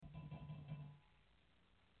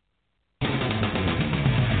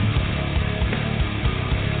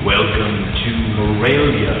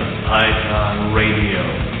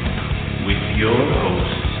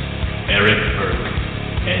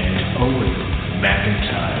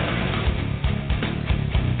McIntyre.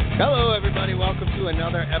 Hello, everybody. Welcome to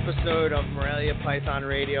another episode of Morelia Python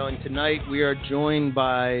Radio. And tonight we are joined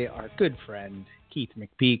by our good friend, Keith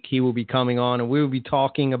McPeek. He will be coming on and we will be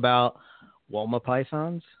talking about Woma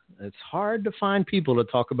pythons. It's hard to find people to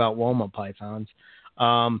talk about Woma pythons.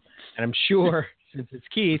 And I'm sure, since it's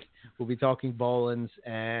Keith, we'll be talking Boelens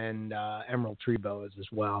and Emerald Tree Boas as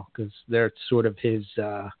well, because they're sort of his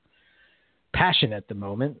passion at the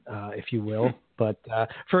moment, if you will. But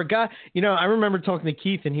for a guy, I remember talking to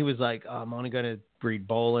Keith, and he was like, I'm only going to breed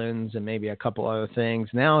Boelens and maybe a couple other things.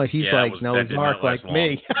 Now he's Noah's Ark like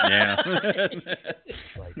me. Yeah.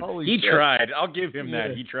 He shit. tried. I'll give him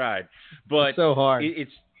that. He tried. But it's so hard.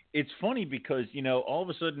 It's funny because, all of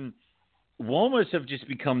a sudden, Womas have just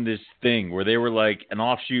become this thing where they were like an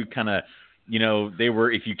offshoot kind of, they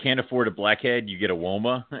were, if you can't afford a blackhead, you get a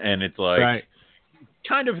Woma. And it's like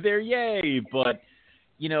kind of there, yay. But,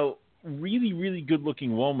 really, really good looking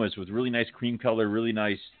Womas with really nice cream color, really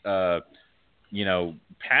nice, pattern.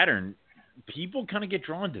 People kind of get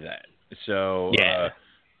drawn to that. So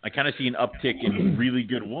I kind of see an uptick in really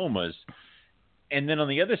good Womas. And then on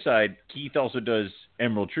the other side, Keith also does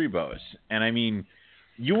Emerald Tree Boas. And I mean,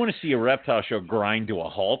 you want to see a reptile show grind to a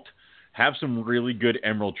halt, have some really good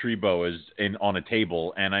Emerald Tree Boas on a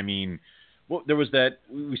table. And I mean, there was that,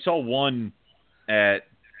 we saw one I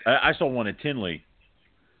saw one at Tinley.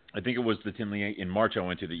 I think it was the Tinley in March I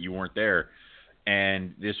went to that you weren't there.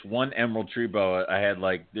 And this one Emerald Tree Boa,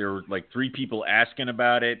 there were like 3 people asking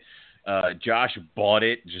about it. Josh bought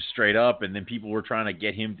it just straight up, and then people were trying to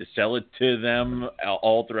get him to sell it to them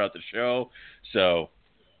all throughout the show. So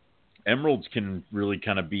emeralds can really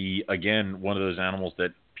kind of be, again, one of those animals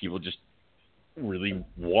that people just really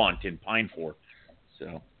want and pine for.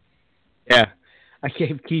 So, yeah, I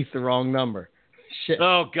gave Keith the wrong number. Shit.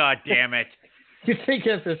 Oh, God damn it. You'd think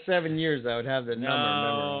after 7 years I would have the number.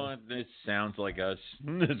 No, this sounds like us.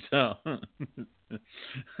 So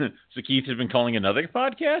Keith has been calling another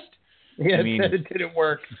podcast? Yeah, it didn't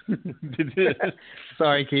work.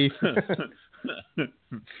 Sorry, Keith.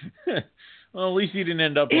 Well, at least he didn't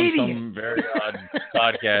end up on some very odd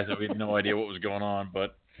podcast that we had no idea what was going on.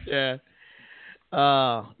 But yeah.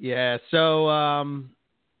 So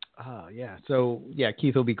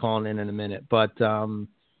Keith will be calling in a minute. But cool.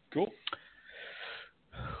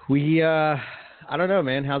 We, I don't know,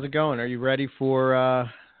 man. How's it going? Are you ready for,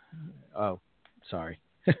 sorry.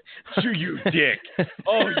 Sure, you dick.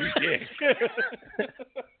 Oh, you dick.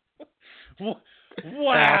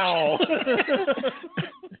 Wow.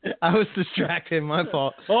 I was distracted. My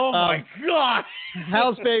fault. Oh, my God.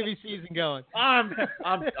 How's baby season going? I'm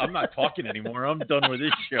not talking anymore. I'm done with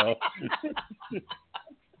this show.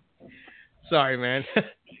 Sorry, man.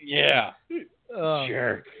 Yeah. Oh,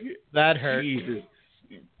 jerk. That hurt. Jesus.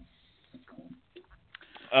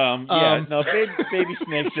 Baby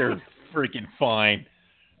snakes are freaking fine.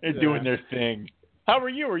 They're doing their thing. How are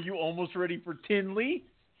you? Are you almost ready for Tinley?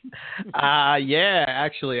 Yeah,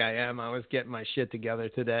 actually I am. I was getting my shit together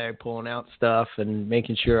today, pulling out stuff and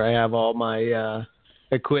making sure I have all my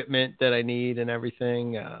equipment that I need and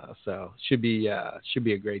everything. So should be a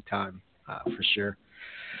great time for sure.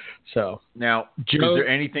 So now, Joe, is there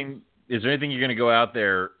anything you're going to go out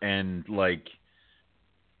there and like?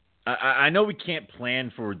 I know we can't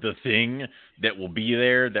plan for the thing that will be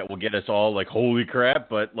there that will get us all like, holy crap,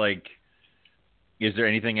 but like, is there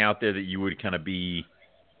anything out there that you would kind of be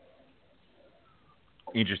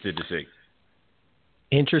interested to see?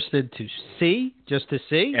 Interested to see? Just to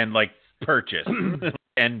see? And like purchase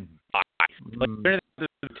and buy. Like,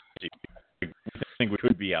 I think we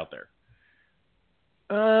could be out there.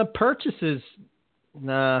 Purchases.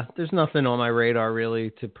 Nah, there's nothing on my radar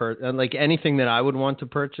really to like anything that I would want to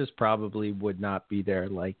purchase probably would not be there.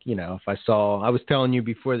 Like, if I was telling you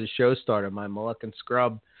before the show started, my Moluccan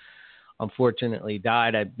scrub unfortunately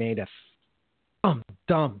died. I made a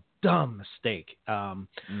dumb mistake.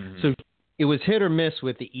 So it was hit or miss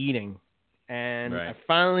with the eating, and I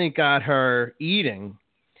finally got her eating,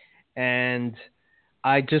 and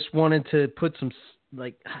I just wanted to put some,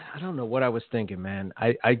 like, I don't know what I was thinking, man.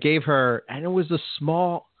 I gave her, and it was like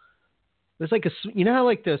how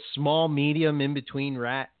like the small medium in between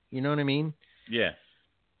rat, you know what I mean? Yeah.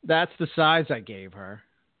 That's the size I gave her.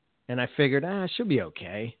 And I figured, she'll be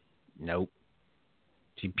okay. Nope.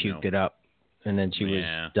 She puked it up, and then she was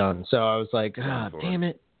done. So I was like, damn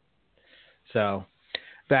it. So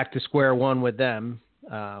back to square one with them,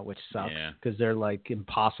 which sucks because they're like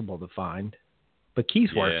impossible to find. But Keith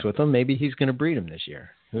works with them. Maybe he's going to breed them this year.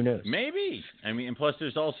 Who knows? Maybe. I mean, and plus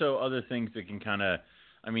there's also other things that can kind of,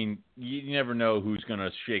 I mean, you never know who's going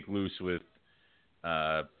to shake loose with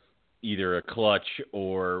either a clutch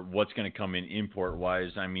or what's going to come in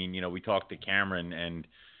import-wise. I mean, we talked to Cameron, and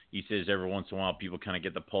he says every once in a while people kind of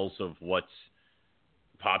get the pulse of what's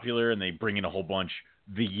popular, and they bring in a whole bunch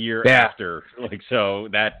the year after. Like, so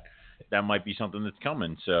that might be something that's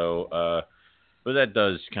coming. So, but that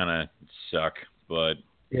does kind of suck. But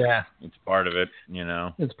yeah, it's part of it,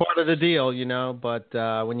 It's part of the deal,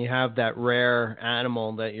 But when you have that rare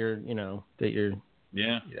animal that you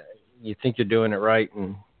think you're doing it right,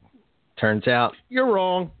 and turns out you're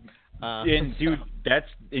wrong. Dude,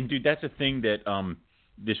 that's a thing that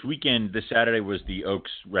this weekend, this Saturday, was the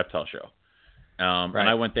Oaks Reptile Show. And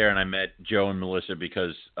I went there and I met Joe and Melissa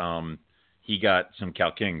because he got some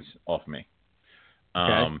Cal Kings off me.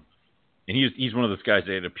 Okay. And he's one of those guys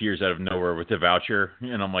that appears out of nowhere with a voucher,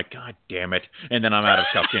 and I'm like, God damn it! And then I'm out of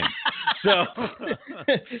Cal Kings. So,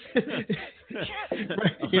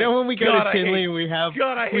 when we go to Tinley and we have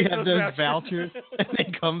those vouchers, and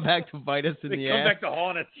they come back to bite us in the ass. They come back to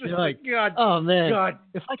haunt us. You're like, God, oh man, God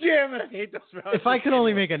damn it! I hate those vouchers. If I could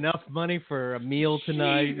only make enough money for a meal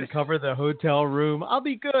tonight and cover the hotel room, I'll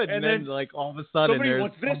be good. And then like all of a sudden, somebody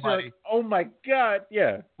wants this. Like, oh my God,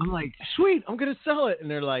 yeah. I'm like, sweet, I'm gonna sell it, and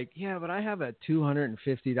they're like, yeah, but I have a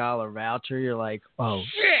 $250 voucher. You're like, oh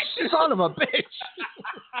shit, son of a bitch.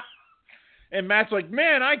 And Matt's like,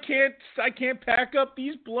 man, I can't pack up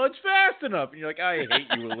these bloods fast enough. And you're like, I hate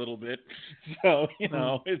you a little bit. So,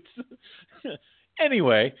 it's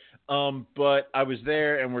anyway. But I was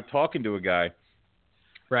there and we're talking to a guy.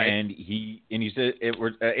 Right. And he said,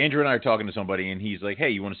 Andrew and I are talking to somebody and he's like, hey,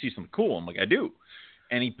 you want to see something cool? I'm like, I do.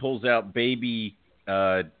 And he pulls out baby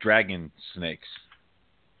dragon snakes.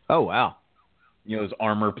 Oh, wow. Those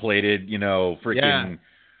armor plated, freaking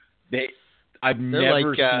I've They're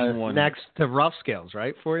never seen one next to rough scales,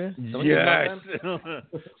 right? For you? Yes.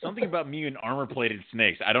 Something about me and armor-plated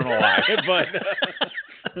snakes. I don't know why, but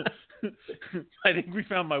I think we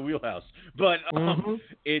found my wheelhouse. But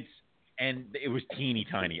it was teeny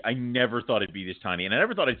tiny. I never thought it'd be this tiny, and I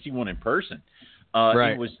never thought I'd see one in person.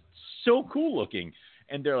 It was so cool looking,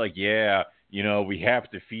 and they're like, yeah, we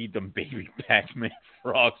have to feed them baby Pac-Man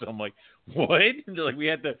frogs. I'm like, what? And they're like, we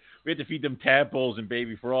had to feed them tadpoles and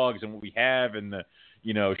baby frogs, and what we have in the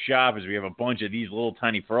shop is we have a bunch of these little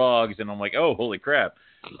tiny frogs. And I'm like, oh, holy crap.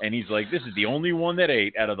 And he's like, this is the only one that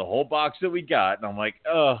ate out of the whole box that we got. And I'm like,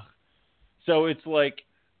 oh. So it's like,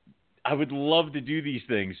 I would love to do these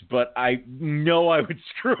things, but I know I would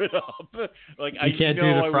screw it up. Like, I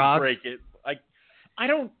know I would break it. I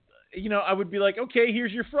don't. I would be like, okay,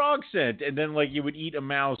 here's your frog scent. And then, like, you would eat a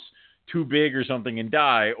mouse too big or something and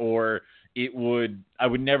die. Or I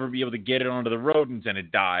would never be able to get it onto the rodents and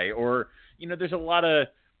it'd die. Or, there's a lot of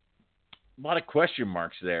question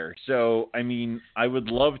marks there. So, I mean, I would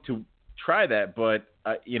love to try that. But,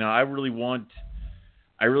 I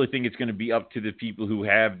really think it's going to be up to the people who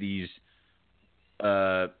have these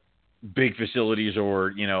big facilities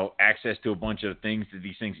or, access to a bunch of things that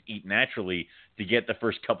these things eat naturally to get the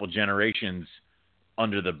first couple generations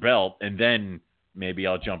under the belt. And then maybe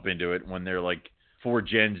I'll jump into it when they're like 4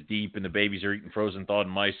 gens deep and the babies are eating frozen thawed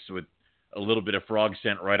mice with a little bit of frog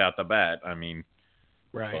scent right out the bat. I mean,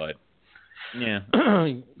 right. But yeah.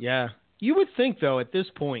 Yeah. You would think though, at this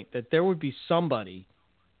point that there would be somebody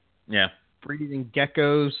breeding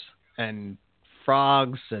geckos and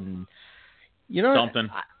frogs and, something.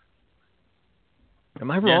 Am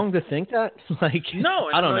I wrong to think that? Like, no,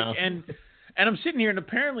 I don't know. And I'm sitting here, and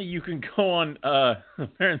apparently you can go on.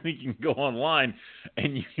 Apparently you can go online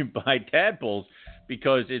and you can buy tadpoles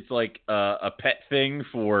because it's like a pet thing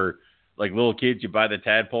for like little kids. You buy the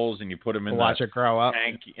tadpoles and you put them in watch it grow up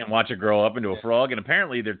tank and watch it grow up into a frog. And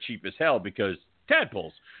apparently they're cheap as hell because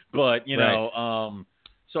tadpoles. But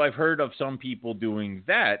so I've heard of some people doing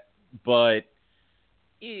that, but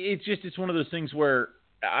it's one of those things where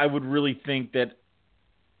I would really think that.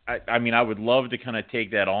 I mean, I would love to kind of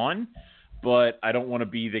take that on, but I don't want to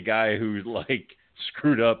be the guy who like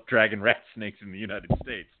screwed up dragon rat snakes in the United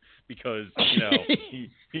States because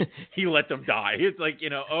he let them die. It's like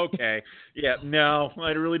okay, yeah, no, I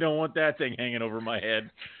really don't want that thing hanging over my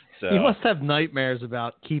head. So you must have nightmares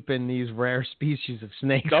about keeping these rare species of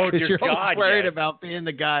snakes. Oh dear you're God, worried about being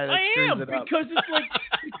the guy that screws it up. Because it's like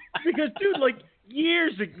because dude, like.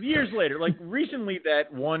 Years later, like recently,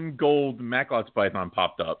 that one gold Maclox python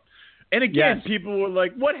popped up, and again, people were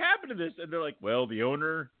like, "What happened to this?" And they're like, "Well, the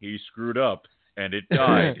owner he screwed up, and it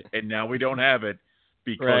died, and now we don't have it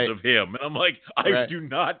because of him." And I'm like, I do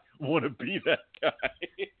not want to be that guy.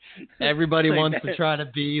 Everybody wants to try to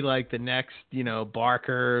be like the next,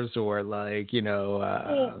 Barkers or like,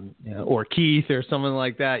 or Keith or someone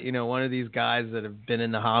like that. One of these guys that have been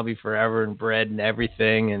in the hobby forever and bred and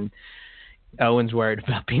everything. And Owen's worried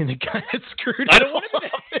about being the guy that screwed up. I don't want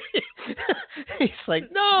to be He's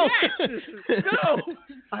like, no, no,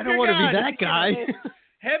 I don't want to be that guy.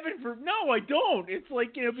 No, I don't. It's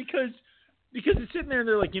like, because it's sitting there and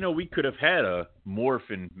they're like, we could have had a morph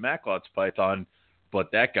in Macklot's python,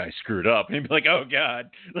 but that guy screwed up. And he'd be like, oh God,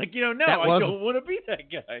 like, no, I don't want to be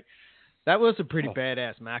that guy. That was a pretty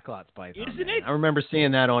badass Macklot's python. Isn't it? I remember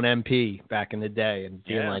seeing that on MP back in the day and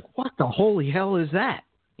being like, what the holy hell is that?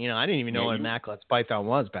 I didn't even know what a Macklot's python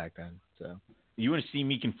was back then. So you want to see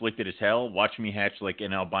me conflicted as hell? Watch me hatch like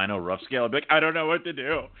an albino rough scale. I'd be like, I don't know what to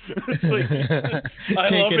do. It's like, I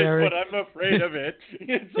love it, but I'm afraid of it.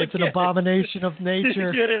 It's an abomination of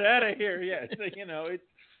nature. Get it out of here. Yeah, so,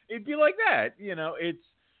 it'd be like that.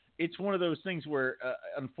 It's one of those things where,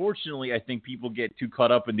 unfortunately, I think people get too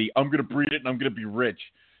caught up in the I'm going to breed it and I'm going to be rich,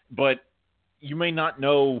 but you may not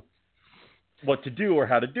know what to do or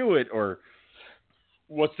how to do it or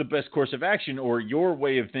what's the best course of action, or your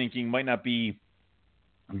way of thinking might not be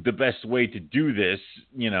the best way to do this,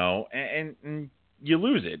 and you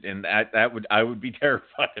lose it. And I would be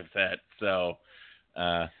terrified of that. So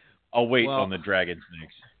I'll wait on the Dragon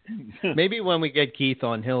Snakes. Maybe when we get Keith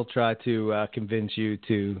on, he'll try to convince you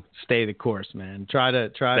to stay the course, man. Try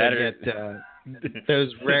to get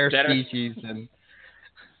those rare species and.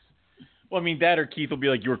 Well, I mean, that or Keith will be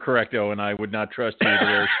like, "You're correct, Owen. I would not trust you with the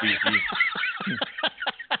rare species.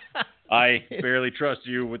 I barely trust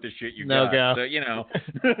you with the shit you got." Go.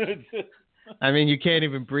 So, I mean, you can't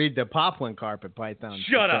even breed the poplin carpet python.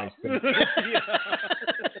 Shut up.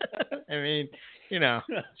 I mean,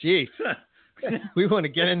 geez. We want to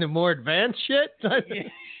get into more advanced shit?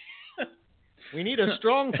 We need a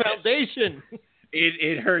strong foundation.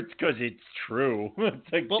 It hurts because it's true.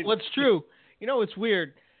 But what's true? It's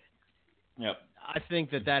weird. Yep. I think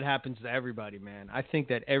that happens to everybody, man. I think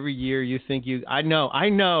that every year you think I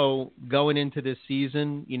know going into this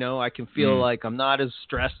season, I can feel like I'm not as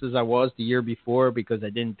stressed as I was the year before because I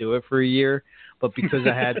didn't do it for a year, but because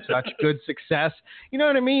I had such good success. You know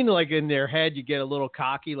what I mean? Like in their head, you get a little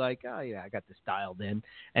cocky, like, oh yeah, I got this dialed in.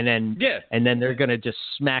 And then they're going to just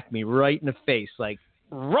smack me right in the face. Like,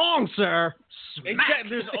 wrong, sir. Exactly.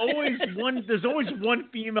 There's always one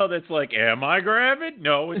female that's like, am I gravid?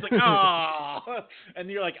 No. It's like, and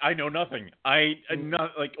you're like, I know nothing.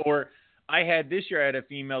 Or I had this year, I had a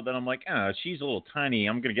female that I'm like, she's a little tiny.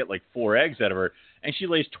 I'm going to get like 4 eggs out of her. And she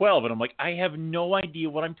lays 12. And I'm like, I have no idea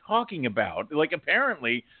what I'm talking about. Like,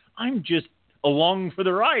 apparently I'm just along for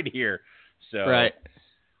the ride here. So, right.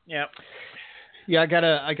 Yeah. Yeah. I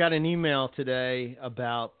got an email today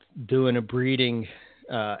about doing a breeding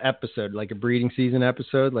episode, like a breeding season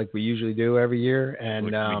episode, like we usually do every year, and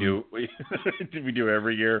we do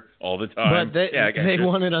every year, all the time. But they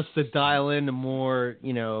wanted us to dial into more,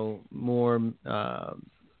 more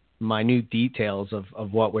minute details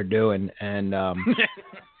of what we're doing, and I'm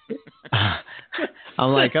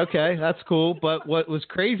like, okay, that's cool. But what was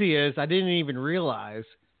crazy is I didn't even realize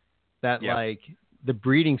that like the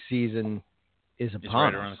breeding season is upon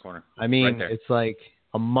us. Right around the corner. I mean, it's like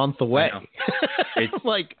a month away. It's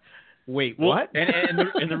like, wait, what?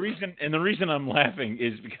 And the reason I'm laughing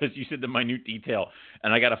is because you said the minute detail,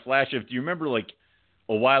 and I got a flash of. Do you remember like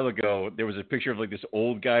a while ago there was a picture of like this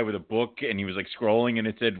old guy with a book, and he was like scrolling, and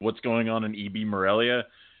it said what's going on in EB Morelia,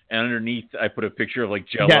 and underneath I put a picture of like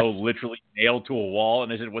Jello literally nailed to a wall,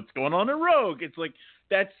 and I said what's going on in Rogue. It's like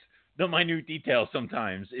that's the minute detail.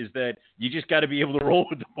 Sometimes is that you just got to be able to roll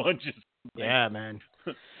with the punches. Yeah, man.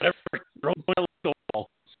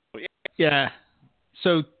 Yeah.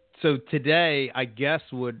 So today, I guess,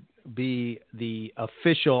 would be the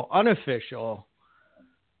unofficial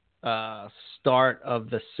start of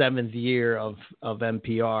the 7th year of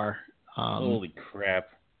NPR. Holy crap.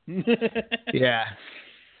 Yeah.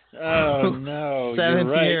 Oh, no. 7th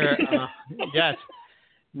you're right. year. Yes.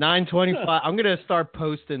 925. I'm going to start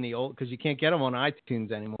posting the old, because you can't get them on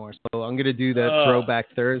iTunes anymore. So I'm going to do the Throwback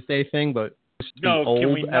Thursday thing, but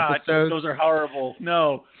can we not? Episodes. Those are horrible.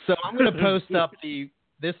 No. So I'm going to post up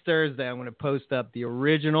this Thursday, I'm going to post up the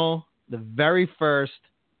original, the very first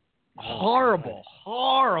horrible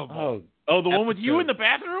the one with you in the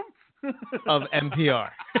bathroom? of NPR.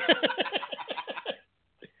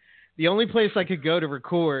 The only place I could go to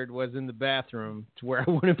record was in the bathroom, to where I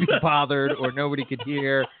wouldn't be bothered or nobody could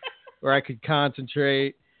hear, or I could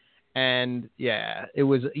concentrate. And yeah, it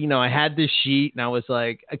was, I had this sheet and I was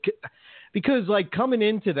like, because like coming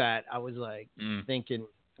into that, I was like thinking,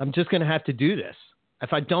 I'm just going to have to do this.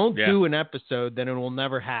 If I don't do an episode, then it will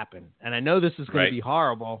never happen. And I know this is going to be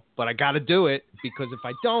horrible, but I got to do it because if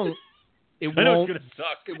I don't,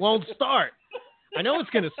 it won't start. I know it's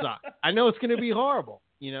going to suck. I know it's going to be horrible.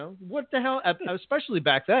 You know, what the hell, especially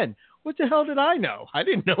back then, what the hell did I know? I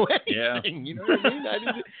didn't know anything. You know what I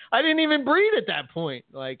mean? I didn't even breathe at that point.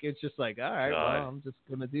 Like, it's just like, all right, well, I'm just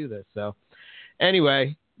going to do this. So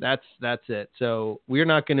anyway, that's it. So we're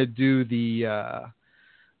not going to do the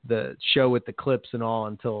show with the clips and all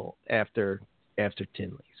until after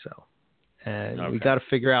Tinley. So, and we got to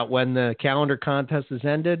figure out when the calendar contest is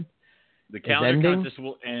ended. The calendar contest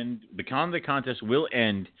will end. The calendar contest will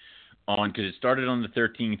end because it started on the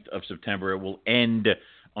 13th of September. It will end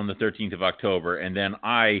on the 13th of October, and then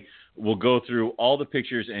I will go through all the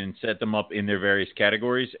pictures and set them up in their various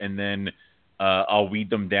categories, and then I'll weed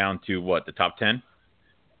them down to the top 10?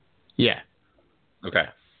 Yeah. Okay.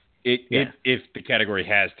 If the category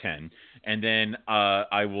has 10, and then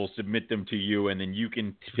I will submit them to you, and then you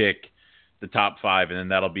can pick the top 5, and then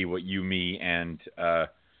that'll be what you, me, and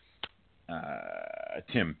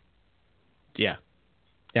Tim. Yeah,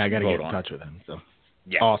 I got to get in touch with him. So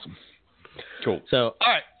yeah, awesome, cool. So all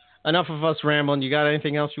right, enough of us rambling. You got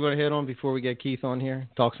anything else you want to hit on before we get Keith on here?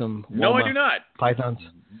 Talk some Woma No, I do not. pythons.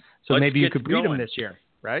 So maybe you could breed them this year,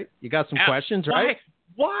 right? You got some questions, right?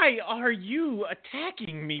 Why are you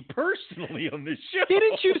attacking me personally on this show?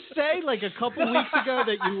 Didn't you say like a couple weeks ago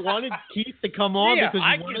that you wanted Keith to come on because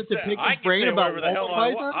you wanted to pick his brain about Woma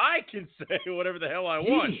pythons? I can say whatever the hell I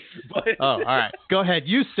want. But all right. Go ahead.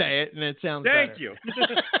 You say it, and it sounds Thank better. you.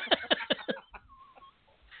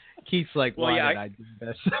 Keith's like, why did I do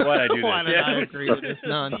this? Why did I do this? Why did I agree with this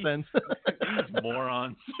nonsense? These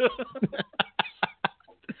morons.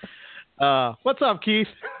 What's up, Keith?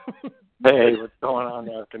 Hey, what's going on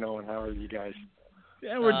this afternoon? How are you guys?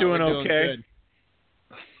 Yeah, we're doing okay.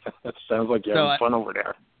 That sounds like you're having fun over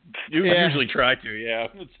there. You usually try to, yeah.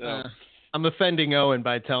 I'm offending Owen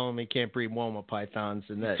by telling him he can't breed Woma pythons,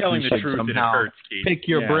 and that telling the truth that it hurts, Keith. Pick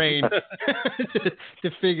your brain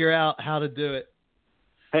to figure out how to do it.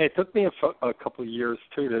 Hey, it took me a couple of years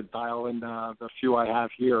too to dial in the few I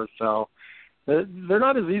have here, so they're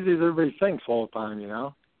not as easy as everybody thinks all the time, you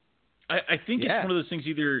know. I think it's one of those things.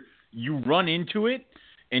 Either you run into it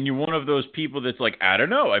and you're one of those people that's like, I don't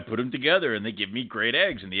know, I put them together and they give me great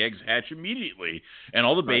eggs and the eggs hatch immediately and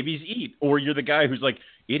all the babies eat. Or you're the guy who's like,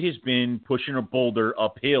 it has been pushing a boulder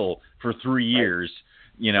uphill for 3 years.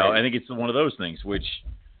 You know, I think it's one of those things which,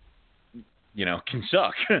 you know, can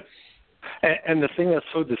suck. And the thing that's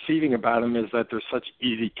so deceiving about them is that they're such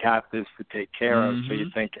easy captives to take care of. So you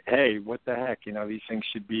think, hey, what the heck? You know, these things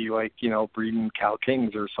should be like, you know, breeding cow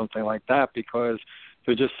kings or something like that because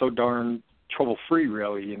they're just so darn trouble-free,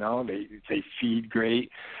 really, you know. They feed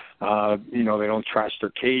great. You know, they don't trash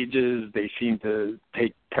their cages. They seem to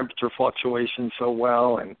take temperature fluctuations so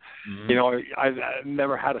well. And, you know, I've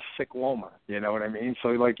never had a sick Woma, you know what I mean? So,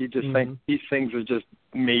 like, you just think these things are just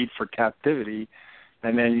made for captivity.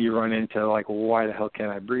 And then you run into, like, well, why the hell can't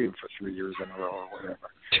I breed for 3 years in a row or whatever?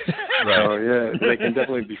 So, yeah, they can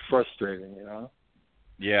definitely be frustrating, you know?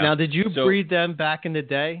 Yeah. Now, did you breed them back in the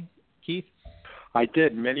day, Keith? I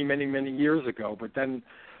did many, many, many years ago. But then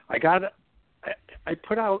I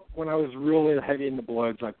put out, when I was really heavy in the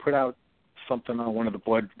bloods, I put out something on one of the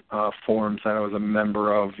blood forums that I was a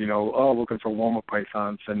member of, you know, looking for Woma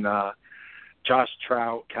pythons. And Josh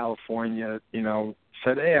Trout, California, you know,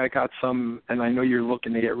 said, hey, I got some, and I know you're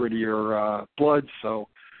looking to get rid of your blood, so,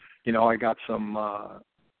 you know, I got some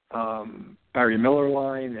Barry Miller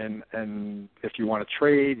line, and if you want to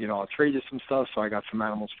trade, you know, I'll trade you some stuff. So I got some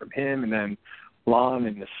animals from him, and then Lon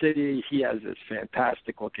in the city, he has this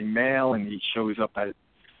fantastic-looking male, and he shows up at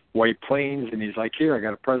White Plains, and he's like, here, I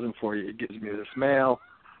got a present for you. He gives me this male.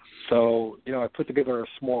 So, you know, I put together a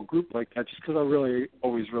small group like that just because I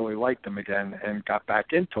always really liked them again and got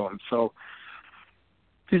back into them. So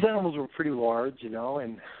these animals were pretty large, you know,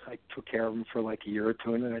 and I took care of them for like a year or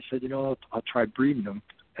two, and then I said, you know, I'll try breeding them.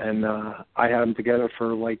 And I had them together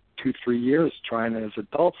for like 2-3 years trying as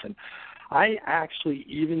adults. And I actually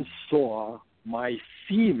even saw my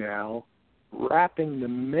female wrapping the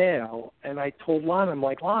male, and I told Lon, I'm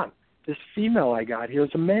like, Lon, this female I got here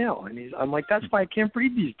is a male. And I'm like, that's why I can't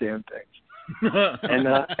breed these damn things. And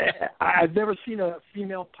I've never seen a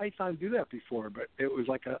female python do that before, but it was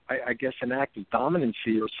like I guess an act of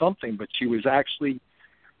dominancy or something, but she was actually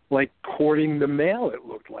like courting the male, it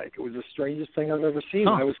looked like. It was the strangest thing I've ever seen.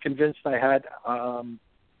 I was convinced I had,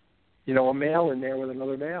 you know, a male in there with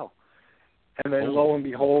another male. And then lo and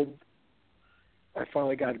behold, I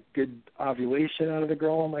finally got a good ovulation out of the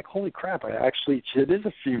girl. I'm like, holy crap, it is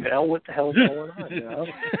a female. What the hell is going on, you know?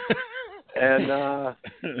 and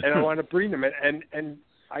I want to breed them. And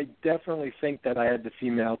I definitely think that I had the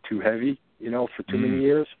female too heavy, for too many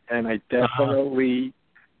years. And I definitely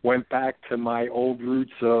went back to my old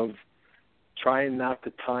roots of trying not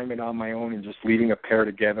to time it on my own and just leaving a pair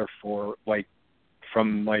together for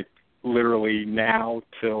from literally now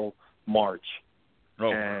till March. Oh,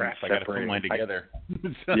 crap, I got to put mine together.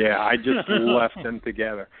 Yeah, I just left them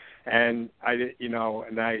together. And I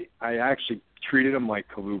actually treated them like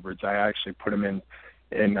colubrids. I actually put them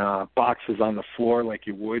in boxes on the floor like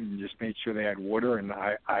you would, and just made sure they had water. And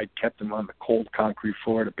I kept them on the cold concrete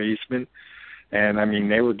floor of the basement. And I mean,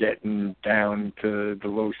 they were getting down to the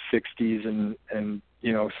low 60s, and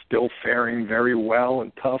still faring very well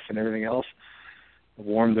and tough and everything else.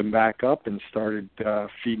 Warmed them back up and started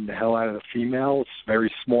feeding the hell out of the females.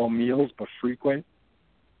 Very small meals, but frequent.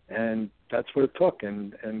 And that's what it took,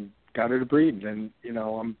 and got her to breed. And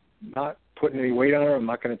I'm not putting any weight on her. I'm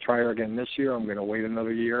not going to try her again this year. I'm going to wait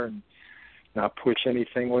another year and not push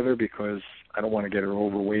anything with her, because I don't want to get her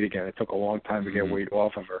overweight again. It took a long time to get weight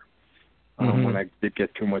off of her when I did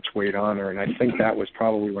get too much weight on her. And I think that was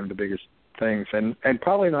probably one of the biggest things. And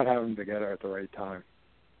probably not having them together at the right time.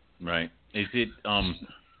 Right. Is it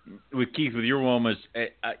with Keith, with your Womas?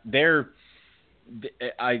 They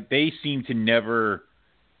seem to never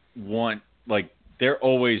want, they're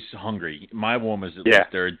always hungry. My Womas, at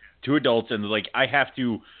least, they're two adults, and I have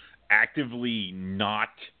to actively not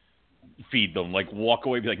feed them, walk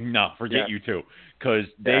away, be like, no, forget you two, because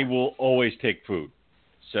they will always take food.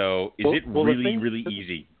 So is it really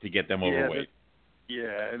easy to get them overweight?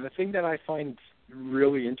 And the thing that I find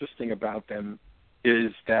really interesting about them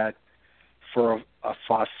is that for a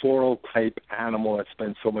fossorial type animal that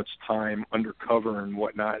spends so much time undercover and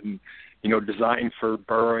whatnot, and designed for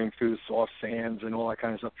burrowing through the soft sands and all that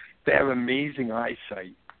kind of stuff, they have amazing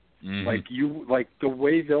eyesight. Mm-hmm. The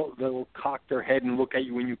way they'll cock their head and look at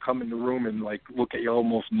you when you come in the room, and look at you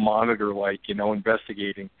almost monitor,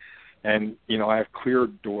 investigating. And I have clear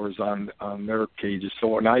doors on their cages, so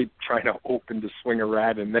when I try to open to swing a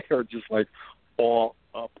rat, and they are just all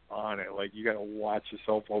up on it. You got to watch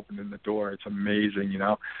yourself opening the door. It's amazing,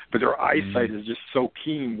 But their eyesight is just so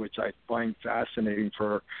keen, which I find fascinating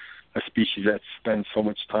for a species that spends so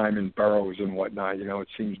much time in burrows and whatnot. It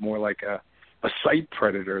seems more like a sight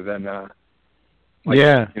predator than the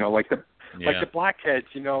blackheads.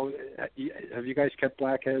 Have you guys kept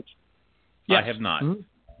blackheads? Yes. I have not. Mm-hmm.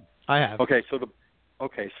 I have. Okay, so the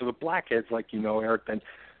blackheads, Eric, then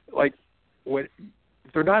what.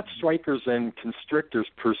 They're not strikers and constrictors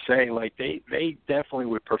per se. They definitely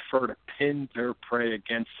would prefer to pin their prey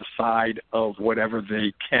against the side of whatever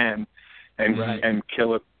they can, and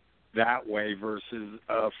kill it that way, versus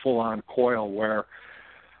a full-on coil where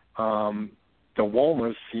the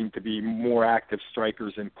Womas seem to be more active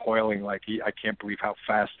strikers in coiling. I can't believe how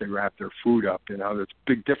fast they wrap their food up. There's a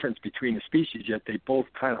big difference between the species, yet they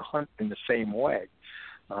both kind of hunt in the same way.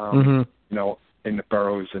 In the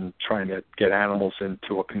burrows and trying to get animals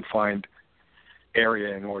into a confined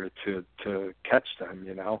area in order to catch them,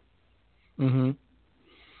 Mhm.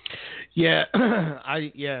 Yeah,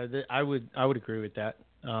 I would agree with that.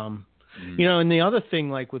 And the other thing,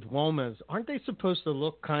 with Womas, aren't they supposed to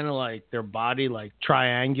look kind of like their body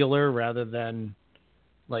triangular rather than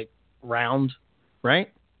round,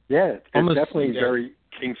 right? Yeah, it's definitely very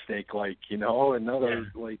king snake-like, another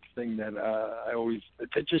thing that I always,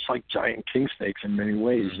 they're just like giant king snakes in many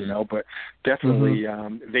ways, but definitely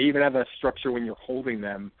they even have that structure when you're holding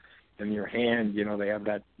them in your hand, they have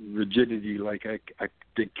that rigidity like a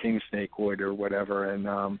big king snake would or whatever, and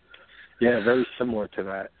very similar to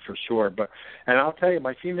that for sure. And I'll tell you,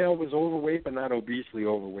 my female was overweight, but not obesely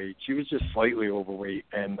overweight. She was just slightly overweight,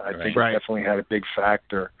 and I think it definitely had a big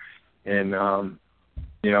factor in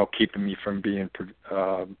keeping me from being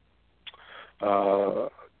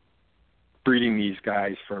breeding these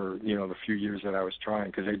guys for the few years that I was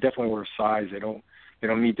trying, because they definitely were size. They don't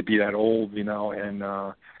need to be that old, And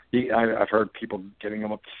I've heard people getting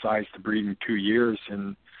them up to size to breed in 2 years,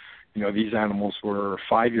 and these animals were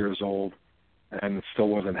 5 years old, and still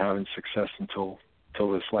wasn't having success until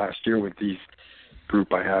this last year with these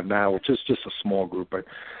group I have now, which is just a small group, but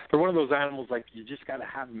they're one of those animals you just got to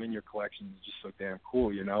have them in your collection. It's just so damn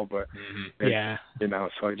cool, but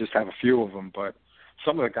so I just have a few of them. But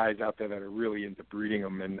some of the guys out there that are really into breeding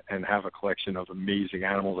them and have a collection of amazing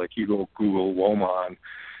animals, you go Google Woma on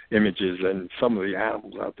images, and some of the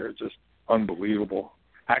animals out there are just unbelievable.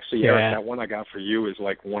 Actually, Eric, that one I got for you is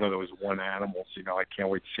one of those one animals. I can't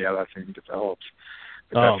wait to see how that thing develops.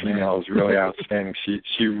 But that female is really outstanding.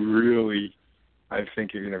 She really, I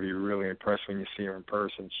think you're going to be really impressed when you see her in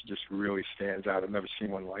person. She just really stands out. I've never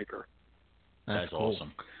seen one like her. That's cool.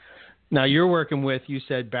 awesome. Now you're working with, you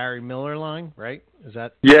said Barry Miller line, right? Is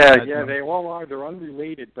that? Yeah, they all are. They're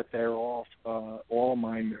unrelated, but they're all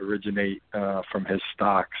mine originate from his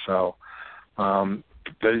stock. So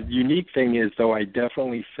the unique thing is, though, I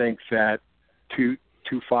definitely think that two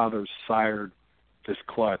fathers sired this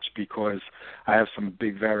clutch because I have some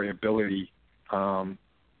big variability in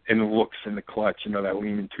the looks in the clutch, that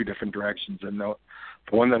lean in two different directions. And the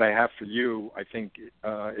one that I have for you, I think,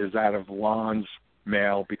 is out of Lon's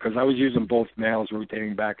male, because I was using both males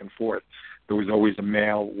rotating back and forth. There was always a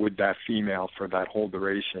male with that female for that whole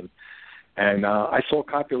duration. And I saw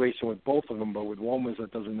copulation with both of them, but with Womas,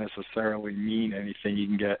 that doesn't necessarily mean anything. You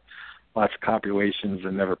can get lots of copulations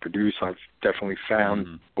and never produce. I've definitely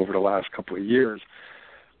found over the last couple of years.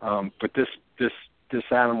 But this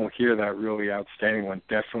animal here, that really outstanding one,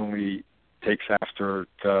 definitely takes after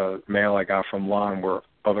the male I got from Lon, where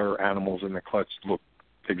other animals in the clutch look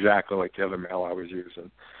exactly like the other male I was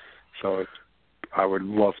using. So I would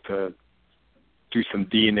love to do some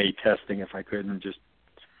DNA testing if I could and just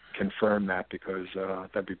confirm that, because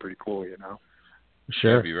that'd be pretty cool,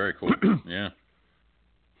 Sure. That'd be very cool. Yeah.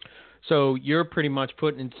 So you're pretty much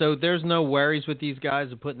so there's no worries with these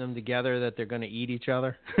guys of putting them together that they're going to eat each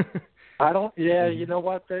other? I don't, you know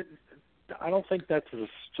what, I don't think that's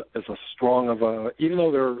as a strong of a, even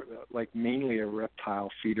though they're like mainly a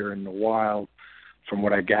reptile feeder in the wild, from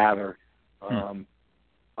what I gather,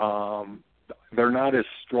 they're not as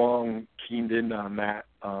strong, keened in on that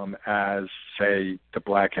as, say, the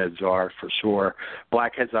blackheads are, for sure.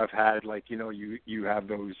 Blackheads I've had, like, you have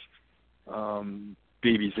those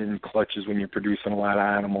babies in clutches when you're producing a lot of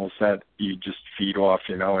animals that you just feed off,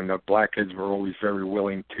 and the blackheads were always very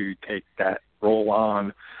willing to take that role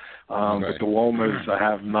on. But the Womas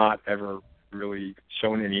have not ever really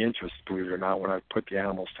shown any interest, believe it or not, when I put the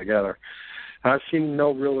animals together. I've seen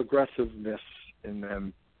no real aggressiveness in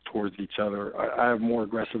them towards each other. I have more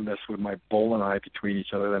aggressiveness with my Boelens between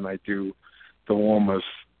each other than I do the Womas.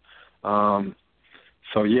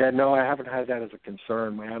 So, no, I haven't had that as a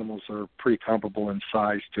concern. My animals are pretty comparable in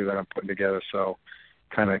size, too, that I'm putting together, so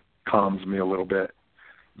kind of calms me a little bit.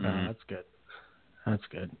 That's good. That's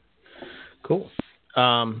good. Cool.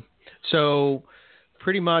 So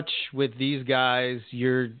pretty much with these guys,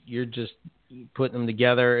 you're just putting them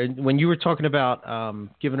together. And when you were talking about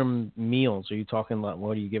giving them meals, are you talking about,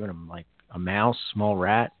 what are you giving them, like a mouse, small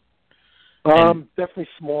rat? Definitely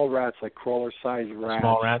small rats, like crawler-sized rats.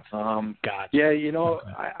 Small rats? Gotcha. Yeah, okay.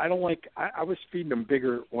 I don't like, I was feeding them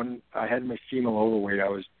bigger. When I had my female overweight, I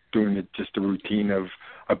was doing just a routine of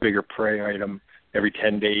a bigger prey item every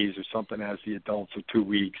 10 days or something as the adults, or 2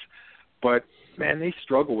 weeks. But, man, they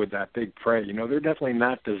struggle with that big prey. They're definitely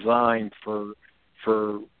not designed for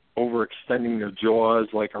overextending their jaws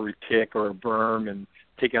like a retic or a berm and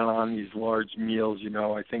taking on these large meals.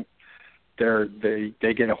 I think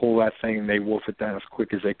they get a hold of that thing and they wolf it down as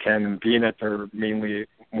quick as they can. And being that they're mainly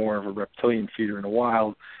more of a reptilian feeder in the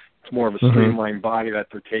wild, it's more of a streamlined body that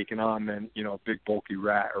they're taking on than, a big bulky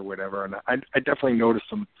rat or whatever. And I definitely noticed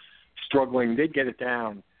them struggling. They'd get it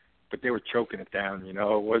down, but they were choking it down. It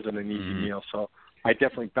wasn't an easy meal. So I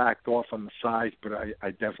definitely backed off on the size, but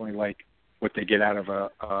I definitely like what they get out of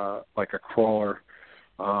a crawler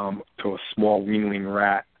to a small weanling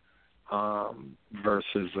rat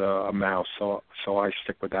versus a mouse. So I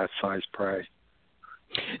stick with that size prey.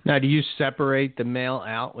 Now, do you separate the male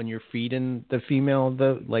out when you're feeding the female,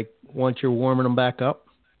 once you're warming them back up?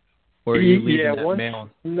 Or are you leaving that male?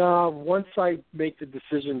 No, once I make the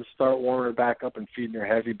decision to start warming her back up and feeding her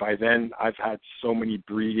heavy, by then I've had so many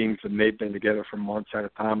breedings and they've been together for months at a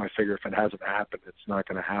time. I figure if it hasn't happened, it's not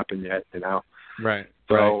going to happen yet, Right.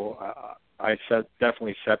 So I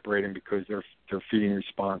definitely separating because their feeding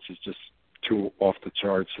response is just too off the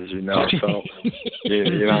charts, as you know. So,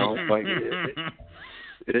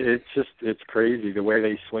 it's crazy the way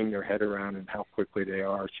they swing their head around and how quickly they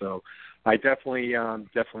are. So I definitely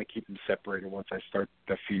keep them separated once I start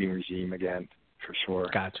the feeding regime again, for sure.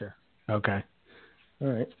 Gotcha. Okay. All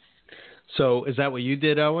right. So is that what you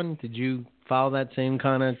did, Owen? Did you follow that same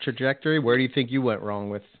kind of trajectory? Where do you think you went wrong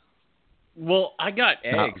with? Well, I got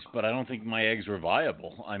eggs, but I don't think my eggs were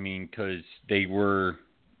viable. I mean, because they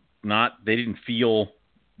didn't feel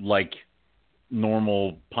like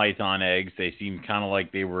normal python eggs. They seemed kind of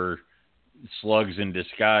like they were slugs in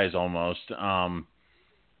disguise almost.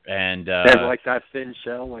 And like that thin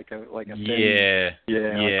shell, like a thin, like a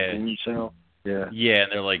thin shell. Yeah,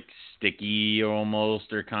 and they're like sticky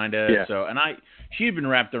almost, or kind of. Yeah. So, and she had been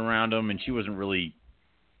wrapped around them, and she wasn't really.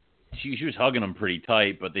 She was hugging them pretty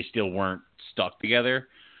tight, but they still weren't stuck together,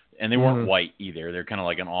 and they weren't white either. They're kind of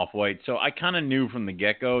like an off-white. So I kind of knew from the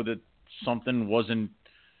get-go that something wasn't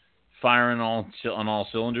firing on all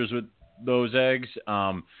cylinders with those eggs.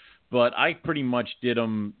 But I pretty much did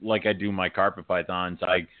them like I do my carpet pythons.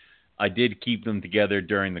 I did keep them together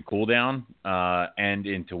during the cool down and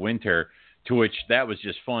into winter, to which that was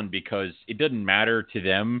just fun because it doesn't matter to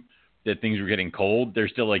them that things were getting cold. They're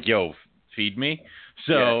still like, yo, feed me.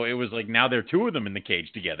 So It was like now there are two of them in the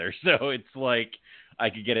cage together. So it's like I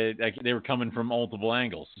could get it. They were coming from multiple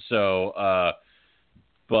angles. So,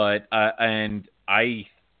 and I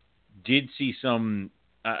did see some.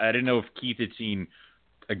 I didn't know if Keith had seen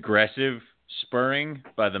aggressive spurring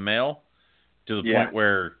by the male to the point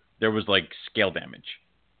where there was like scale damage.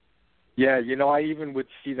 Yeah, I even would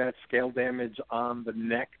see that scale damage on the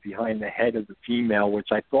neck behind the head of the female, which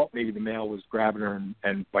I thought maybe the male was grabbing her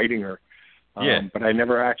and biting her. But I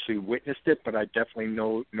never actually witnessed it, but I definitely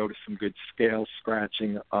noticed some good scale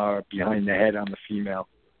scratching behind the head on the female.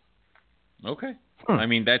 Okay.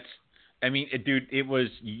 Dude, it was,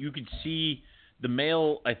 you could see the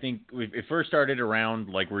male, I think, it first started around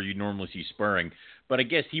like where you normally see spurring, but I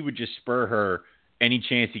guess he would just spur her any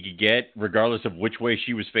chance he could get, regardless of which way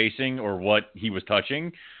she was facing or what he was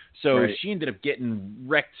touching. So She ended up getting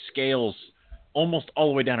wrecked scales almost all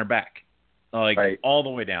the way down her back, all the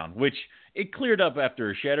way down, which it cleared up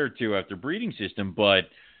after a shed or two after breeding system, but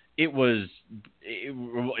it was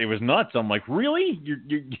nuts. I'm like, really?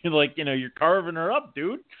 You're like, you're carving her up,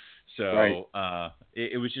 dude. So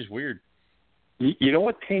it was just weird. You know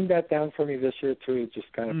what tamed that down for me this year too? It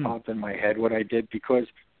just kind of popped in my head what I did, because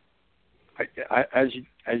as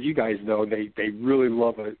you guys know, they really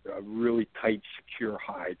love a really tight, secure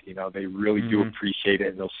hide. They really do appreciate it,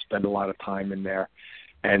 and they'll spend a lot of time in there.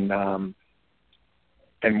 And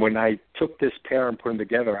when I took this pair and put them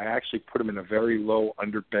together, I actually put them in a very low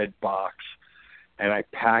underbed box, and I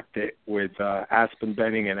packed it with aspen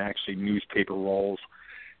bedding and actually newspaper rolls,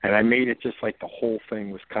 and I made it just like the whole thing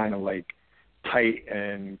was kind of like tight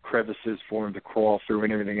and crevices for him to crawl through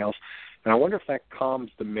and everything else. And I wonder if that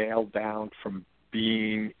calms the male down from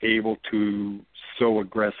being able to so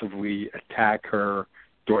aggressively attack her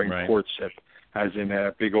during courtship, as in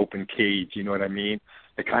a big open cage, you know what I mean?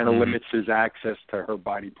 It kind of limits his access to her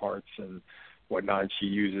body parts and whatnot. She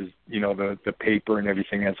uses, the paper and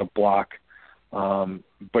everything as a block.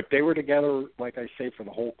 But they were together, like I say, for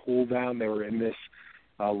the whole cool down. They were in this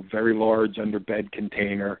very large underbed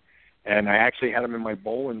container. And I actually had them in my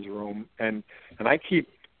Boelens room. And I keep,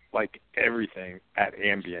 like, everything at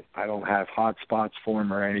ambient. I don't have hot spots for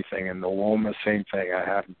them or anything. And the Woma, same thing. I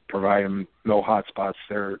have provide them no hot spots.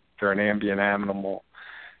 They're an ambient animal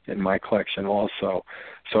in my collection also.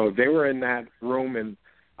 So they were in that room, and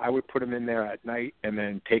I would put them in there at night and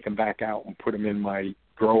then take them back out and put them in my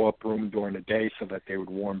grow-up room during the day so that they would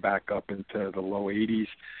warm back up into the low 80s,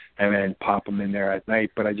 and then pop them in there at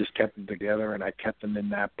night. But I just kept them together, and I kept them in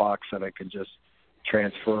that box that I could just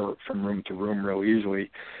transfer from room to room real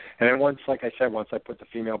easily. And then once I put the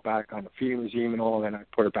female back on the feeding regime and all, then I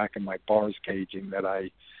put her back in my bars caging that I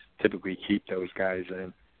typically keep those guys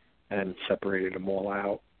in, and separated them all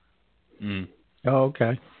out. Oh,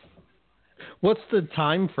 okay. What's the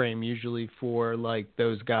time frame usually for like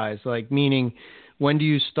those guys? Like, meaning, when do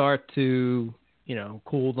you start to,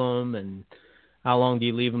 cool them, and how long do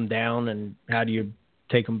you leave them down, and how do you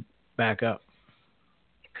take them back up?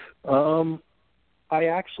 I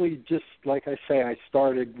actually just, like I say, I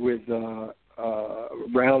started with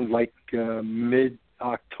around like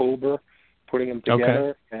mid-October, putting them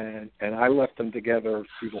together, and I left them together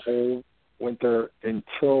through the whole winter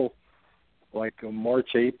until like March,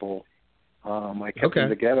 April. I kept them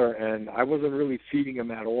together, and I wasn't really feeding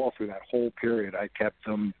them at all through that whole period. I kept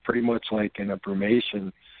them pretty much like in a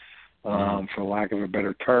brumation, for lack of a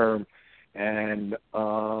better term. And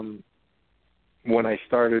when I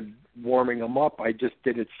started warming them up, I just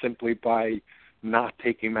did it simply by not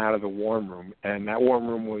taking them out of the warm room. And that warm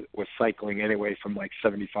room was cycling anyway from like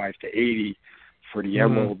 75 to 80 for the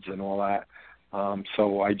emeralds and all that.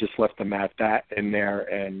 So I just left them at that in there,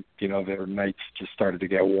 and, their nights just started to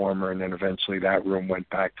get warmer, and then eventually that room went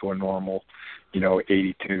back to a normal,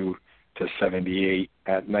 82 to 78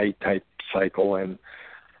 at night type cycle, and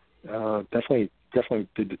definitely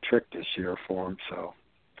did the trick this year for them. So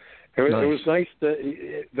it was nice.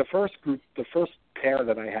 The first pair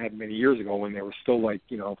that I had many years ago, when they were still like,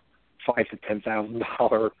 $5,000 to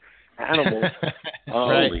 $10,000 animals.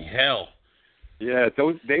 Holy hell. Yeah,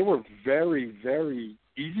 they were very, very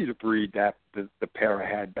easy to breed, the pair I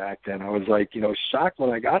had back then. I was like, shocked when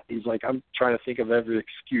I got these. Like, I'm trying to think of every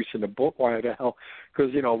excuse in the book why the hell,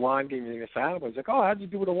 because, Lon gave me this animal. He's like, oh, how'd you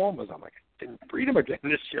do with the Womas? I'm like, didn't breed them again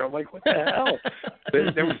this year. I'm like, what the hell?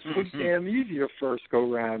 They were so damn easy the first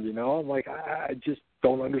go round, you know. I'm like, I just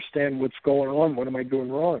don't understand what's going on. What am I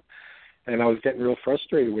doing wrong? And I was getting real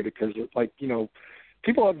frustrated with it because, like, you know,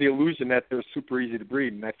 people have the illusion that they're super easy to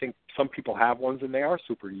breed, and I think some people have ones and they are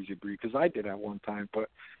super easy to breed because I did at one time. But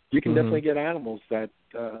you can definitely get animals that,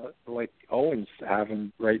 like Owen's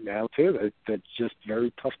having right now too, that's just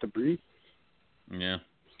very tough to breed. Yeah.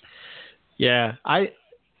 Yeah,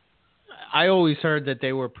 I always heard that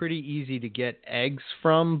they were pretty easy to get eggs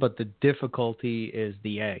from, but the difficulty is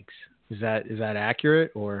the eggs. Is that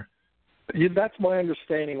accurate or? Yeah, that's my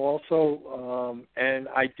understanding also. And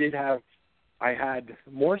I had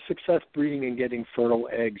more success breeding and getting fertile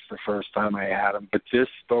eggs the first time I had them. But this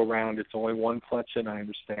go around, it's only one clutch, and I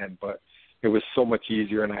understand. But it was so much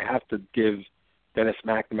easier, and I have to give Dennis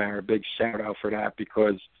McNamara a big shout out for that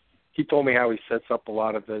because he told me how he sets up a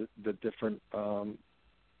lot of the different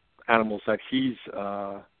animals that he's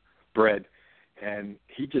bred, and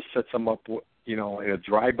he just sets them up, you know, in a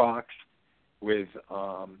dry box with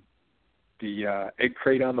the egg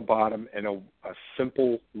crate on the bottom and a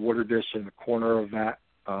simple water dish in the corner of that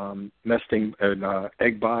nesting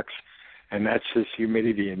egg box, and that's his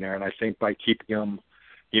humidity in there. And I think by keeping them,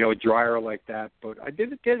 you know, drier like that, but I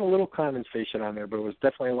did get a little condensation on there, but it was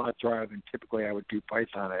definitely a lot drier than typically I would do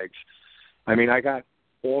python eggs. I mean, I got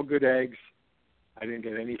all good eggs. I didn't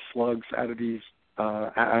get any slugs out of these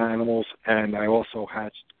animals, and I also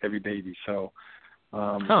hatched every baby. So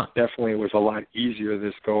definitely it was a lot easier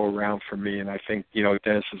this go around for me, and I think, you know,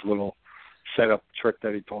 Dennis's little setup trick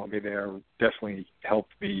that he taught me there definitely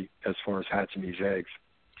helped me as far as hatching these eggs.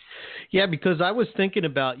 Yeah, because I was thinking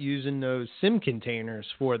about using those sim containers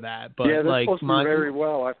for that, but yeah, they're like supposed to do very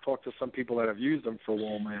well. I've talked to some people that have used them for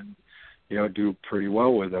Woma and, you know, do pretty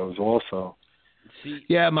well with those also. See,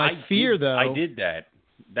 yeah, my fear though. I did that.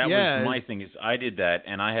 That was my thing. Is I did that,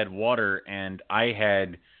 and I had water, and I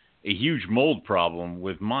had a huge mold problem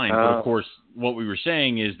with mine. But of course, what we were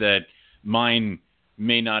saying is that mine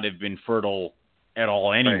may not have been fertile at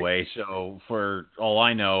all anyway. Right. So for all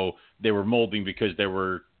I know, they were molding because they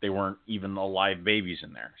weren't even alive babies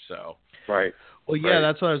in there. So right. Well, yeah,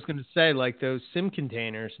 that's what I was going to say. Like those sim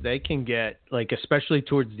containers, they can get, like, especially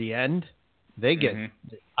towards the end, they get.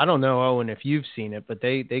 I don't know, Owen, if you've seen it, but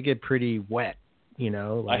they get pretty wet. You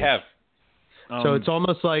know, like, I have. So it's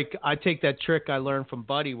almost like I take that trick I learned from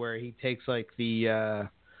Buddy, where he takes like the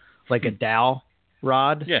like a dowel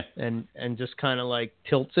rod, and just kind of like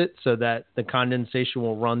tilts it so that the condensation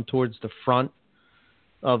will run towards the front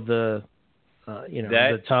of the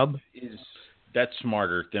the tub. That's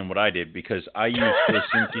smarter than what I did, because I used those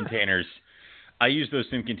sim containers. I used those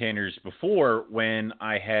sim containers before when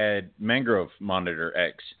I had mangrove monitor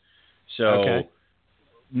eggs. So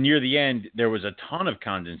near the end, there was a ton of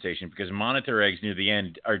condensation because monitor eggs near the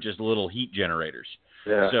end are just little heat generators.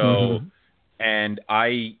 Yeah. So, and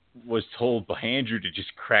I was told by Andrew to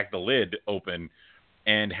just crack the lid open.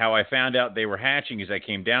 And how I found out they were hatching is I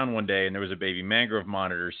came down one day and there was a baby mangrove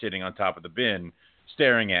monitor sitting on top of the bin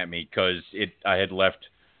staring at me because I had left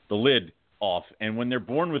the lid off. And when they're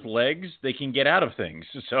born with legs, they can get out of things.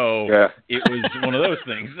 So it was one of those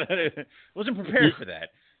things. I wasn't prepared for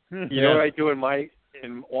that. You know what I do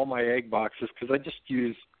in all my egg boxes, because I just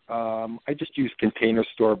use container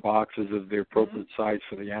store boxes of the appropriate size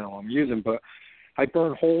for the animal I'm using, but I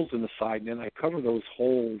burn holes in the side and then I cover those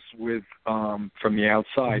holes with from the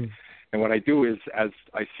outside. And what I do is, as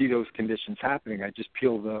I see those conditions happening, I just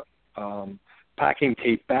peel the packing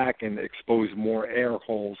tape back and expose more air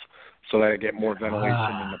holes so that I get more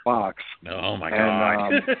ventilation in the box. Oh my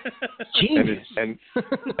God!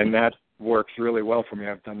 And that works really well for me.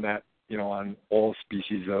 I've done that, you know, on all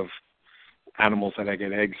species of animals that I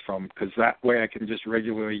get eggs from, because that way I can just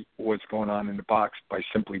regulate what's going on in the box by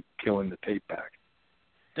simply peeling the tape back.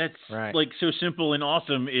 That's like so simple and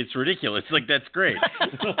awesome. It's ridiculous. Like, that's great.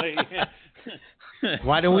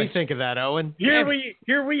 Why don't we think of that, Owen? Here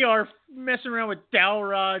we are messing around with dowel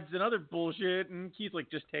rods and other bullshit, and Keith's like,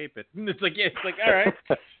 just tape it. And it's like all right,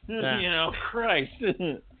 you know, Christ.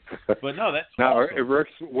 But no, that's awesome. It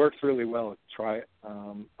works really well. Try it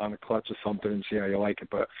on a clutch or something and see how you like it.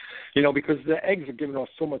 But, you know, because the eggs are giving off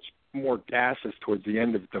so much more gases towards the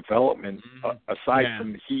end of development, aside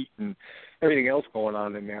from the heat and everything else going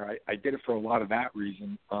on in there, I did it for a lot of that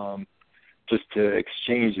reason, just to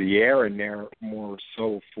exchange the air in there more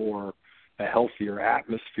so for a healthier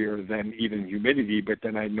atmosphere than even humidity. But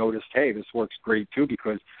then I noticed, hey, this works great too,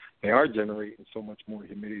 because they are generating so much more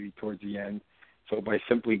humidity towards the end. So by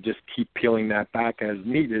simply just keep peeling that back as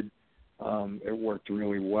needed, it worked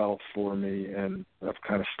really well for me, and I've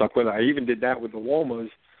kind of stuck with it. I even did that with the Womas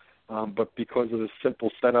but because of the simple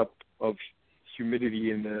setup of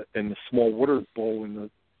humidity in the small water bowl in the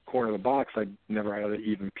corner of the box, I never had to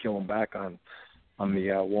even peel them back on the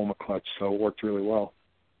Woma clutch, so it worked really well.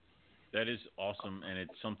 That is awesome, and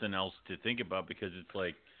it's something else to think about because it's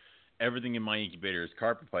like everything in my incubator is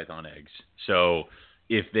carpet python eggs. So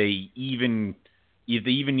if they even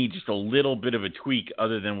need just a little bit of a tweak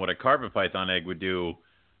other than what a carpet python egg would do,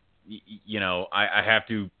 I have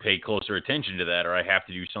to pay closer attention to that, or I have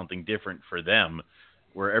to do something different for them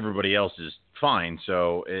where everybody else is fine.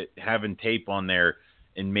 So having tape on there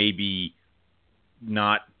and maybe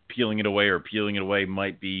not peeling it away or peeling it away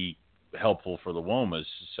might be helpful for the Womas.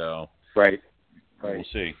 So right. We'll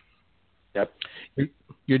see. Yep.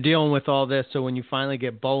 You're dealing with all this, so when you finally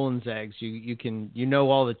get Boelens eggs, you can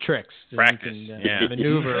all the tricks. Practice. You can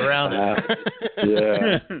maneuver around it.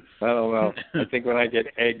 Yeah. I don't know. I think when I get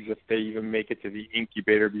eggs, if they even make it to the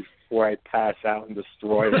incubator before I pass out and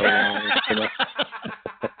destroy them, I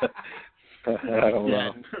don't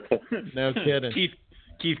know. No kidding.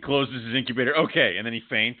 Keith closes his incubator. Okay, and then he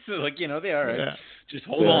faints. Like, they are right. Yeah. Just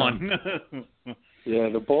hold on. Yeah,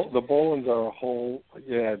 the Boelens are a whole.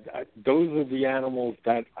 Yeah, those are the animals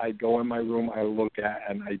that I go in my room, I look at,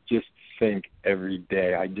 and I just think every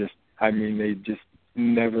day. They just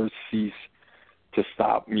never cease to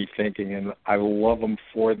stop me thinking, and I love them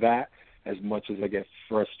for that. As much as I get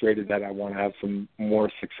frustrated that I want to have some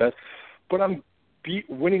more success, but I'm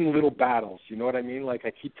winning little battles. You know what I mean? Like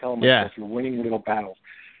I keep telling myself, you're winning little battles.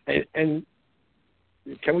 And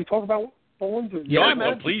can we talk about Boelens? Yeah,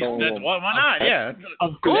 man, please. Why not? Yeah,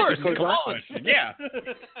 of course. Yeah.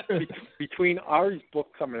 Between Ari's book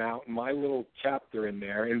coming out and my little chapter in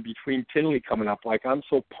there, and between Tinley coming up, like I'm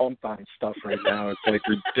so pumped on stuff right now, it's like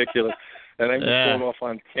ridiculous. And I'm just going off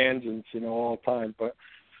on tangents, all the time. But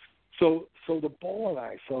so the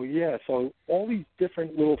Boelens, so all these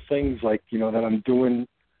different little things like that I'm doing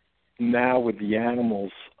now with the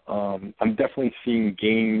animals. I'm definitely seeing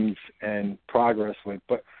gains and progress with,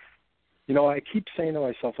 but I keep saying to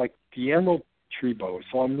myself, like the Emerald Tree Boas.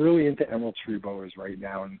 So I'm really into Emerald Tree Boas right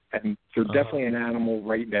now, and they're definitely an animal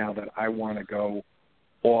right now that I want to go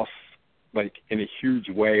off like in a huge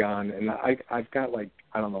way on. And I've got like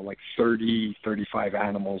 30, 35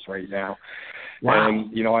 animals right now. Wow.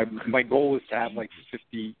 And my goal is to have like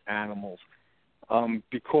 50 animals.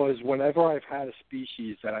 Because whenever I've had a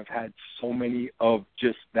species that I've had so many of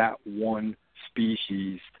just that one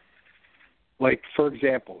species, like, for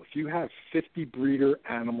example, if you have 50 breeder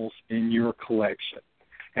animals in your collection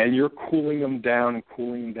and you're cooling them down and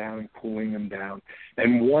cooling them down and cooling them down,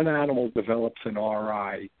 and one animal develops an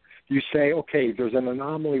RI, you say, okay, there's an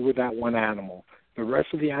anomaly with that one animal. The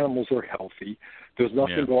rest of the animals are healthy. There's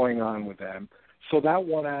nothing going on with them. So that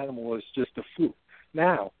one animal is just a fluke.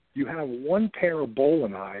 Now, you have one pair of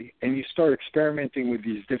Boelens, and you start experimenting with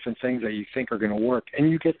these different things that you think are going to work,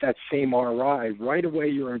 and you get that same RI. Right away,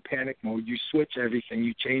 you're in panic mode. You switch everything.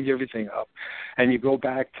 You change everything up, and you go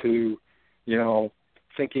back to,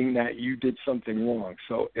 thinking that you did something wrong.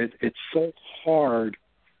 So it's so hard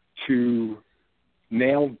to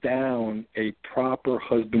nail down a proper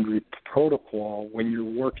husbandry protocol when you're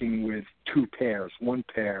working with two pairs, one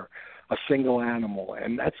pair, a single animal.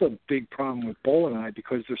 And that's a big problem with Boelens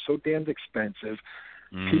because they're so damned expensive.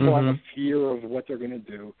 Mm-hmm. People have a fear of what they're going to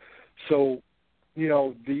do. So,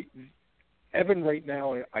 Evan right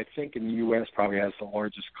now, I think in the U.S. probably has the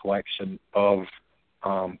largest collection of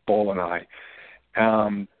Boelens.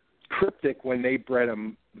 Cryptic, when they bred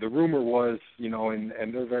them, the rumor was,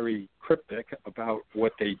 and they're very cryptic about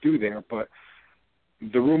what they do there, but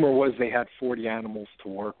the rumor was they had 40 animals to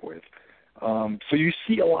work with. So you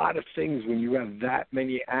see a lot of things when you have that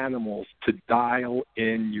many animals to dial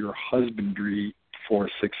in your husbandry for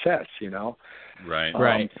success,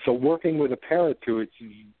 Right. So working with a pair or two, it's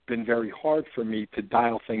been very hard for me to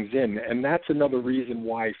dial things in. And that's another reason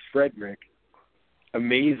why Frederick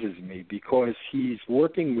amazes me, because he's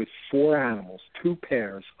working with 4 animals, 2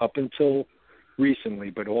 pairs up until recently,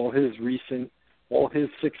 but all his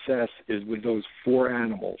success is with those 4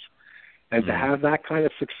 animals. And to have that kind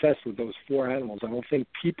of success with those 4 animals, I don't think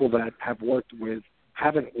people that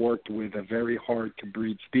haven't worked with a very hard to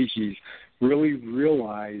breed species really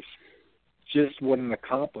realize just what an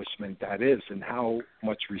accomplishment that is and how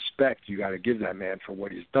much respect you got to give that man for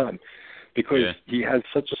what he's done, because he has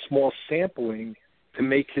such a small sampling to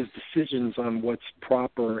make his decisions on what's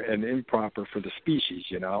proper and improper for the species,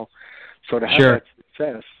 So to have that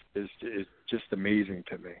success is just amazing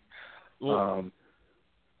to me. Well,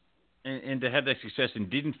 and to have that success, and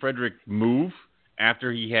didn't Frederick move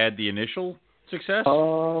after he had the initial success?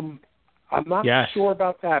 I'm not sure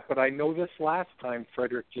about that, but I know this last time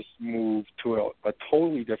Frederick just moved to a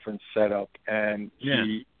totally different setup, and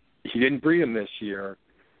he didn't breed him this year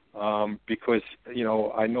because,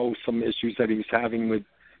 I know some issues that he was having with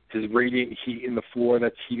his radiant heat in the floor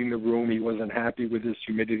that's heating the room. He wasn't happy with his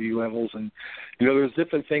humidity levels, and, there's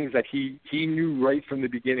different things that he knew right from the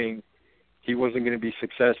beginning he wasn't going to be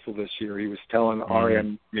successful this year. He was telling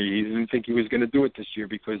RM he didn't think he was going to do it this year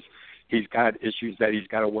because he's got issues that he's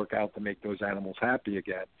got to work out to make those animals happy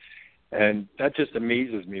again. And that just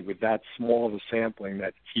amazes me with that small of a sampling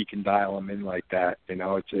that he can dial them in like that.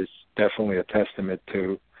 It's definitely a testament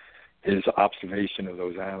to his observation of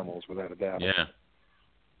those animals, without a doubt. Yeah.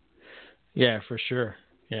 Yeah, for sure.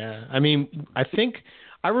 Yeah. I mean,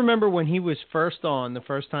 I remember when he was first on, the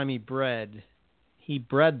first time he bred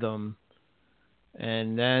them.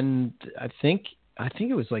 And then I think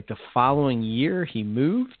it was like the following year he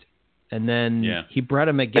moved. And then he bred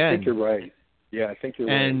him again. I think you're right. Yeah, I think you're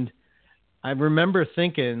right. And I remember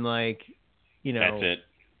thinking, like, that's it.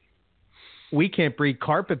 We can't breed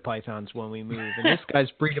carpet pythons when we move, and this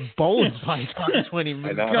guy's breeding Boelens pythons when he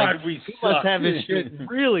moves. God, he must have his shit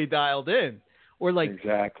really dialed in. Or like,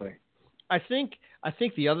 exactly. I think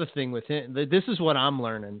the other thing with him, this is what I'm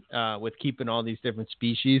learning with keeping all these different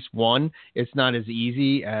species. One, it's not as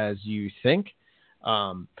easy as you think.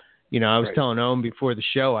 I was telling Owen before the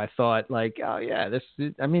show, I thought, like, oh, yeah,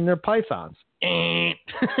 they're pythons.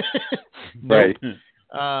 Right.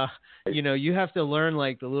 You have to learn,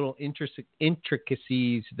 like, the little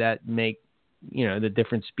intricacies that make, the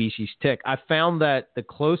different species tick. I found that the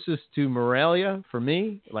closest to Morelia, for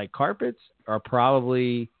me, like carpets, are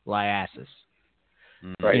probably Liasis.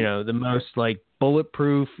 Right. The most, like,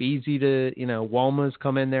 bulletproof, easy to, Womas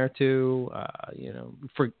come in there, too,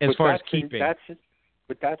 as far as keeping.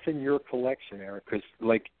 But that's in your collection, Eric, because,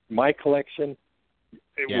 like, my collection,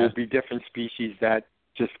 it will be different species that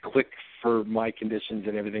just click for my conditions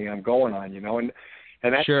and everything I'm going on, and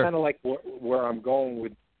that's kind of like where I'm going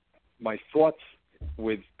with my thoughts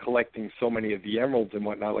with collecting so many of the emeralds and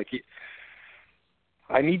whatnot. Like,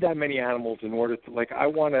 I need that many animals in order to, like, I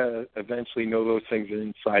want to eventually know those things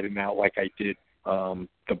inside and out, like I did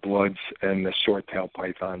the bloods and the short-tail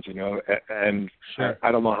pythons, and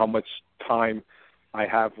I don't know how much time I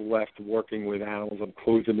have left working with animals. I'm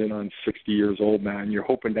closing in on 60 years old now, and you're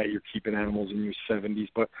hoping that you're keeping animals in your 70s.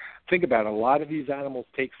 But think about it. A lot of these animals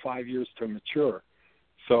take 5 years to mature.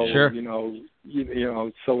 So,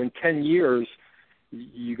 so in 10 years,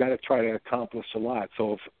 you got to try to accomplish a lot.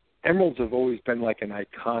 So if emeralds have always been like an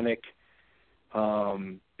iconic,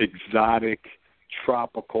 exotic,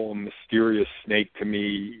 tropical, mysterious snake to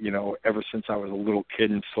me, ever since I was a little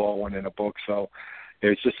kid and saw one in a book. So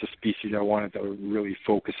it's just a species I wanted to really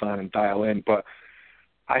focus on and dial in. But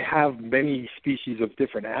I have many species of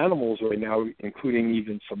different animals right now, including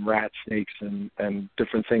even some rat snakes and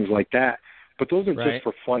different things like that. But those are just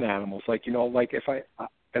for fun animals. Like, if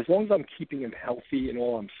as long as I'm keeping them healthy and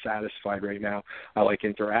all, I'm satisfied right now. I like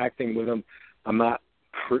interacting with them. I'm not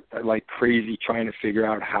like crazy trying to figure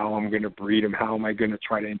out how I'm going to breed them. How am I going to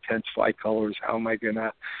try to intensify colors? How am I going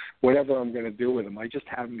to, whatever I'm going to do with them. I just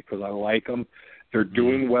have them because I like them. They're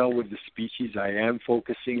doing well with the species I am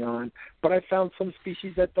focusing on, but I found some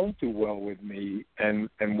species that don't do well with me and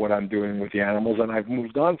what I'm doing with the animals, and I've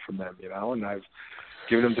moved on from them, and I've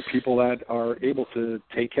given them to people that are able to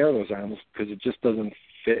take care of those animals because it just doesn't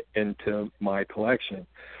fit into my collection.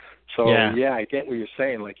 So, I get what you're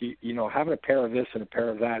saying. Like, having a pair of this and a pair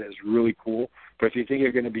of that is really cool, but if you think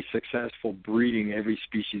you're going to be successful breeding every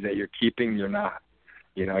species that you're keeping, you're not.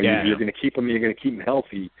 You're going to keep them, you're going to keep them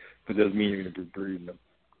healthy, but it doesn't mean you're going to be breeding them.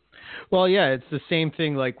 Well, yeah, it's the same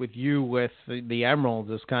thing like with you with the emeralds.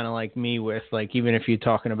 It's kind of like me with, like, even if you're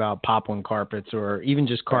talking about poplin carpets or even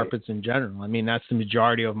just carpets in general. I mean, that's the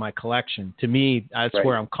majority of my collection. To me, that's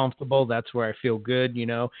where I'm comfortable. That's where I feel good,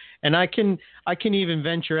 And I can even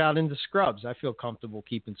venture out into scrubs. I feel comfortable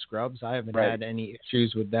keeping scrubs. I haven't had any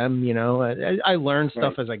issues with them, I learn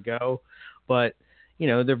stuff as I go, but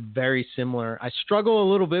they're very similar. I struggle a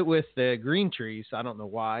little bit with the green trees. I don't know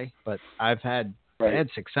why, but I've had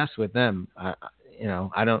success with them. I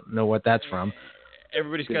don't know what that's from.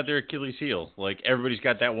 Everybody's got their Achilles heel. Like, everybody's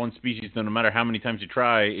got that one species. No matter how many times you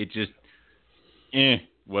try, it just,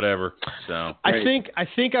 whatever. So I think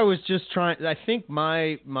I was just trying. I think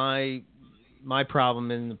my problem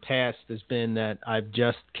in the past has been that I've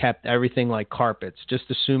just kept everything like carpets, just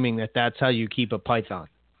assuming that that's how you keep a python.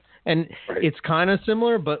 And it's kind of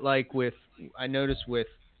similar, but like I noticed with,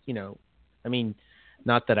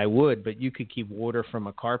 not that I would, but you could keep water from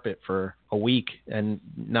a carpet for a week and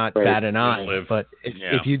not Right. bat an eye. Live. But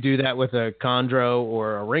if you do that with a chondro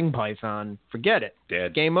or a ring python, forget it.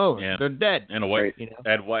 Dead. Game over. Yeah. They're dead. And a white, you know?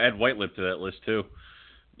 add white lip to that list too.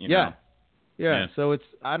 You Yeah. know? Yeah. So it's,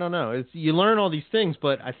 I don't know. It's, you learn all these things,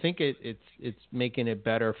 but I think it's making it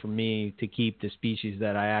better for me to keep the species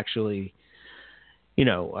that I actually,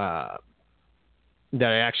 that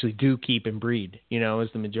I actually do keep and breed, is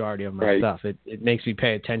the majority of my stuff. It makes me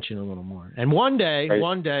pay attention a little more. And one day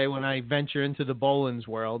when I venture into the Boelens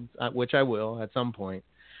world, which I will at some point,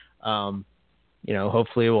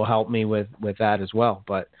 hopefully it will help me with that as well.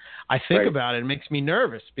 But I think about it makes me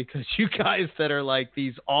nervous because you guys that are like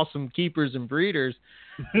these awesome keepers and breeders,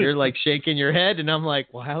 you're like shaking your head, and I'm like,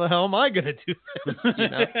 well, how the hell am I going to do this?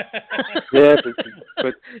 Yeah,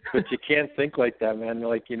 but you can't think like that, man.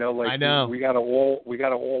 I know we got to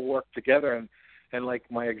all work together. And like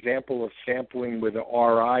my example of sampling with the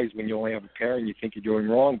RIs when you only have a pair and you think you're doing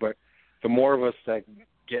wrong, but the more of us that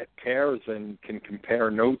get pairs and can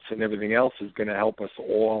compare notes and everything else is going to help us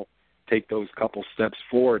all take those couple steps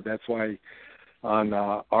forward. That's why on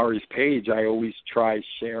Ari's page, I always try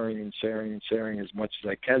sharing as much as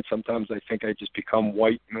I can. Sometimes I think I just become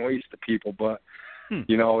white noise to people, but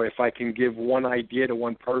if I can give one idea to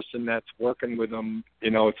one person that's working with them,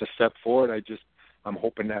 it's a step forward. I'm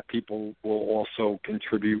hoping that people will also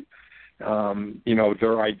contribute,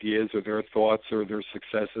 their ideas or their thoughts or their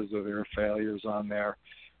successes or their failures on there.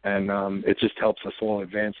 And it just helps us all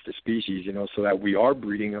advance the species, so that we are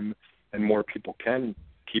breeding them and more people can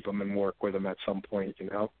keep them and work with them at some point,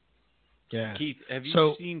 Yeah. Keith, have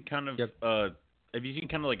you seen kind of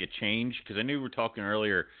like a change? Because I knew we were talking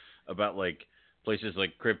earlier about like places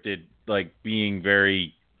like Cryptid, like being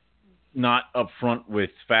very not upfront with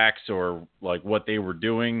facts or like what they were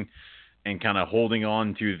doing and kind of holding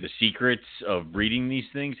on to the secrets of breeding these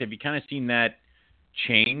things. Have you kind of seen that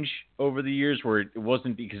change over the years where it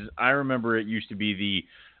wasn't, because I remember it used to be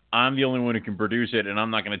I'm the only one who can produce it and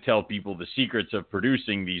I'm not going to tell people the secrets of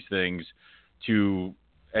producing these things, to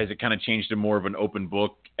as it kind of changed to more of an open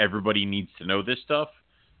book, everybody needs to know this stuff?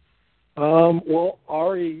 Well,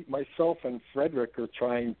 Ari, myself, and Frederick are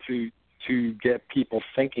trying to get people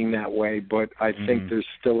thinking that way, but I think there's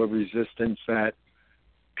still a resistance that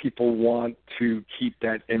people want to keep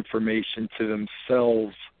that information to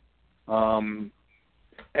themselves. And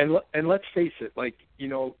let's face it, I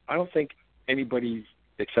don't think anybody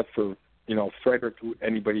except for, Frederick,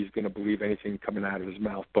 anybody's going to believe anything coming out of his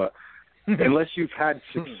mouth. But unless you've had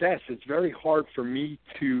success, it's very hard for me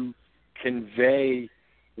to convey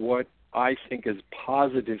what I think is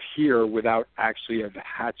positive here without actually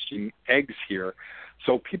hatching eggs here.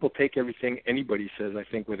 So people take everything anybody says, I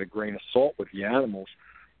think, with a grain of salt with the animals,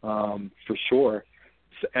 for sure.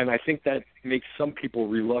 And I think that makes some people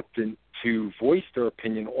reluctant to voice their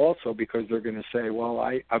opinion also, because they're going to say, well,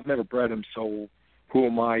 I've never bred them, so who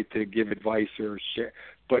am I to give advice or share?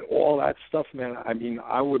 But all that stuff, man, I mean,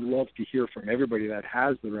 I would love to hear from everybody that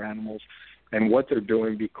has their animals and what they're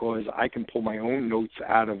doing, because I can pull my own notes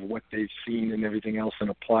out of what they've seen and everything else and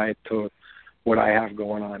apply it to what I have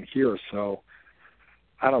going on here. So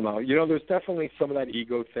I don't know. There's definitely some of that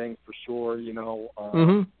ego thing for sure.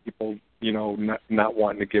 People, not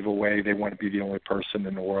wanting to give away. They want to be the only person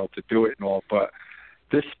in the world to do it and all. But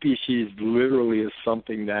this species literally is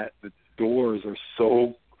something that the doors are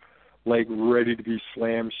so ready to be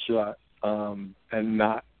slammed shut, and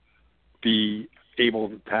not be able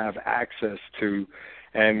to have access to,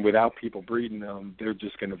 and without people breeding them, they're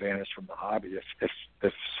just going to vanish from the hobby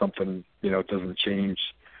if something doesn't change.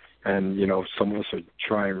 And some of us are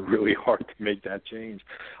trying really hard to make that change.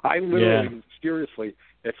 I literally, seriously,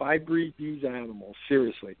 if I breed these animals,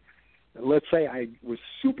 seriously, let's say I was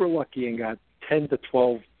super lucky and got 10 to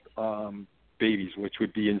 12 babies, which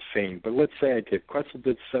would be insane. But let's say I did. Quetzal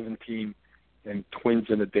did 17 and twins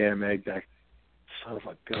in a damn egg. That son of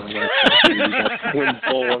a gun. That twin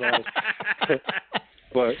bowling out.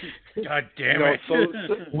 But God damn it.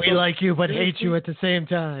 We like you but hate you at the same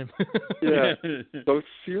time. Yeah. So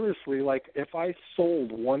seriously, if I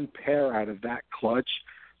sold one pair out of that clutch,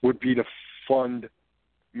 would be to fund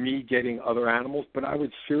me getting other animals, but I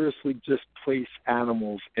would seriously just place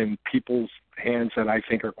animals in people's hands that I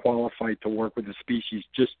think are qualified to work with the species,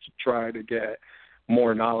 just to try to get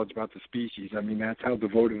more knowledge about the species. I mean, that's how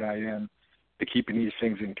devoted I am to keeping these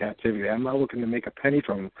things in captivity. I'm not looking to make a penny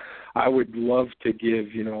from them. I would love to give,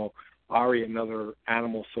 Ari another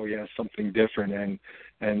animal so he has something different,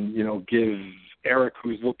 and give Eric,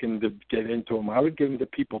 who's looking to get into him, I would give him to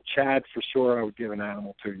people. Chad, for sure, I would give an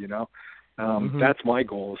animal to, That's my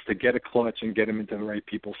goal, is to get a clutch and get them into the right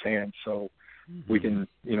people's hands. So we can,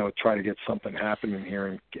 try to get something happening here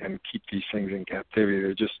and keep these things in captivity.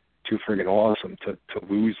 They're just too friggin' awesome to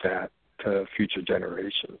lose that to future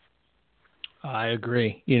generations. I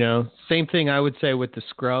agree. Same thing I would say with the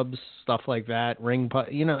scrubs, stuff like that,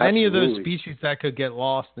 any of those species that could get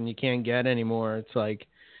lost and you can't get anymore. It's like,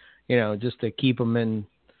 just to keep them in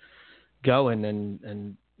going.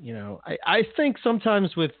 And I think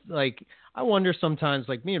sometimes with I wonder sometimes,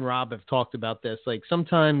 me and Rob have talked about this,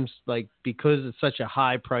 sometimes because it's such a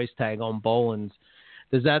high price tag on Boelens,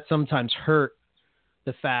 does that sometimes hurt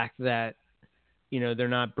the fact that, they're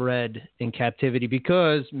not bred in captivity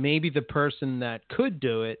because maybe the person that could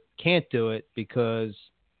do it can't do it because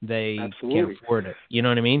they can't afford it. You know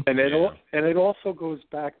what I mean? And it also goes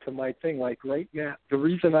back to my thing. Right now, the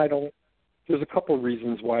reason there's a couple of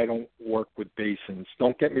reasons why I don't work with basins.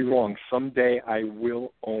 Don't get me wrong. Someday I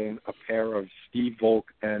will own a pair of Steve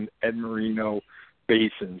Volk and Ed Marino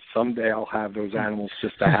basins. Someday I'll have those animals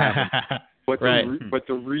just to have them. But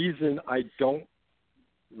the reason I don't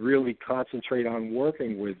really concentrate on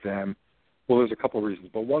working with them, well, there's a couple of reasons.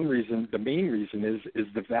 But one reason, the main reason is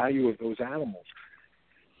the value of those animals.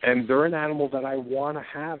 And they're an animal that I want to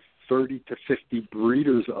have 30 to 50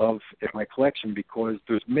 breeders of in my collection because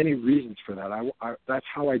there's many reasons for that. That's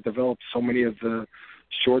how I developed so many of the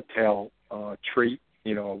short tail trait,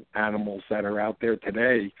 animals that are out there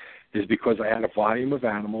today is because I had a volume of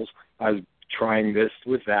animals. I was trying this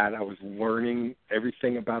with that. I was learning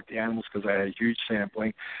everything about the animals because I had a huge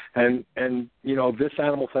sampling. And this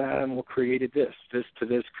animal to that animal created this to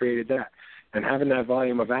this created that. And having that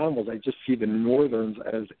volume of animals, I just see the Northerns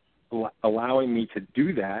as allowing me to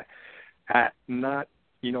do that at not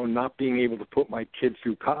being able to put my kid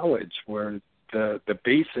through college, where the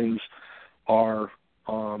Basins are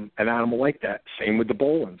an animal like that. Same with the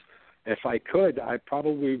Boelens. If I could, I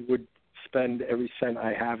probably would spend every cent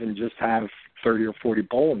I have and just have 30 or 40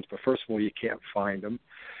 Boelens. But first of all, you can't find them.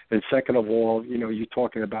 And second of all, you're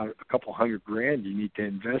talking about a couple $100,000 you need to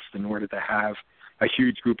invest in order to have a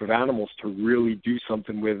huge group of animals to really do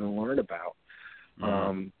something with and learn about.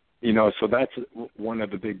 So that's one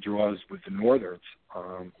of the big draws with the Northerns.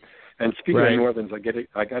 And speaking of Northerns,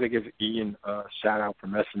 I got to give Ian a shout out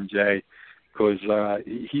from S&J because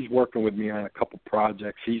he's working with me on a couple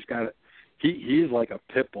projects. He's like a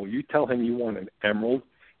pit bull. You tell him you want an emerald,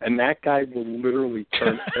 and that guy will literally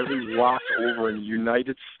turn every rock over in the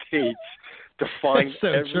United States to find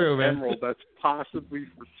every emerald that's possibly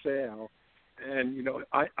for sale. And,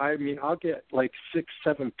 I mean, I'll get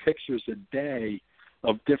 6-7 pictures a day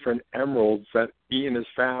of different emeralds that Ian has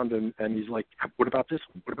found, and he's like, what about this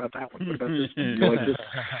one? What about that one? What about this one? Like this.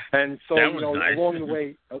 And so, nice. Along the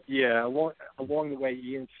way, along the way,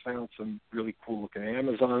 Ian's found some really cool looking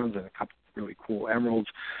Amazons and a couple really cool emeralds,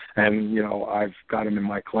 and I've got them in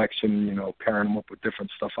my collection, pairing them up with different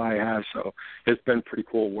stuff I have. So it's been pretty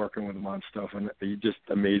cool working with him on stuff, and he just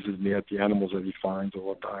amazes me at the animals that he finds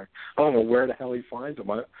all the time. I don't know where the hell he finds them.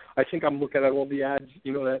 I think I'm looking at all the ads,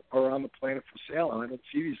 that are on the planet for sale, and I don't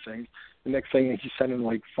see these things. The next thing he's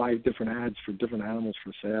sending 5 different ads for different animals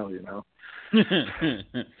for sale,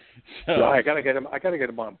 So I gotta get him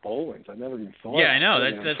on Boelens. I never even thought. Yeah, I know.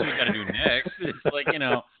 That's what we gotta do next.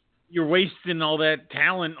 It's you're wasting all that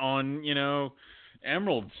talent on,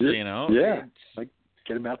 emeralds, Yeah.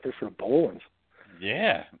 Get him out there for the Boelens.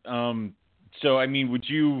 Yeah. So, I mean, would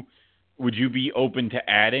you be open to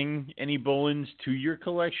adding any Boelens to your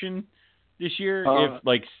collection this year?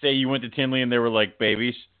 If, say you went to Tinley and they were like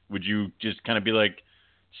babies, would you just kind of be like,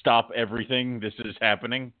 stop everything, this is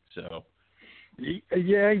happening? So.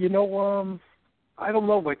 Yeah, I don't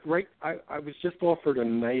know. I was just offered a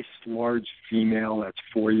nice large female that's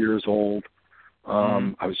 4 years old.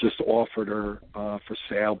 I was just offered her for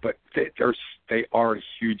sale, but they are a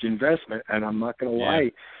huge investment, and I'm not going to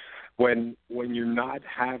lie. When you're not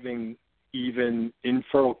having even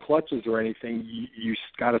infertile clutches or anything, you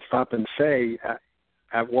got to stop and say,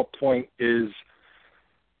 at what point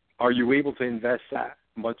are you able to invest that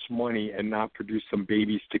much money and not produce some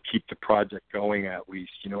babies to keep the project going at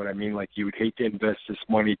least? You know what I mean? You would hate to invest this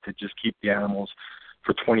money to just keep the animals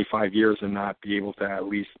for 25 years and not be able to at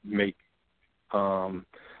least make a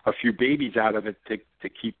few babies out of it to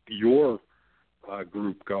keep your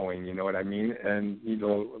group going. You know what I mean? And,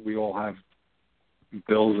 we all have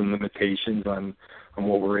bills and limitations on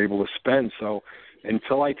what we're able to spend. So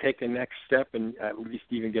until I take the next step and at least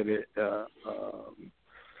even get a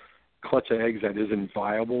clutch of eggs that isn't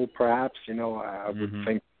viable, perhaps, I would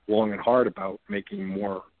think long and hard about making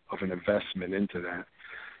more of an investment into that.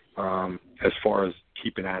 As far as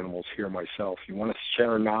keeping animals here myself, you want to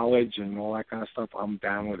share knowledge and all that kind of stuff, I'm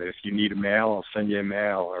down with it. If you need a male, I'll send you a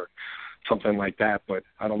male, or something like that. But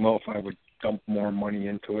I don't know if I would dump more money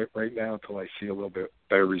into it right now until I see a little bit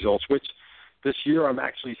better results, which this year I'm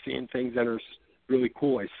actually seeing things that are really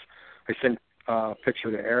cool. I sent a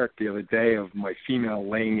picture to Eric the other day of my female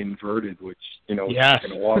laying inverted, which, you know, yes.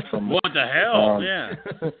 is awesome. What the hell? Yeah.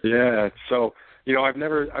 Yeah. So, you know, I've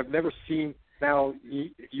never seen. Now,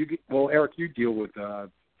 Eric, you deal with the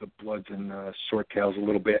bloods and short tails a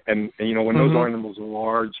little bit, and you know, when those animals are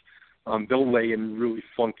large, they'll lay in really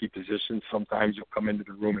funky positions. Sometimes you'll come into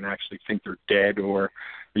the room and actually think they're dead, or,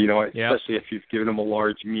 you know, especially if you've given them a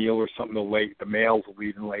large meal or something, the males will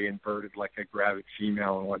even lay inverted like a gravid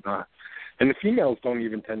female and whatnot. And the females don't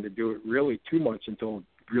even tend to do it really too much until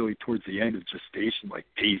really towards the end of gestation, like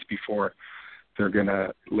days before they're going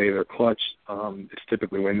to lay their clutch. It's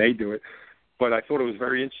typically when they do it. But I thought it was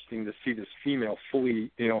very interesting to see this female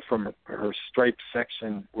fully, you know, from her striped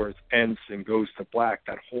section where it ends and goes to black,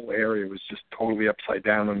 that whole area was just totally upside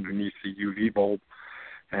down underneath the UV bulb.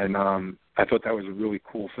 And I thought that was a really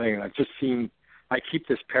cool thing. And I keep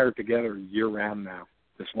this pair together year-round now.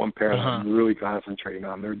 This one pair that I'm really concentrating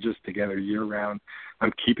on. They're just together year-round.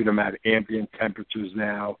 I'm keeping them at ambient temperatures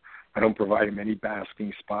now. I don't provide them any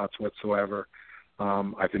basking spots whatsoever.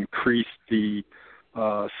 I've increased the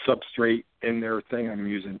substrate in their thing. I'm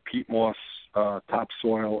using peat moss,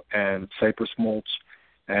 topsoil, and cypress mulch,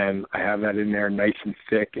 and I have that in there nice and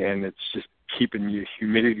thick, and it's just keeping the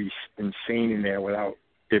humidity insane in there without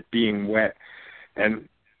it being wet. And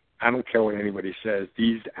I don't care what anybody says,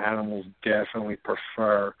 these animals definitely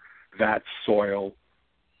prefer that soil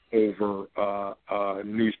over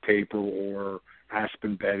newspaper or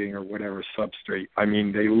aspen bedding or whatever substrate. I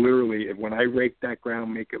mean, they literally, when I rake that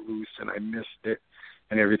ground, make it loose, and I mist it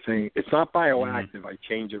and everything, it's not bioactive. I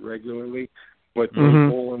change it regularly, but those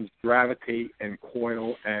Boelens gravitate and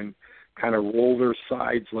coil and kind of roll their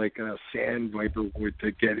sides like a sand viper would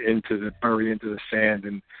to get bury into the sand,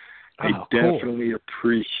 and they definitely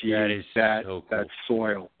appreciate that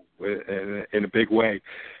soil in a big way.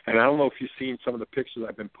 And I don't know if you've seen some of the pictures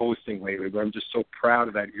I've been posting lately, but I'm just so proud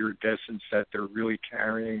of that iridescence that they're really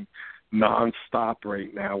carrying nonstop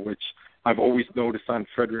right now, which I've always noticed on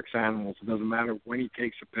Frederick's animals. It doesn't matter when he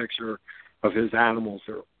takes a picture of his animals,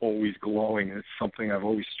 they're always glowing. It's something I've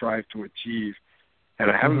always strived to achieve.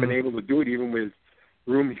 And I haven't been able to do it even with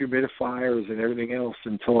room humidifiers and everything else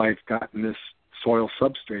until I've gotten this soil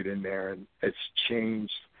substrate in there, and it's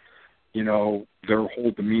changed, you know, their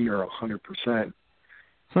whole demeanor 100%.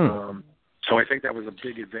 So I think that was a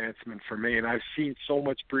big advancement for me, and I've seen so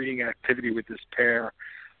much breeding activity with this pair.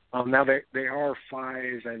 Now they are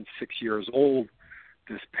 5 and 6 years old,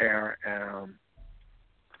 this pair,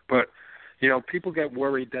 but you know, people get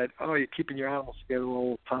worried that, oh, you're keeping your animals together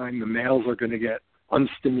all the time, the males are going to get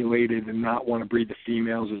unstimulated and not want to breed the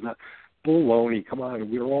females. Is not baloney. Come on,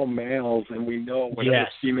 we're all males, and we know when the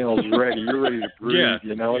female's ready, you're ready to breed.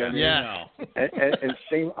 You know what I mean? Yeah. And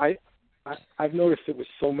same, I've noticed it with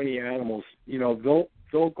so many animals. You know,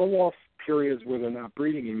 they'll go off periods where they're not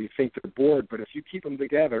breeding, and you think they're bored. But if you keep them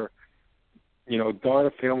together, you know, darn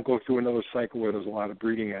if they don't go through another cycle where there's a lot of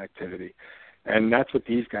breeding activity. And that's what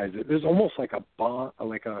these guys do. There's almost like a bond,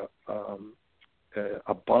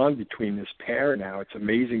 a bond between this pair now. It's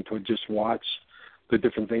amazing to just watch the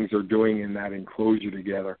different things they're doing in that enclosure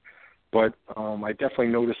together. But I definitely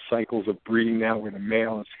notice cycles of breeding now where the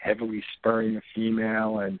male is heavily spurring the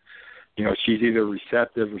female, and you know, she's either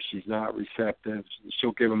receptive or she's not receptive.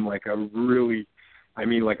 She'll give him like a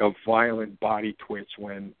violent body twitch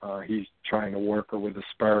when he's trying to work her with the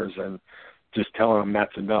spurs, and just telling him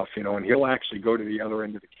that's enough, you know, and he'll actually go to the other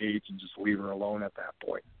end of the cage and just leave her alone at that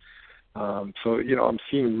point. So, you know, I'm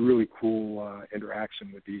seeing really cool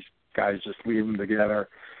interaction with these guys, just leave them together.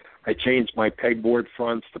 I changed my pegboard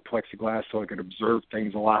fronts to plexiglass so I could observe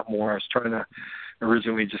things a lot more. I was trying to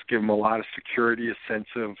originally just give them a lot of security, a sense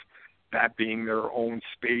of that being their own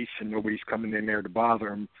space and nobody's coming in there to bother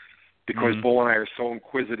them. Because Bull and I are so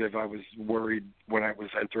inquisitive, I was worried when I was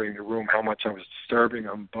entering the room how much I was disturbing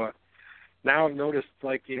them. But now I've noticed,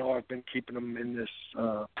 like, you know, I've been keeping them in this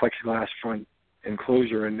plexiglass front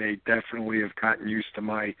enclosure, and they definitely have gotten used to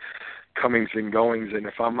my comings and goings. And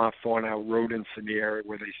if I'm not throwing out rodents in the area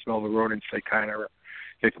where they smell the rodents, they kind of are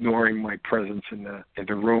ignoring my presence in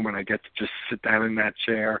the room, and I get to just sit down in that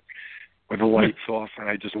chair with the lights off, and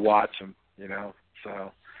I just watch them, you know.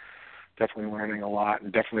 So definitely learning a lot,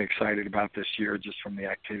 and definitely excited about this year just from the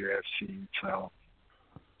activity I've seen. So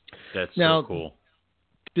that's so cool.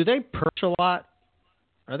 Do they perch a lot?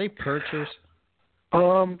 Are they perchers?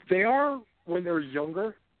 They are when they're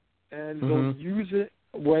younger, and they'll use it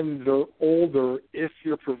when they're older, if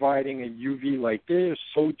you're providing a UV light, they're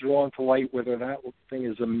so drawn to light, whether that thing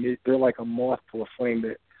is they're like a moth to a flame.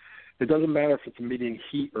 That it doesn't matter if it's emitting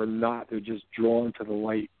heat or not. They're just drawn to the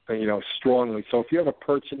light, strongly. So if you have a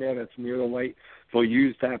perch in there that's near the light, they'll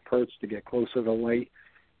use that perch to get closer to the light.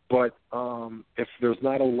 But if there's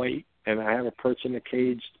not a light and I have a perch in the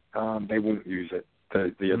cage, they won't use it.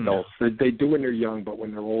 The adults, they do when they're young, but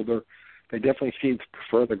when they're older, they definitely seem to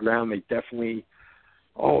prefer the ground. They definitely.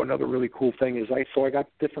 Oh, another really cool thing is I got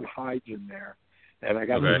different hides in there, and I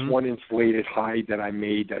got this one insulated hide that I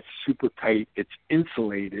made that's super tight. It's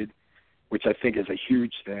insulated, which I think is a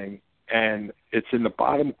huge thing, and it's in the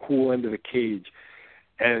bottom cool end of the cage,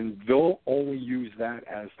 and they'll only use that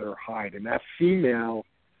as their hide, and that female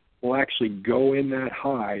will actually go in that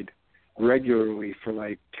hide regularly for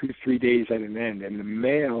like 2-3 days at an end, and the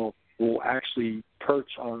male will actually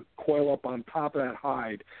coil up on top of that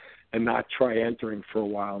hide and not try entering for a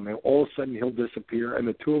while. And then all of a sudden he'll disappear, and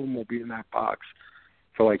the two of them will be in that box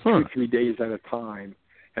for like 2-3 days at a time.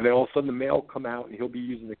 And then all of a sudden the male will come out, and he'll be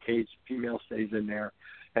using the cage. The female stays in there,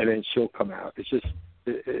 and then she'll come out. It's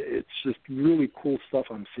just really cool stuff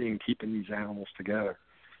I'm seeing keeping these animals together.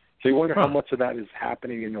 So you wonder how much of that is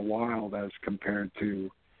happening in the wild as compared to,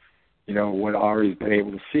 what Ari's been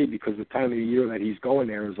able to see, because the time of the year that he's going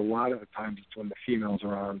there is a lot of the times it's when the females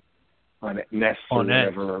are on nests or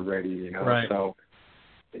whatever already, Right. So,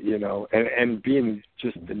 and being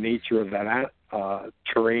just the nature of that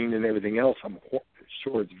terrain and everything else, I'm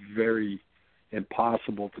sure it's very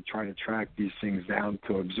impossible to try to track these things down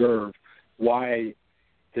to observe. Why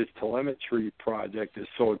his telemetry project is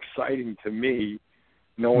so exciting to me,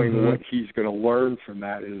 knowing what he's going to learn from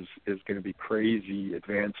that is going to be crazy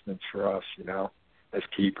advancements for us, as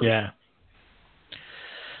keepers. Yeah.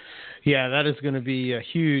 Yeah, that is going to be a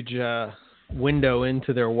huge window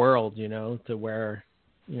into their world, to where,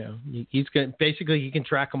 he's going basically he can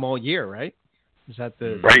track them all year, right? Is that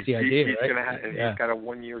the idea? He's right? He's got a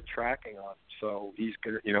 1-year tracking on, so he's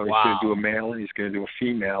going to, he's going to do a male and he's going to do a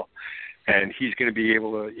female, and he's going to be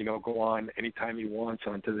able to, go on anytime he wants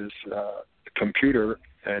onto this computer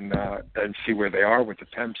and see where they are, what the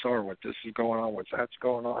temps are, what this is going on, what that's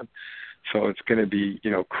going on. So it's going to be,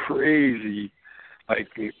 crazy,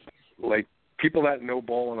 like people that know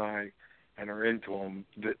Boel and I and are into them,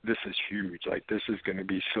 this is huge. Like, this is going to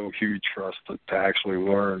be so huge for us to actually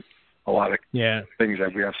learn a lot of things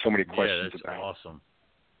that we have so many questions about. Awesome.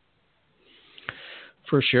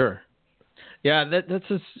 For sure. Yeah,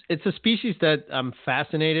 it's a species that I'm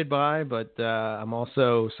fascinated by, but I'm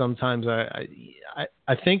also sometimes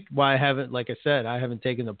I think why I haven't, like I said, I haven't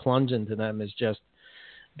taken the plunge into them is just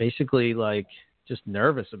basically just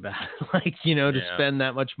nervous about it, to spend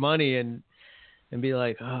that much money and be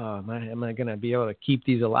like, oh, am I going to be able to keep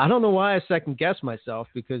these alive? I don't know why I second guess myself,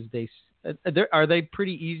 because are they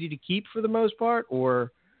pretty easy to keep for the most part,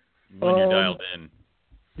 or when you're dialed in?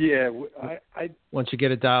 Yeah, once you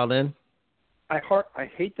get it dialed in. I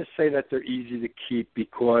hate to say that they're easy to keep,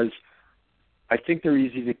 because I think they're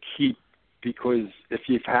easy to keep because if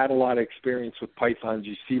you've had a lot of experience with pythons,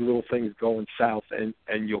 you see little things going south and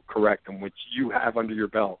you'll correct them, which you have under your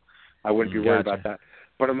belt. I wouldn't be worried about that.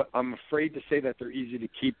 But I'm afraid to say that they're easy to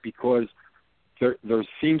keep, because there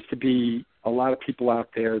seems to be a lot of people out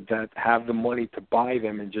there that have the money to buy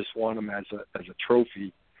them and just want them as a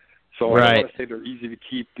trophy. So I don't want to say they're easy to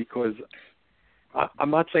keep, because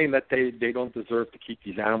I'm not saying that they don't deserve to keep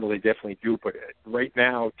these animals. They definitely do. But right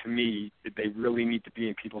now, to me, they really need to be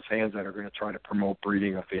in people's hands that are going to try to promote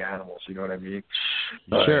breeding of the animals. You know what I mean?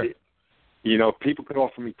 Sure. People could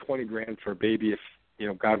offer me $20,000 for a baby if,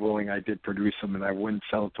 God willing, I did produce them, and I wouldn't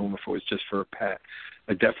sell it to them if it was just for a pet.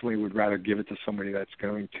 I definitely would rather give it to somebody that's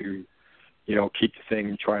going to, keep the thing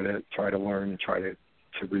and try to learn and try to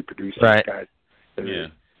reproduce these guys. Yeah.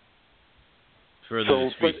 For the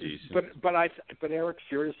species. But Eric,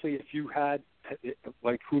 seriously, if you had,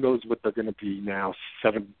 who knows what they're going to be now,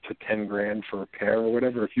 $7,000 to $10,000 for a pair or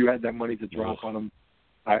whatever. If you had that money to drop on them,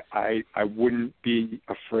 I wouldn't be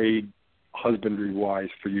afraid, husbandry wise,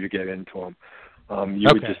 for you to get into them. You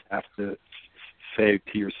would just have to say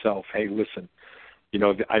to yourself, hey, listen,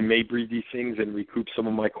 I may breed these things and recoup some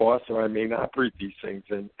of my costs, or I may not breed these things,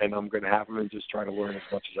 and I'm going to have them and just try to learn as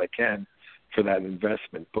much as I can for that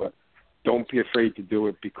investment. But don't be afraid to do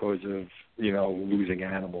it because of, losing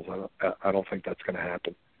animals. I don't think that's going to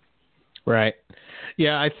happen. Right.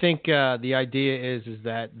 Yeah, I think the idea is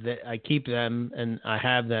that I keep them and I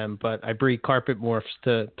have them, but I breed carpet morphs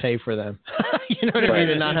to pay for them. You know what I mean?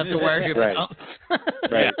 And not have to worry about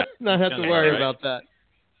Right. not have to worry about that.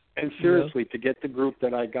 And seriously, to get the group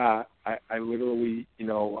that I got, I literally,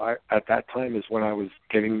 at that time is when I was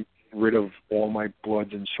getting rid of all my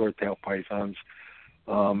bloods and short-tailed pythons.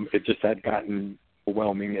 It just had gotten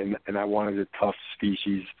overwhelming, and I wanted a tough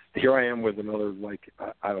species. Here I am with another,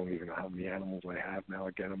 I don't even know how many animals I have now.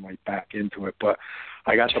 Again, I might back into it, but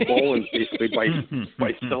I got the Boelens basically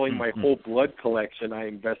by selling my whole blood collection. I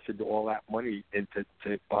invested all that money into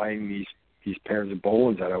buying these pairs of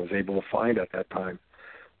Boelens that I was able to find at that time.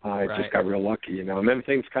 I just got real lucky, and then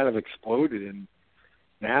things kind of exploded, and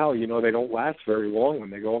now, they don't last very long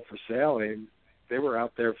when they go up for sale. And they were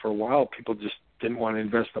out there for a while. People just didn't want to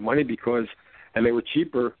invest the money and they were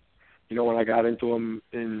cheaper. When I got into them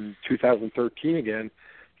in 2013 again,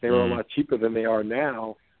 they were a lot cheaper than they are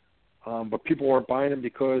now. But people weren't buying them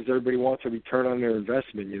because everybody wants a return on their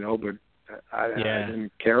investment, but I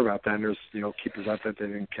didn't care about that. And there's, keepers out there that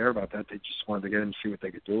didn't care about that. They just wanted to get them and see what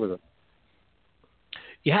they could do with them.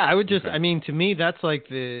 Yeah, I would just, to me, that's like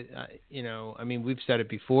we've said it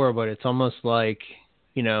before, but it's almost like,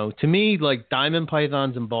 to me, like diamond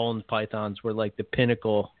pythons and Boelens pythons were like the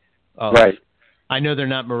pinnacle of, I know they're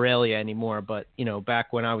not Morelia anymore, but,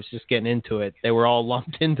 back when I was just getting into it, they were all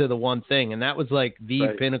lumped into the one thing, and that was like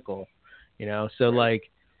the pinnacle, so like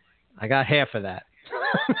I got half of that.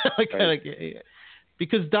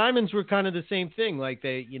 Because diamonds were kind of the same thing, like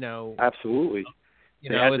they, Absolutely.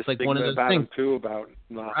 It's like one of those things too about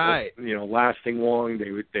not, lasting long.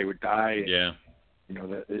 They would die.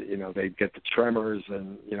 And, they'd get the tremors,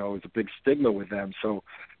 and it was a big stigma with them. So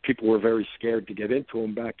people were very scared to get into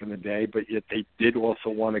them back in the day. But yet they did also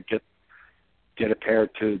want to get a pair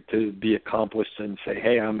to be accomplished and say,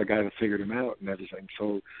 hey, I'm the guy that figured them out and everything.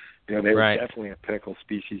 So they were definitely a pinnacle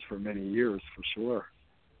species for many years, for sure.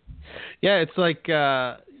 Yeah, it's like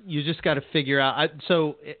you just got to figure out.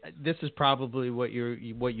 This is probably what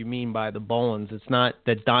you mean by the Boelens. It's not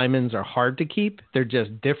that diamonds are hard to keep; they're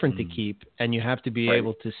just different to keep, and you have to be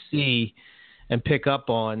able to see and pick up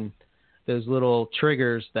on those little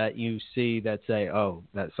triggers that you see that say, "Oh,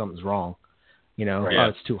 that something's wrong." Oh,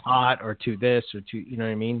 it's too hot, or too this, or too, you know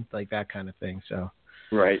what I mean, like that kind of thing. So.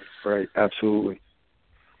 Right, absolutely.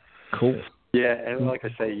 Cool. Yeah, and like I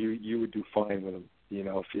say, you would do fine with them.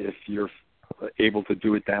 If you're able to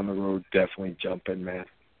do it down the road, definitely jump in, man.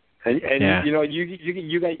 And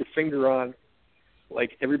you got your finger on,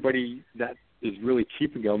 like, everybody that is really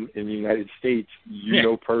keeping them in the United States,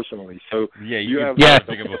 personally. So you have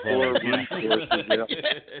more resources.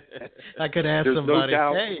 I could ask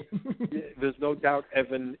somebody. There's no doubt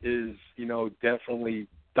Evan is, definitely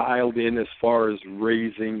dialed in as far as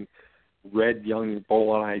raising red young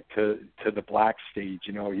Boelens to the black stage.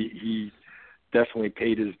 He definitely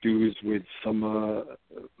paid his dues with some,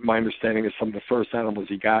 my understanding of some of the first animals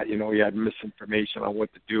he got. He had misinformation on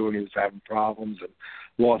what to do, and he was having problems and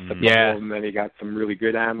lost a couple of them. Then he got some really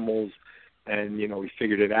good animals, and, he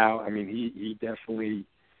figured it out. I mean, he definitely,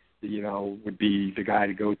 would be the guy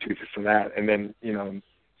to go to for that. And then,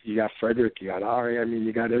 you got Frederick, you got Ari. I mean,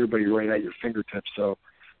 you got everybody right at your fingertips. So,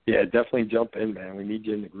 yeah, definitely jump in, man. We need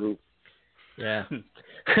you in the group. Yeah,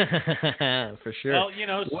 for sure. Well,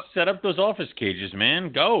 set up those office cages,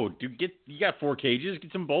 man. Go, you got 4 cages.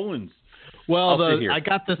 Get some Boelens. Well, I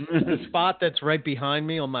got the spot that's right behind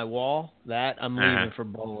me on my wall. That I'm leaving for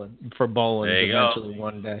Boelens eventually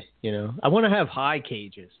one day. I want to have high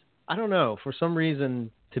cages. I don't know, for some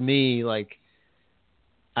reason, to me, like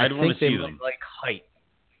I think they might like height.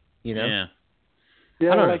 Yeah,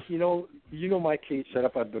 like my cage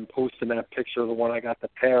setup. I've been posting that picture of the one I got the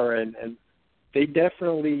pair, and they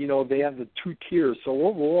definitely, they have the 2 tiers. So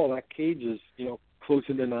overall, that cage is,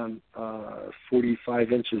 closing in on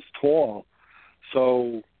 45 inches tall.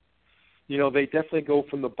 So, they definitely go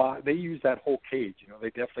from the bottom. They use that whole cage.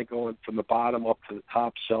 They definitely go in from the bottom up to the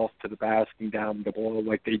top shelf to the basking down the below.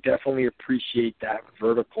 Like, they definitely appreciate that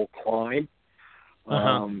vertical climb.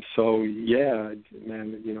 So yeah,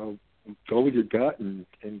 man, go with your gut and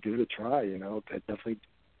give it a try. Definitely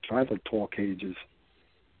try the tall cages.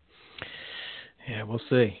 Yeah, we'll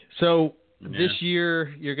see. So this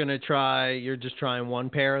year you're just trying one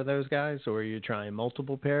pair of those guys, or are you trying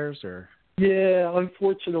multiple pairs, or? Yeah,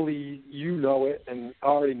 unfortunately, it, and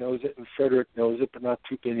Ari knows it, and Frederick knows it, but not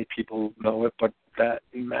too many people know it. But that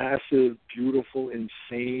massive, beautiful,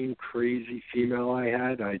 insane, crazy female I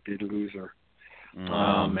had, I did lose her.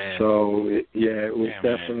 Oh, man. So, it was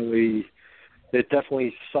definitely... It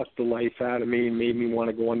definitely sucked the life out of me and made me want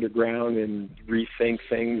to go underground and rethink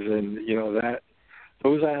things. And,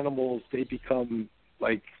 those animals, they become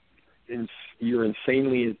like, you're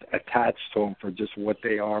insanely attached to them for just what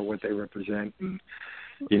they are, what they represent. And,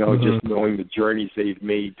 just knowing the journeys they've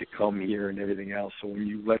made to come here and everything else. So when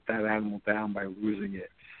you let that animal down by losing it,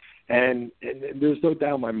 and there's no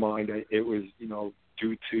doubt in my mind it was,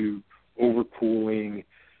 due to overcooling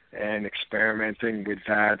and experimenting with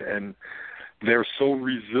that, and they're so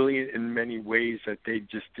resilient in many ways that they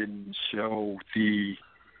just didn't show the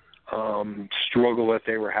struggle that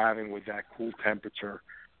they were having with that cool temperature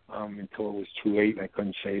until it was too late and I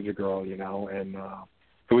couldn't save the girl, and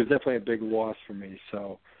it was definitely a big loss for me.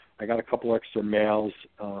 So I got a couple extra males.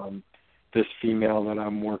 This female that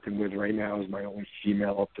I'm working with right now is my only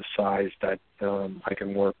female up to size that I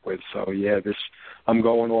can work with. So, I'm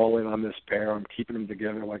going all in on this pair. I'm keeping them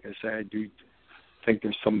together. Like I said, I do think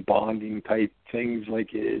there's some bonding type things.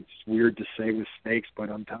 Like, it's weird to say with snakes, but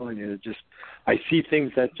I'm telling you, I see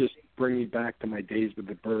things that just bring me back to my days with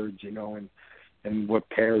the birds, and what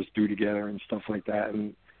pairs do together and stuff like that.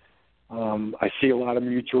 And I see a lot of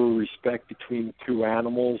mutual respect between two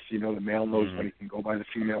animals. The male knows when he can go by the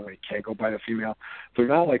female, when he can't go by the female. They're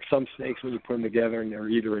not like some snakes when you put them together and they're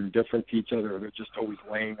either indifferent to each other or they're just always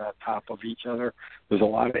laying on top of each other. There's a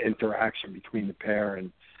lot of interaction between the pair,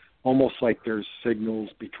 and almost like there's signals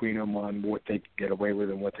between them on what they can get away with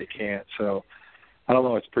and what they can't. So I don't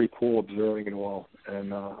know. It's pretty cool observing it all,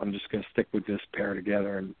 and I'm just going to stick with this pair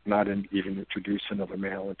together and not even introduce another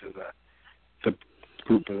male into the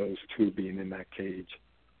group of those two being in that cage.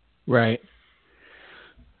 Right.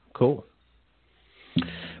 Cool.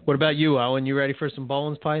 What about you, Owen? You ready for some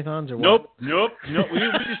Boelens pythons or what? Nope. We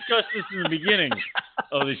discussed this in the beginning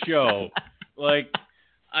of the show. Like,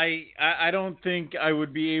 I don't think I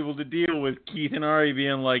would be able to deal with Keith and Ari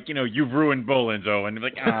being like, you've ruined Boelens, Owen.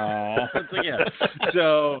 Like, oh, it's like, yeah.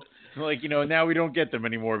 So, like, now we don't get them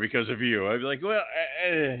anymore because of you. I'd be like, well,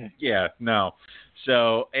 yeah, no.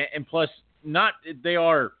 So, and plus, they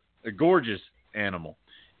are a gorgeous animal,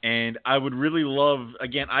 and I would really love.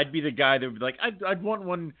 Again, I'd be the guy that would be like, I'd want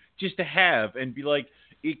one just to have and be like,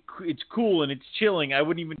 it's cool and it's chilling. I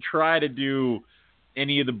wouldn't even try to do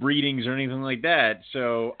any of the breedings or anything like that.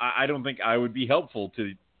 So I don't think I would be helpful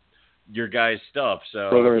to your guys' stuff. So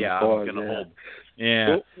I'm gonna hold. Yeah,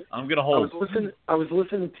 well, I'm gonna hold. I was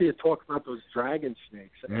listening to you talk about those dragon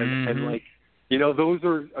snakes, and like, those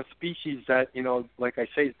are a species that, like I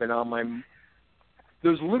say, has been on my.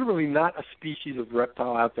 There's literally not a species of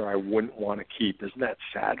reptile out there I wouldn't want to keep. Isn't that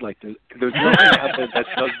sad? Like, there's nothing out there that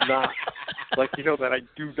does not, like, that I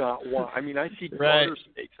do not want. I mean, I see garter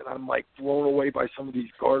snakes, and I'm, like, blown away by some of these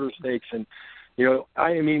garter snakes. And,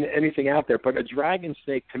 I mean, anything out there. But a dragon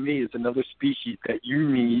snake, to me, is another species that you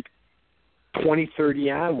need 20, 30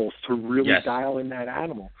 animals to really dial in that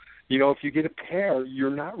animal. If you get a pair, you're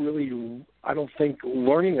not really, I don't think,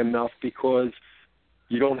 learning enough because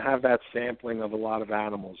you don't have that sampling of a lot of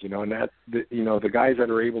animals, and that, the guys that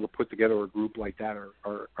are able to put together a group like that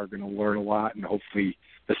are going to learn a lot and hopefully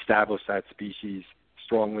establish that species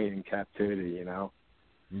strongly in captivity,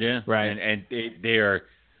 Yeah, right. And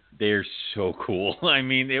they're so cool. I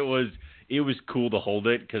mean, it was cool to hold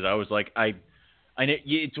it because I was like,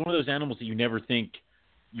 it's one of those animals that you never think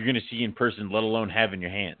you're going to see in person, let alone have in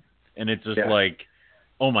your hand. And it's just like,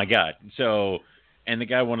 oh my God. So, and the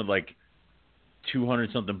guy wanted like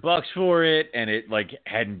 $200 something for it, and it like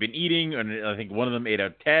hadn't been eating, and I think one of them ate a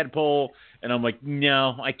tadpole, and I'm like,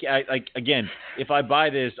 no, I again, if I buy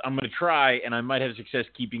this, I'm gonna try, and I might have success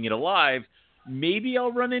keeping it alive. Maybe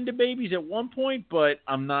I'll run into babies at one point, but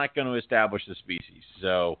I'm not going to establish the species.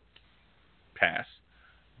 So, pass.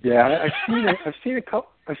 Yeah, I've seen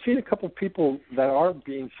a couple people that are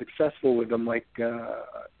being successful with them. Like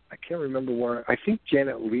I can't remember where. I think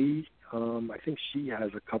Janet Lee. I think she has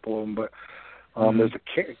a couple of them, but. There's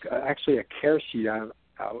a care sheet out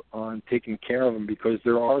on taking care of them, because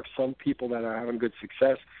there are some people that are having good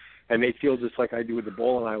success, and they feel just like I do with the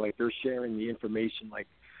bull, and I like they're sharing the information like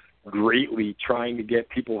greatly, trying to get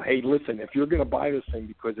people, hey, listen, if you're going to buy this thing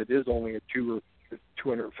because it is only a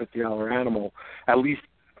 $250 animal, at least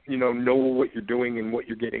know what you're doing and what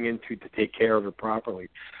you're getting into to take care of it properly.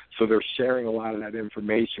 So they're sharing a lot of that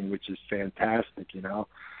information, which is fantastic,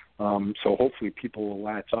 So hopefully people will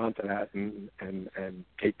latch onto that and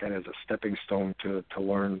take that as a stepping stone to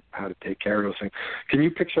learn how to take care of those things. Can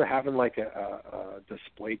you picture having like a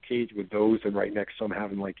display cage with those, and right next to them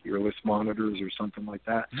having like earless monitors or something like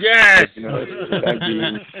that? Yes! That'd be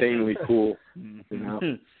insanely cool.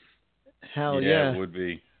 Hell yeah. It would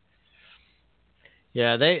be.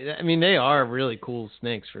 Yeah, they are really cool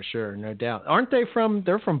snakes for sure, no doubt. They're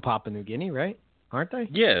from Papua New Guinea, right? Aren't they?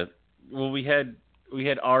 Yeah. Well, we had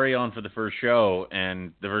Ari on for the first show,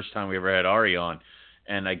 and the first time we ever had Ari on,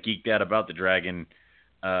 and I geeked out about the dragon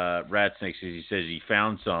rat snakes. He says he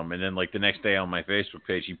found some, and then like the next day on my Facebook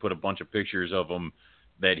page, he put a bunch of pictures of them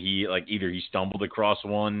that he like either he stumbled across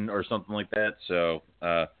one or something like that. So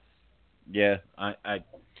yeah, I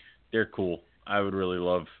they're cool. I would really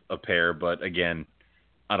love a pair, but again,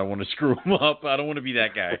 I don't want to screw them up. I don't want to be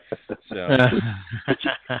that guy. So,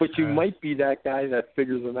 but you might be that guy that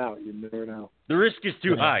figures them out. You never know. The risk is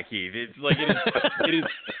too high, Keith. It's like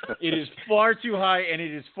it is far too high, and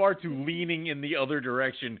it is far too leaning in the other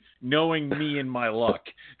direction, knowing me and my luck.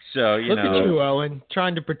 So Look at you, Owen,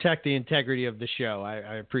 trying to protect the integrity of the show.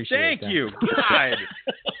 I appreciate that. Thank you. God.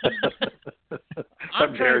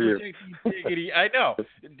 I'm trying to protect the integrity. I know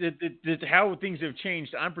how things have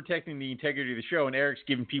changed. I'm protecting the integrity of the show, and Eric's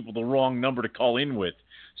giving people the wrong number to call in with.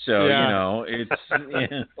 So it's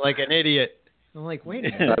like an idiot. I'm like, wait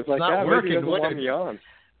a minute, I was like, not working. What want me on?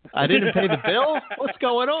 I didn't pay the bill. What's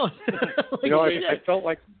going on? I felt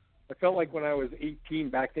like when I was 18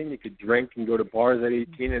 back then, you could drink and go to bars at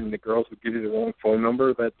 18, and the girls would give you the wrong phone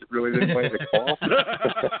number that really didn't want you to call.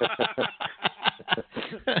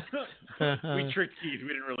 We tricked Keith. We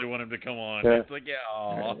didn't really want him to come on. Yeah. It's like,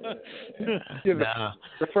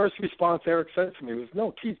 The first response Eric said to me was,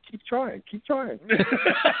 "No, Keith, keep trying. Keep trying."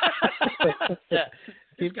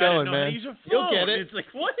 Keep going, man. You'll get it. It's like,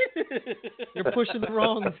 what? You're pushing the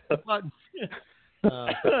wrong button.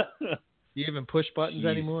 Do you even push buttons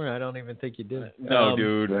anymore? I don't even think you do. No,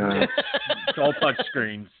 dude. It's all touch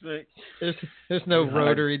screens. There's no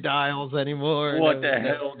rotary dials anymore. What the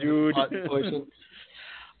hell, dude? Button pushing.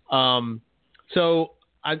 So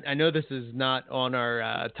I know this is not on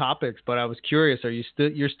our topics, but I was curious.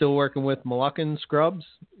 You're still working with Moluccan Scrubs?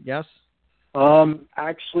 Yes.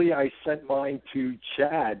 Actually, I sent mine to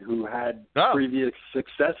Chad, who had previous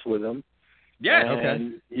success with him. Yeah.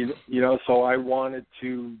 And, so I wanted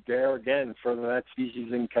to there again further that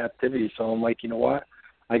species in captivity. So I'm like, you know what?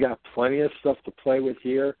 I got plenty of stuff to play with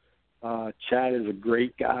here. Chad is a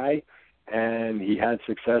great guy, and he had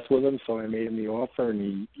success with him. So I made him the offer,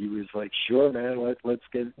 and he was like, sure, man, let's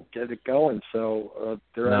get it going. So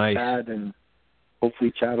they're at Chad, and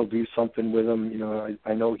hopefully Chad will do something with them.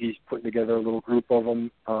 I know he's putting together a little group of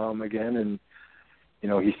them again, and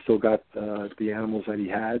he's still got the animals that he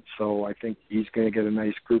had, so I think he's going to get a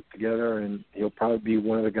nice group together, and he'll probably be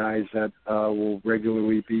one of the guys that will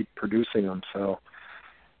regularly be producing them. So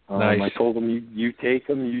I told him, you take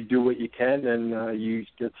them, you do what you can, and you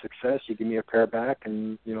get success, you give me a pair back,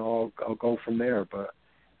 and I'll go from there. But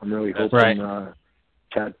I'm really hoping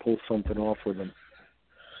Chad pulls something off with him.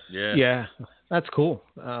 Yeah, that's cool.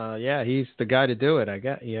 He's the guy to do it. I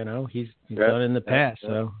got he's done it in the past,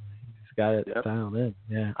 so. Got it dialed in.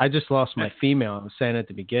 Yeah, I just lost my female. I was saying at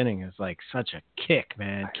the beginning, it's like such a kick,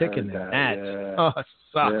 man, kicking the match. Yeah. Oh, it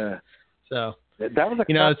sucks. Yeah. So that was a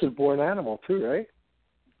captive-born animal too, right?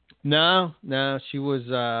 No, she was.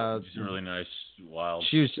 She's really nice, wild.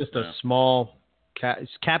 She was just a small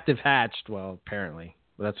captive hatched. Well, apparently,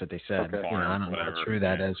 that's what they said. Okay. I don't know how true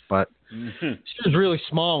that is, but she was really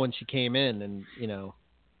small when she came in, and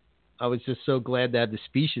I was just so glad to have the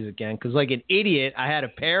species again, because like an idiot, I had a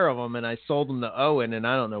pair of them and I sold them to Owen, and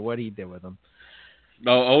I don't know what he did with them.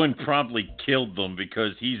 Oh, Owen promptly killed them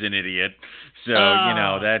because he's an idiot. So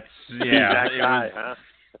that's that guy, huh?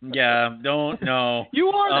 Yeah, don't know. You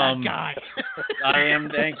are that guy. I am.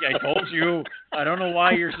 Thank you. I told you. I don't know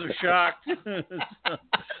why you're so shocked.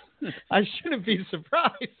 I shouldn't be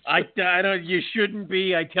surprised. I don't. You shouldn't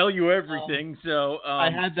be. I tell you everything. So I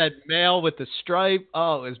had that male with the stripe.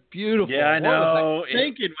 Oh, it was beautiful. Yeah, I know. What was I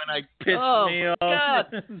thinking when I pissed me off?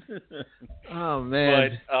 God. Oh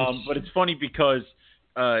man. But it's funny because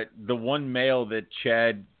the one male that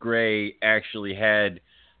Chad Gray actually had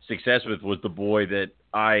success with was the boy that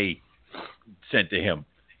I sent to him.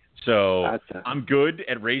 So I'm good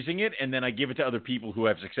at raising it, and then I give it to other people who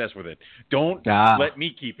have success with it. Don't let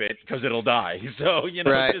me keep it because it'll die. So,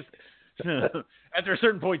 just, after a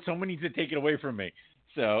certain point, someone needs to take it away from me.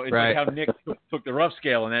 So it's like how Nick took the rough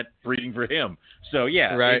scale and that breeding for him. So,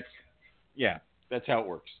 that's how it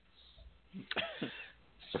works.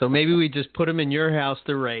 So maybe we just put them in your house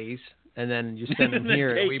to raise, and then you send them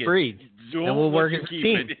here and we breed. And we'll work as a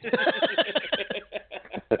team.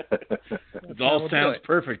 It all sounds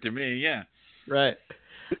perfect to me, yeah. Right.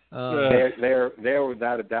 They're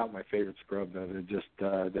without a doubt my favorite scrub. They're just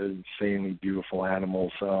they're insanely beautiful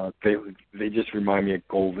animals. They just remind me of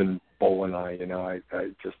golden Boelens.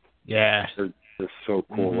 They're just so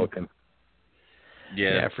cool looking.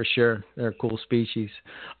 Yeah, for sure. They're a cool species.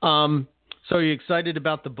 So are you excited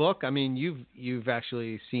about the book? I mean, you've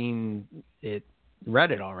actually seen it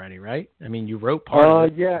read it already, right? I mean, you wrote part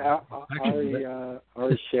of it. Yeah,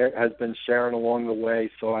 Ari has been sharing along the way,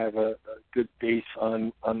 so I have a good base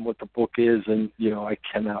on what the book is, and I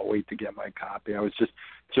cannot wait to get my copy.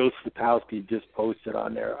 Joe Slutowski just posted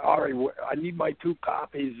on there, Ari, I need my 2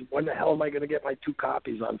 copies. When the hell am I going to get my 2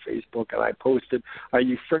 copies on Facebook? And I posted, are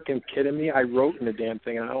you freaking kidding me? I wrote in the damn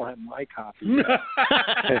thing, and I don't have my copy.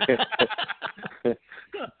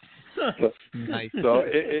 Nice. So,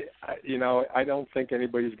 I don't think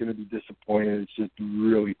anybody's going to be disappointed. It's just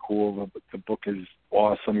really cool. The book is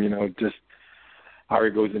awesome. Just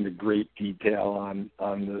Ari goes into great detail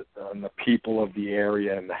on the people of the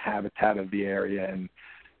area and the habitat of the area, and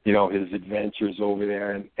his adventures over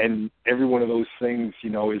there, and every one of those things,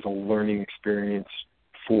 is a learning experience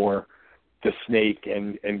for the snake,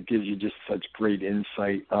 and gives you just such great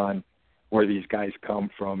insight on where these guys come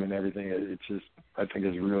from and everything. It's just, I think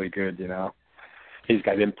it's really good, He's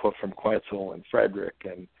got input from Quetzal and Frederick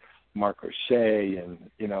and Mark O'Shea, and,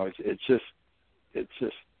 it's just,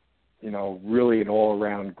 really an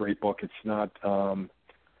all-around great book. It's not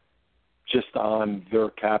just on their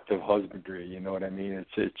captive husbandry, you know what I mean? It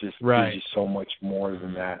just gives you so much more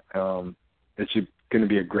than that. It's going to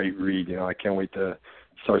be a great read. I can't wait to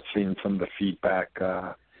start seeing some of the feedback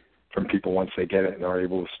from people once they get it and are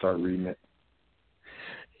able to start reading it.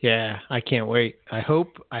 Yeah, I can't wait. I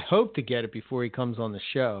hope to get it before he comes on the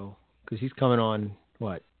show, because he's coming on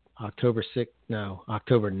October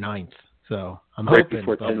 9th. So I'm right hoping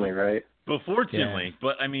before Tinley, right? Before Tinley,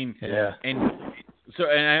 but I mean, yeah. And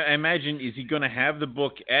I imagine, is he going to have the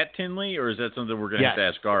book at Tinley, or is that something we're going to have to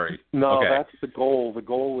ask Ari? No, okay. That's the goal. The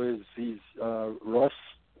goal is Russ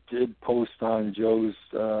did post on Joe's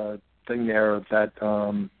thing there that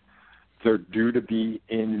they're due to be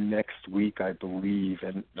in next week, I believe,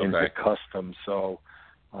 and into custom. So,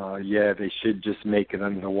 they should just make it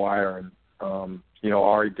under the wire. And,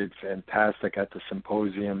 Ari did fantastic at the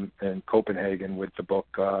symposium in Copenhagen with the book.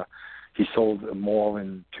 He sold them all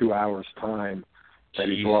in 2 hours' time that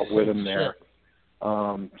he brought with him there.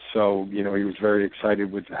 So, he was very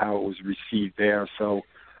excited with how it was received there. So,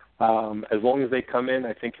 as long as they come in,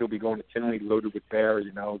 I think he'll be going to Tinley loaded with bear.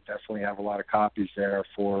 Definitely have a lot of copies there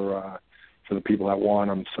for the people that want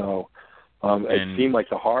them. So it seemed like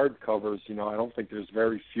the hard covers, I don't think there's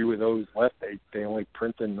very few of those left. They only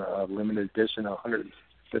print in a limited edition,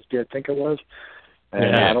 150, I think it was.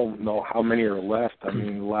 And I don't know how many are left. I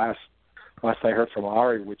mean, last I heard from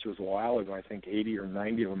Ari, which was a while ago, I think 80 or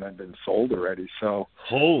 90 of them had been sold already. So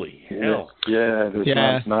holy hell. Yeah,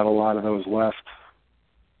 there's not a lot of those left.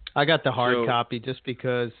 I got the hard copy just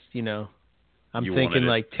because, I'm thinking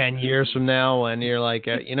like 10 years from now, and you're like,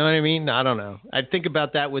 you know what I mean? I don't know. I think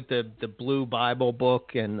about that with the Blue Bible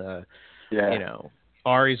book and,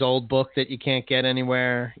 Ari's old book that you can't get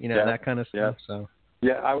anywhere, that kind of stuff. So.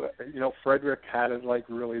 Yeah, Frederick had it like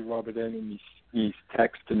really rub it in, and he's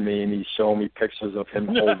texting me and he's showing me pictures of him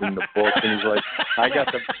holding the book, and he's like, I got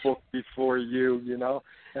the book before you,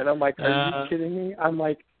 And I'm like, are you kidding me? I'm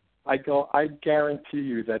like, I guarantee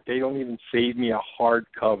you that they don't even save me a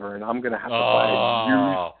hardcover, and I'm going to have to buy a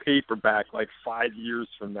used paperback like 5 years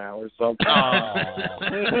from now or something.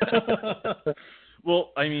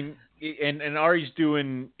 Well, I mean, and Ari's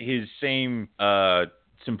doing his same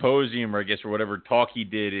symposium, or I guess, or whatever talk he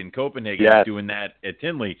did in Copenhagen, doing that at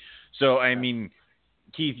Tinley. So, I mean,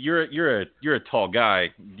 Keith, you're a tall guy.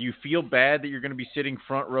 Do you feel bad that you're going to be sitting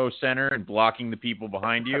front row center and blocking the people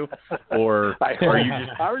behind you, or are you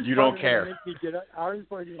just you don't care? Ari's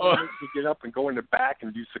going to make me get up and go in the back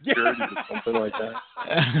and do security or something like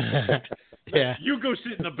that. Yeah, you go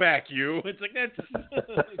sit in the back. It's like that's.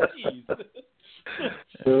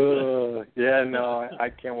 No, I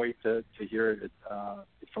can't wait to hear it.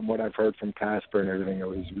 From what I've heard from Casper and everything, it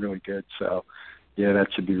was really good. So. Yeah, that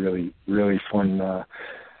should be really, really fun.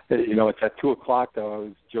 It's at 2:00 though. I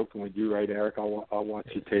was joking with you, right, Eric? I'll watch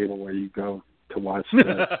the table where you go to watch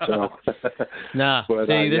the show. Nah, but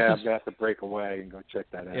see, I'm gonna have to break away and go check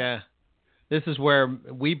that out. Yeah, this is where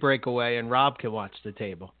we break away and Rob can watch the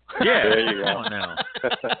table. Yeah, there you go. Oh, no.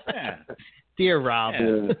 Yeah. Dear Rob.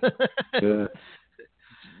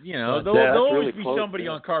 Yeah. There'll always really be close, somebody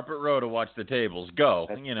on Carpet Row to watch the tables. Go.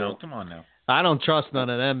 That's Come on now. I don't trust none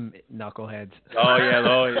of them knuckleheads. Oh, yeah.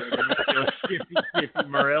 Those skippy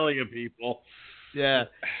Morelia people. Yeah,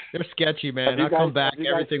 they're sketcy, man. I'll come back.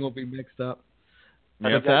 Everything will be mixed up.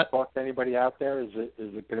 Have you guys talked to anybody out there? Is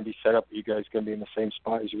it going to be set up? Are you guys going to be in the same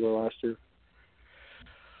spot as you were last year?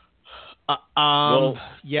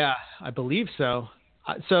 Yeah, I believe so.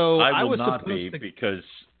 So I will was not be because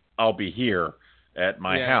I'll be here. at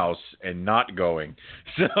my house and not going.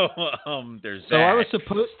 So there's that. So I was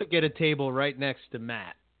supposed to get a table right next to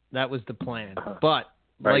Matt. That was the plan. But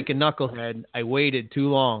like a knucklehead, I waited too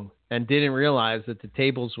long and didn't realize that the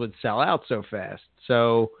tables would sell out so fast.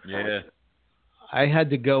 So I had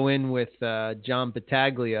to go in with John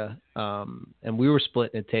Battaglia, and we were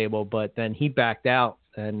splitting a table, but then he backed out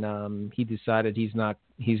and he decided he's not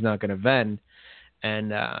going to vend. And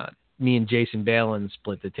me and Jason Boelens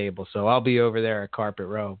split the table. So I'll be over there at Carpet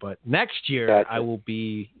Row. But next year I will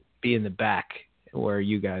be in the back where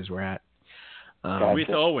you guys were at. With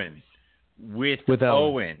Owen. With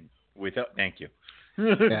Owen. Thank you.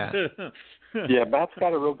 Yeah, Matt's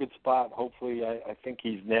got a real good spot. Hopefully, I think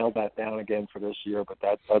he's nailed that down again for this year. But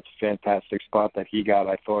that's a fantastic spot that he got.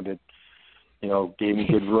 I thought it, gave him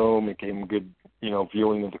good room. It gave him good,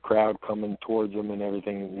 viewing of the crowd coming towards him and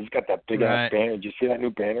everything. He's got that big ass banner. Did you see that new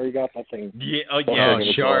banner he got? That thing. Yeah,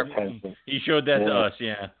 sharp. He showed that to us.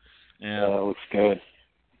 Yeah. It looks good.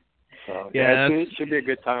 So, it should be a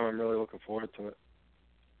good time. I'm really looking forward to it.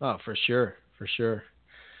 Oh, for sure.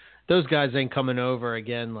 Those guys ain't coming over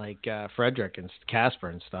again like Frederick and Casper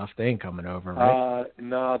and stuff. They ain't coming over, right?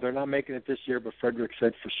 No, they're not making it this year, but Frederick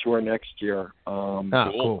said for sure next year.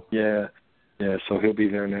 Cool. Yeah, so he'll be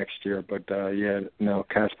there next year. But,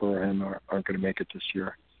 Casper or him aren't going to make it this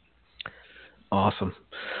year. Awesome.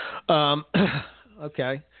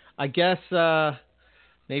 Okay. I guess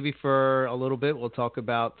maybe for a little bit we'll talk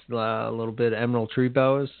about a little bit of Emerald Tree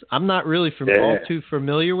Boas. I'm not really all too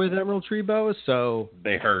familiar with Emerald Tree Boas, so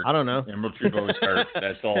they hurt. I don't know. Emerald Tree Boas hurt.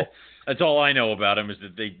 That's all I know about them is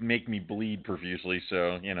that they make me bleed profusely.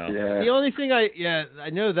 So Yeah. The only thing I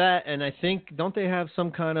know that, and I think don't they have some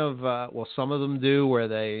kind of some of them do where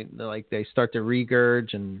they start to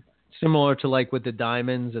regurge and similar to like with the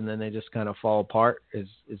diamonds, and then they just kind of fall apart. Is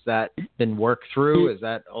that been worked through? Is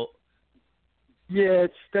that Yeah,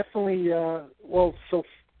 it's definitely so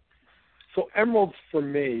emeralds for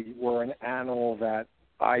me were an animal that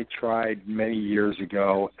I tried many years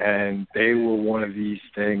ago, and they were one of these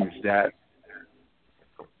things that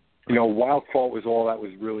wild caught was all that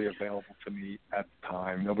was really available to me at the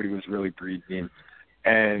time. Nobody was really breeding,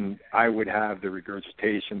 and I would have the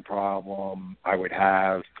regurgitation problem. I would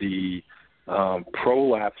have the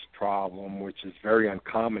prolapse problem, which is very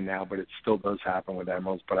uncommon now, but it still does happen with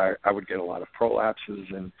emeralds. But I would get a lot of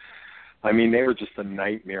prolapses, and I mean, they were just a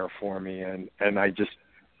nightmare for me, and I just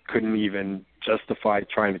couldn't even justify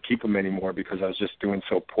trying to keep them anymore because I was just doing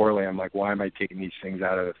so poorly. I'm like, why am I taking these things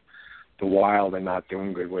out of the wild and not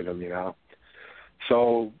doing good with them,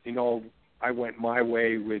 So, I went my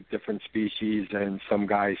way with different species, and some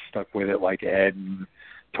guys stuck with it like Ed and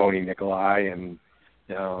Tony Nicolai and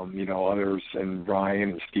others, and Ryan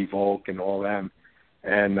and Steve Volk and all them.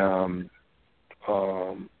 And,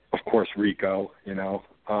 of course, Rico,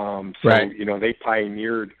 right. They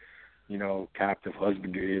pioneered, captive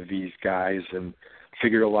husbandry of these guys and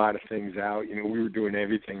figured a lot of things out. We were doing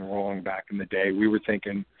everything wrong back in the day. We were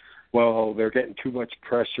thinking, well, they're getting too much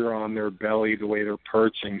pressure on their belly the way they're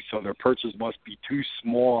perching, so their perches must be too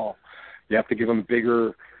small. You have to give them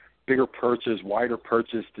bigger perches, wider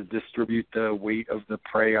perches to distribute the weight of the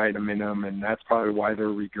prey item in them, and that's probably why they're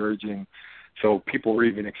regurging. So people were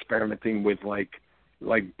even experimenting with like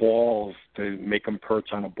balls to make them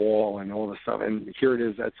perch on a ball and all this stuff. And here it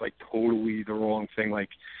is, that's like totally the wrong thing. Like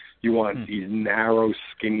you want these narrow,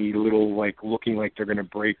 skinny little, like looking like they're going to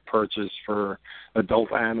break perches for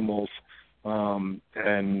adult animals. And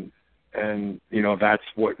that's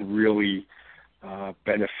what really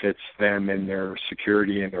benefits them and their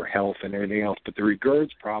security and their health and everything else. But the regurg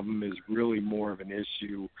problem is really more of an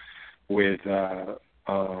issue with the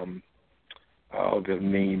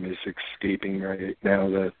name is escaping right now,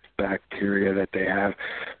 the bacteria that they have.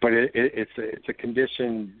 But it's a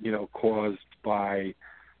condition, caused by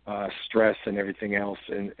stress and everything else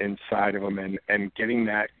inside of them, and getting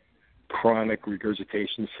that chronic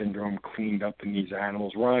regurgitation syndrome cleaned up in these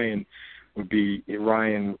animals. Ryan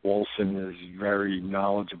Olson is very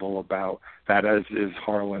knowledgeable about that, as is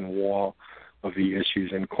Harlan Wall, of the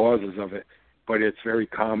issues and causes of it. But it's very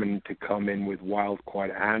common to come in with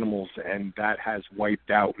wild-caught animals, and that has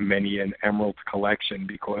wiped out many an emerald collection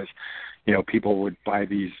because, people would buy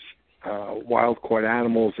these wild-caught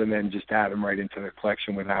animals and then just add them right into their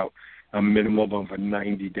collection without a minimum of a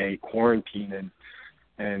 90-day quarantine.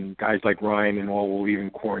 And guys like Ryan and all will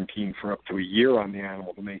even quarantine for up to a year on the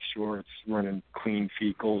animal to make sure it's running clean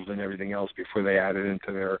fecals and everything else before they add it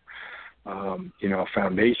into their,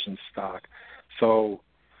 foundation stock. So,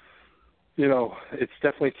 it's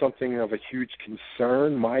definitely something of a huge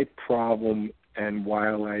concern. My problem And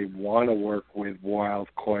while I want to work with wild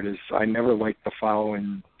caught, is I never like to follow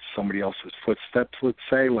in somebody else's footsteps, let's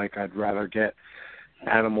say. Like, I'd rather get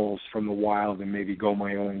animals from the wild and maybe go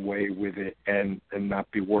my own way with it and not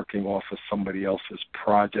be working off of somebody else's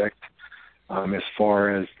project as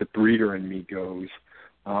far as the breeder in me goes.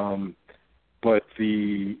 But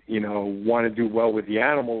the, want to do well with the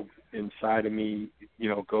animal inside of me,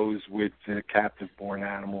 goes with the captive-born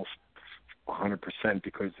animals 100%,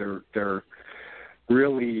 because they're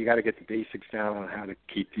really, you got to get the basics down on how to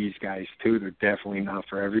keep these guys too. They're definitely not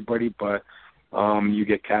for everybody, but you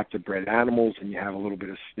get captive-bred animals and you have a little bit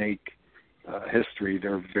of snake history.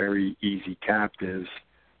 They're very easy captives.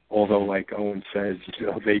 Although, like Owen says,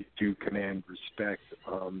 they do command respect.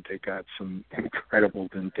 They got some incredible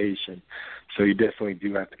dentation. So you definitely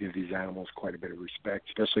do have to give these animals quite a bit of respect,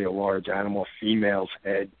 especially a large animal. Female's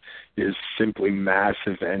head is simply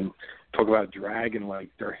massive. And talk about dragon, like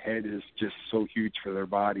their head is just so huge for their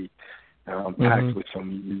body, packed with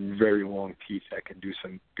some very long teeth that can do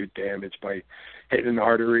some good damage by hitting an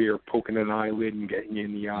artery or poking an eyelid and getting you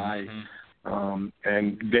in the eye.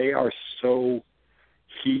 And they are so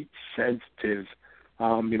heat sensitive.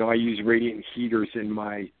 I use radiant heaters in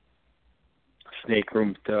my snake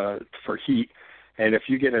room for heat. And if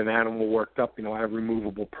you get an animal worked up, I have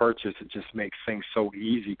removable perches. It just makes things so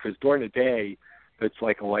easy, because during the day, it's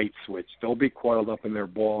like a light switch. They'll be coiled up in their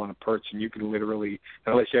ball on a perch, and you can literally,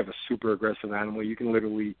 unless you have a super aggressive animal, you can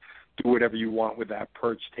literally do whatever you want with that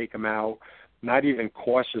perch, take them out, not even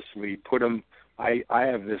cautiously, put them. I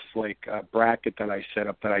have this bracket that I set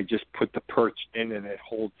up that I just put the perch in, and it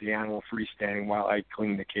holds the animal freestanding while I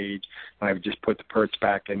clean the cage. And I just put the perch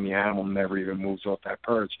back in, the animal never even moves off that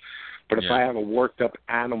perch. But if I have a worked up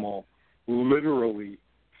animal, literally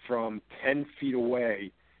from 10 feet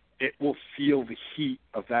away, it will feel the heat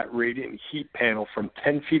of that radiant heat panel from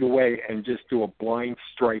 10 feet away and just do a blind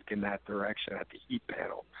strike in that direction at the heat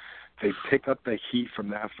panel. They pick up the heat from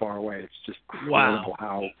that far away. It's just incredible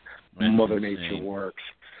how Mother Nature works.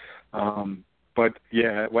 But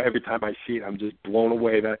yeah, every time I see it, I'm just blown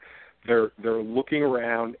away that they're looking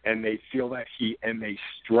around and they feel that heat and they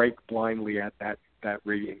strike blindly at that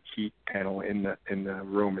radiant heat panel in the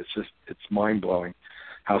room. It's mind blowing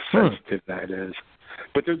how sensitive that is.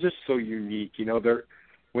 But they're just so unique.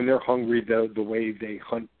 When they're hungry, the way they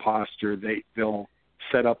hunt posture, they'll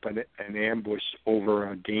set up an ambush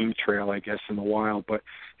over a game trail, I guess, in the wild. But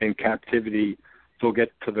in captivity, they'll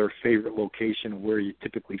get to their favorite location where you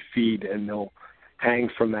typically feed, and they'll hang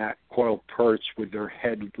from that coiled perch with their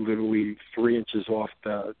head literally 3 inches off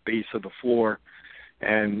the base of the floor.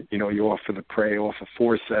 And, you offer the prey off a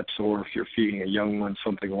forceps, or if you're feeding a young one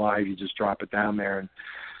something live, you just drop it down there and,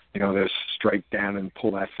 they'll strike down and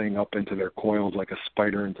pull that thing up into their coils like a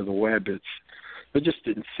spider into the web. They're just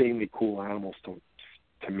insanely cool animals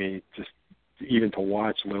to me, just even to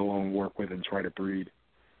watch, let alone work with and try to breed.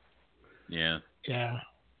 Yeah. Yeah.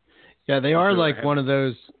 Yeah, they are like one of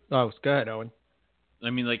those. Oh, go ahead, Owen. I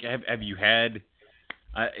mean, like, have you had?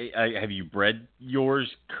 Have you bred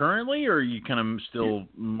yours currently, or are you kind of still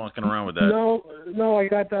mucking around with that? No.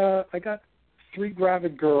 I got 3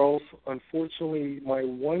 gravid girls. Unfortunately, my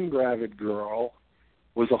one gravid girl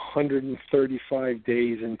was 135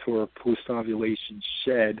 days into her post-ovulation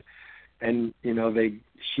shed, and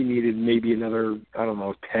she needed maybe another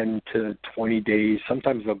 10 to 20 days.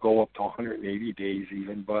 Sometimes they'll go up to 180 days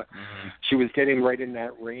even, but she was getting right in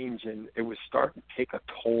that range, and it was starting to take a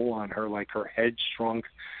toll on her. Like, her head shrunk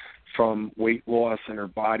from weight loss, and her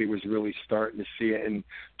body was really starting to see it. And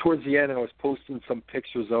towards the end, I was posting some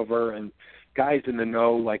pictures of her, and guys in the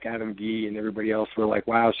know, like Adam Gee and everybody else, were like,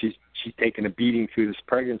 wow, she's taken a beating through this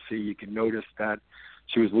pregnancy. You can notice that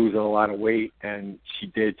she was losing a lot of weight, and she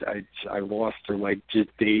did. I lost her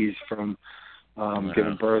just days from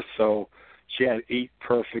giving birth. So she had 8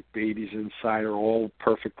 perfect babies inside her, all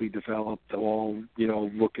perfectly developed, all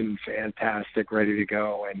looking fantastic, ready to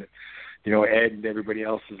go. And Ed and everybody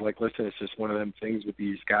else is like, listen, it's just one of them things with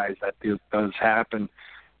these guys that does happen.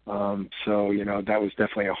 So that was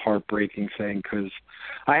definitely a heartbreaking thing, because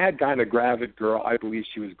I had gotten a gravid girl. I believe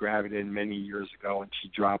she was gravid in many years ago, and she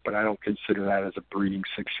dropped, but I don't consider that as a breeding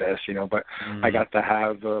success, But I got to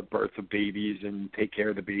have the birth of babies and take care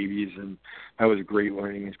of the babies, and that was a great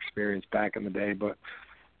learning experience back in the day. But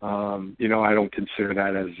I don't consider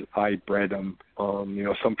that as I bred them.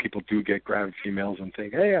 Some people do get gravid females and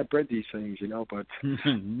think, hey, I bred these things, but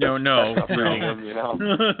no.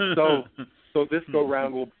 So this go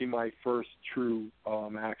round will be my first true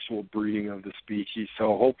actual breeding of the species.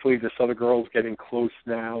 So hopefully this other girl's getting close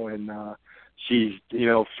now, and she's,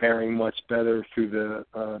 faring much better through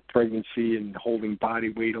the pregnancy and holding body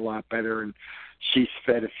weight a lot better. And she's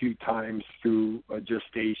fed a few times through a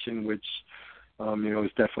gestation, which, has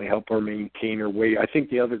definitely helped her maintain her weight. I think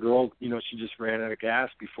the other girl, she just ran out of gas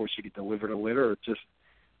before she could deliver the litter. It just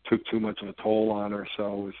took too much of a toll on her.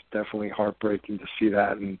 So it was definitely heartbreaking to see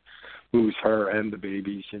that and lose her and the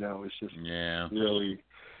babies. It's just really,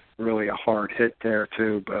 really a hard hit there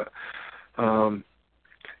too. But,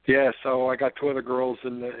 so I got two other girls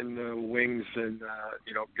in the wings and,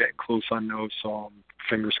 getting close on those. So I'm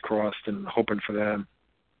fingers crossed and hoping for them.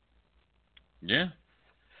 Yeah.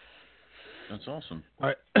 That's awesome. All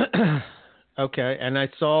right. Okay. And I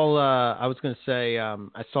saw, I was going to say,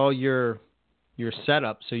 I saw your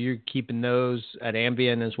setup. So you're keeping those at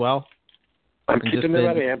Ambien as well? I'm keeping them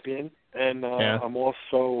at Ambien. And I'm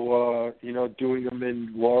also, doing them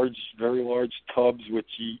in large, very large tubs, which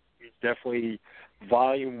definitely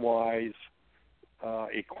volume-wise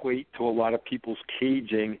equate to a lot of people's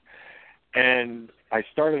caging. And I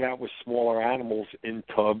started out with smaller animals in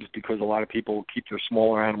tubs because a lot of people keep their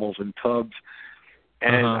smaller animals in tubs.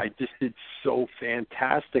 And I just did so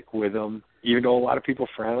fantastic with them, even though a lot of people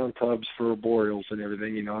frown on tubs for arboreals and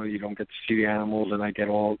everything. You don't get to see the animals, and I get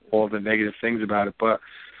all the negative things about it. But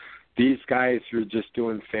these guys are just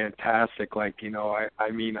doing fantastic. Like,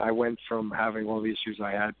 I went from having all the issues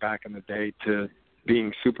I had back in the day to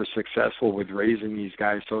being super successful with raising these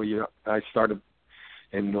guys. So, I started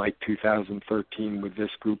in like 2013 with this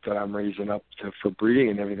group that I'm raising up for breeding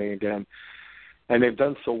and everything again. And they've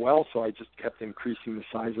done so well, so I just kept increasing the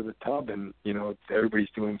size of the tub, and, everybody's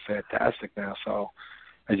doing fantastic now. So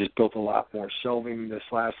I just built a lot more shelving this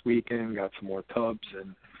last weekend, got some more tubs,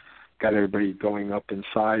 and got everybody going up in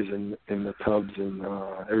size in the tubs, and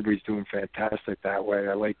everybody's doing fantastic that way.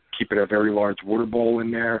 I like keeping a very large water bowl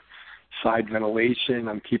in there, side ventilation.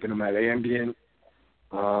 I'm keeping them at ambient.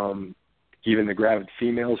 Even the gravid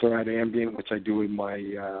females are at ambient, which I do with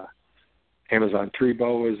my Amazon Tree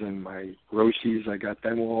Boas and my Roshis. I got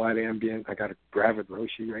them all at ambient. I got a gravid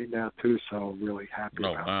Roshi right now too, so I'm really happy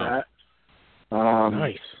about that.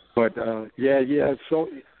 Nice. But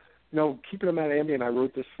so keeping them at ambient. I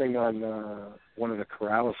wrote this thing on one of the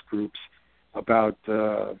Corrales groups about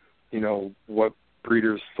what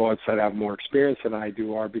breeders' thoughts that have more experience than I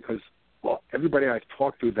do are, because everybody I've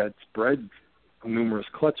talked to that's bred numerous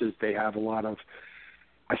clutches, they have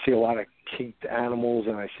I see a lot of kinked animals,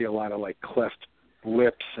 and I see a lot of like cleft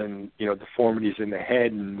lips and deformities in the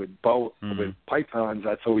head, and with pythons,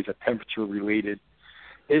 that's always a temperature related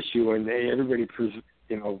issue, and everybody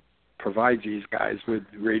provides these guys with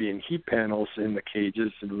radiant heat panels in the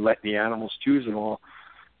cages and letting the animals choose and all.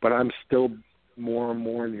 But I'm still more and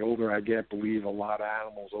more, and the older I get, believe a lot of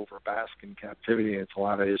animals over bask in captivity, and it's a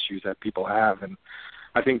lot of issues that people have. And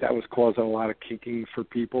I think that was causing a lot of kinking for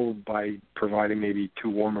people by providing maybe too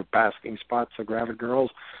warm of basking spots for gravid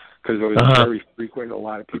girls, because it was very frequent in a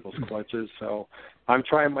lot of people's clutches. So I'm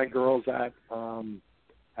trying my girls at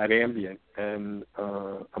ambient, and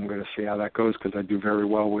I'm going to see how that goes, because I do very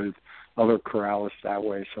well with other Corrales that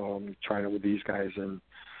way. So I'm trying it with these guys and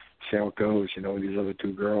see how it goes, with these other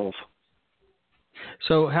two girls.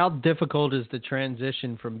 So how difficult is the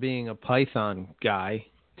transition from being a python guy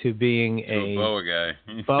to being a boa guy?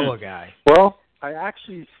 Boa guy. Well, I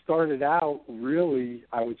actually started out really,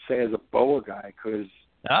 I would say, as a boa guy, because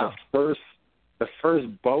the first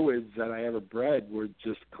boas that I ever bred were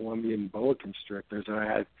just Colombian boa constrictors, and I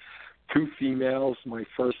had two females. My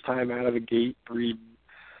first time out of the gate breed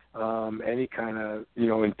any kind of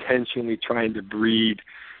intentionally trying to breed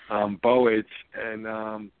boas, and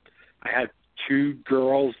I had two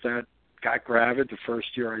girls that got gravid the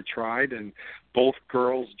first year I tried, and both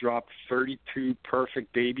girls dropped 32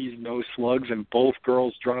 perfect babies, no slugs, and both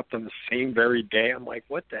girls dropped on the same very day. I'm like,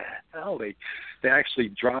 what the hell? They actually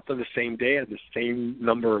dropped on the same day, had the same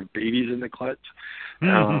number of babies in the clutch.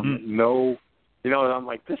 And I'm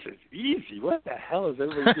like, this is easy. What the hell is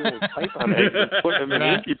everybody doing with python eggs and putting them in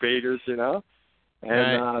incubators,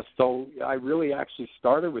 And so I really actually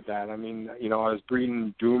started with that. I mean, I was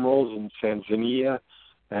breeding Dumerals and Sanzinia,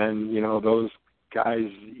 and, those guys,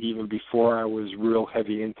 even before I was real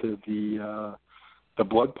heavy into the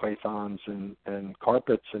blood pythons and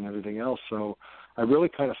carpets and everything else. So I really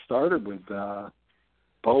kind of started with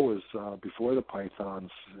boas before the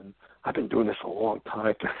pythons, and I've been doing this a long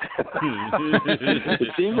time.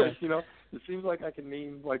 It seems like I can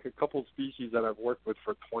name like a couple species that I've worked with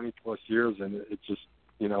for 20 plus years, and it just,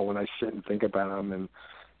 when I sit and think about them and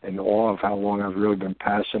in awe of how long I've really been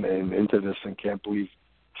passionate and into this, and can't believe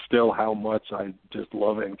still how much I just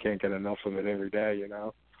love it and can't get enough of it every day,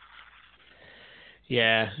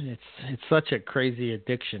 Yeah, it's such a crazy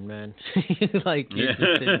addiction, man. Like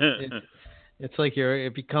it's like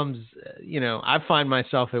it becomes, I find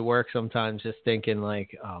myself at work sometimes just thinking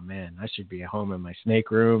like, oh man, I should be at home in my snake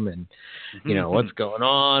room and what's going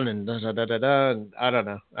on and da da da da da. And I don't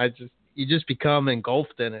know. You just become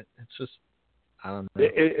engulfed in it. It's just, I don't know.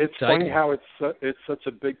 It's funny how it's such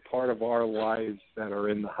a big part of our lives that are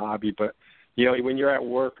in the hobby, but when you're at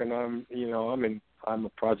work and I'm a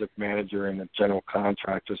project manager and a general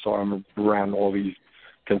contractor, so I'm around all these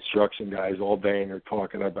construction guys all day, and they're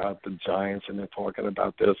talking about the Giants, and they're talking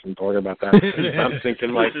about this and talking about that. I'm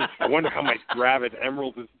thinking, like, I wonder how my gravid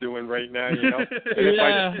Emerald is doing right now, And if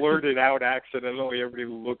I blurt it out accidentally, everybody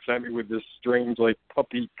looks at me with this strange, like,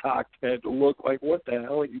 puppy cocked head look, like, what the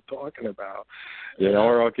hell are you talking about?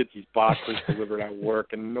 Or I'll get these boxes delivered at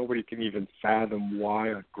work, and nobody can even fathom why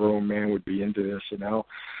a grown man would be into this,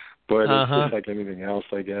 But it's just like anything else,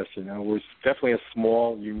 I guess. We're definitely a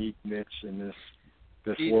small, unique niche in this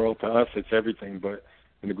world. To us, it's everything. But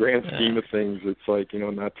in the grand scheme of things, it's like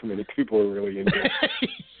not too many people are really into it.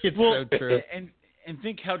 It's so true. And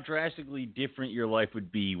think how drastically different your life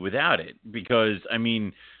would be without it. Because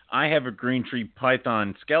I have a green tree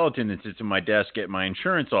python skeleton that sits in my desk at my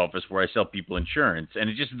insurance office where I sell people insurance, and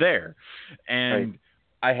it's just there. And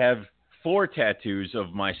I have 4 tattoos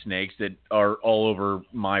of my snakes that are all over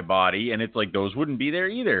my body, and it's like those wouldn't be there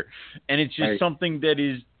either. And it's just something that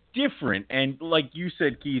is different. And like you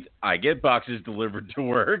said, Keith, I get boxes delivered to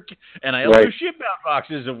work, and I also ship out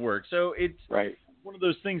boxes of work. So it's one of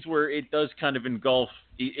those things where it does kind of engulf,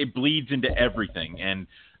 it bleeds into everything. And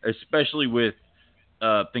especially with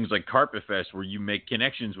things like Carpet Fest, where you make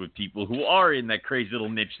connections with people who are in that crazy little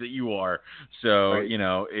niche that you are. So,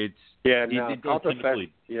 it's... Carpet Fest,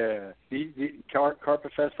 the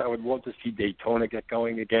Carpet Fest, I would love to see Daytona get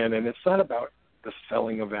going again. And it's not about the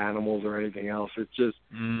selling of animals or anything else. It's just,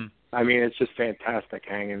 it's just fantastic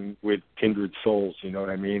hanging with kindred souls, you know what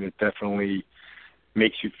I mean? It definitely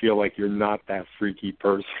makes you feel like you're not that freaky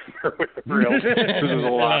person. There's a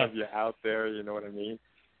lot of you out there, you know what I mean?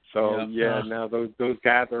 So, now those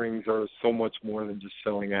gatherings are so much more than just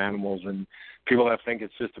selling animals. And people that think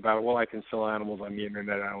it's just about, I can sell animals on the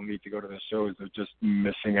internet, I don't need to go to the shows. They're just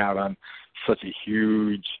missing out on such a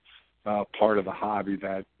huge part of the hobby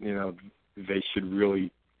that, they should really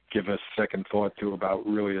give a second thought to about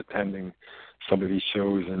really attending some of these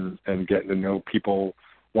shows and getting to know people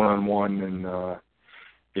one-on-one. And,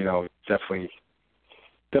 definitely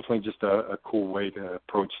just a cool way to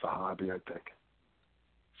approach the hobby, I think.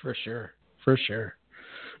 For sure.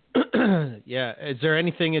 Yeah. Is there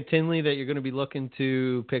anything at Tinley that you're going to be looking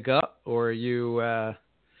to pick up, or are you? I'd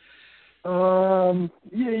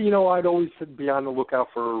always be on the lookout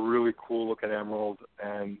for a really cool looking emerald,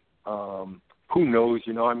 and who knows?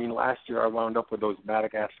 Last year I wound up with those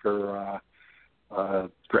Madagascar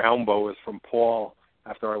ground boas from Paul.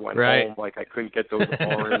 After I went home, like I couldn't get those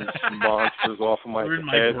orange monsters off of my head. In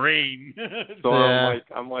my brain. So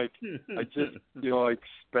I'm like, I just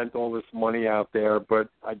spent all this money out there, but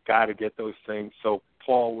I got to get those things. So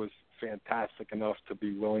Paul was fantastic enough to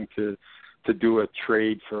be willing to do a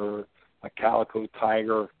trade for a calico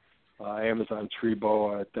tiger, Amazon tree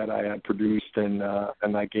boa that I had produced, and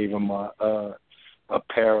I gave him a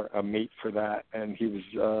mate for that, and he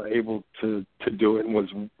was able to do it and was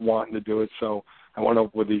wanting to do it. So I wound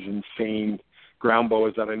up with these insane ground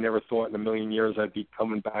boas that I never thought in a million years I'd be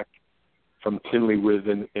coming back from Tinley with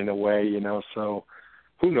in a way, So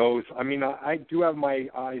who knows? I do have my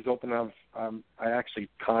eyes open. I actually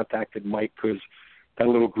contacted Mike because that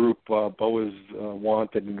little group Boas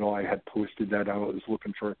Wanted, I had posted that I was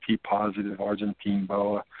looking for a T-positive Argentine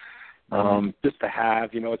boa. Just to have,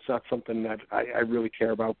 it's not something that I really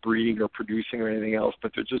care about breeding or producing or anything else,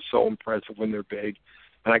 but they're just so impressive when they're big.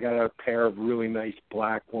 And I got a pair of really nice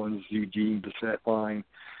black ones, Eugene Bissett line,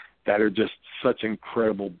 that are just such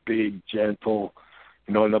incredible, big, gentle,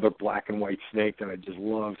 another black and white snake that I just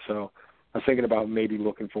love. So I was thinking about maybe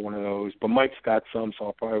looking for one of those. But Mike's got some, so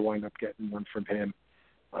I'll probably wind up getting one from him.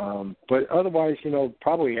 But otherwise,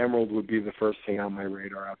 probably Emerald would be the first thing on my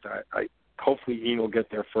radar out there. Hopefully Ian will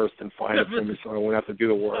get there first and find it for me so I won't have to do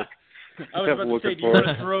the work. I was about to say, do you want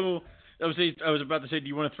to throw... I was about to say, do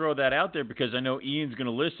you want to throw that out there? Because I know Ian's going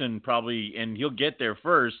to listen probably, and he'll get there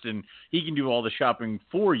first, and he can do all the shopping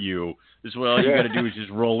for you. This way, all you got to do is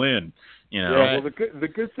just roll in. Yeah, well, the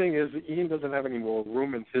good thing is that Ian doesn't have any more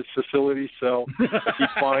room in his facility, so if he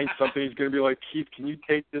finds something, he's going to be like, Keith, can you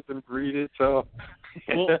take this and breed it? So,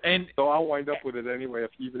 so I'll wind up with it anyway,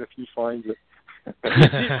 even if he finds it. Is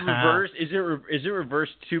it reversed? Is it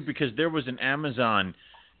reversed too? Because there was an Amazon.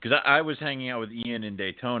 Because I was hanging out with Ian in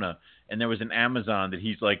Daytona, and there was an Amazon that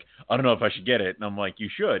he's like, I don't know if I should get it. And I'm like, you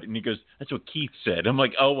should. And he goes, that's what Keith said. I'm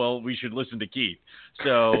like, oh, well, we should listen to Keith.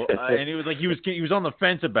 So, and he was like, he was on the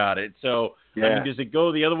fence about it. So, Yeah. I mean, does it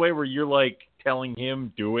go the other way where you're like telling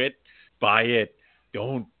him, do it, buy it,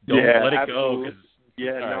 don't let it go?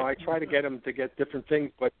 Yeah, no, I try to get him to get different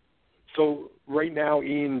things. But so right now,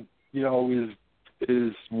 Ian,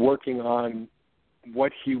 is working on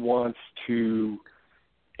what he wants to.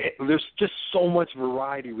 There's just so much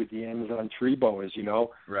variety with the Amazon Tree Boas,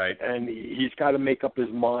 Right. And he's got to make up his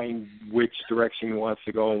mind which direction he wants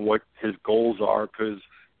to go and what his goals are, because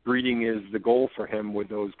breeding is the goal for him with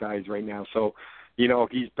those guys right now. So,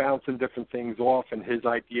 he's bouncing different things off and his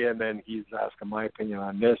idea, and then he's asking my opinion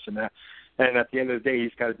on this and that. And at the end of the day,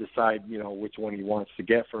 he's got to decide, which one he wants to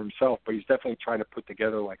get for himself. But he's definitely trying to put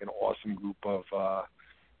together like an awesome group of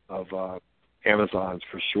Amazons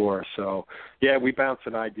for sure. So, yeah, we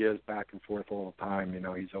bouncing ideas back and forth all the time.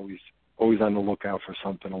 He's always on the lookout for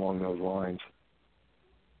something along those lines.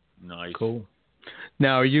 Nice. Cool.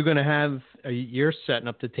 Now, are you going to you're setting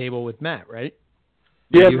up the table with Matt, right?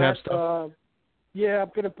 Yeah, you Matt, have stuff? Yeah,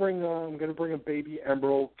 I'm gonna bring a baby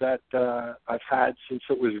emerald that I've had since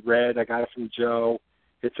it was red. I got it from Joe.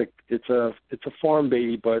 It's a farm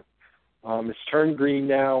baby, but it's turned green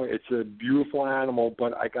now. It's a beautiful animal,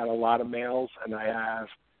 but I got a lot of males, and I have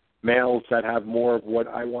males that have more of what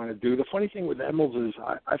I want to do. The funny thing with emeralds is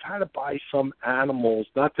I've had to buy some animals.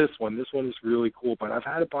 Not this one. This one is really cool, but I've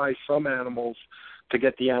had to buy some animals to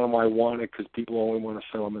get the animal I wanted because people only want to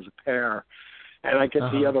sell them as a pair. And I get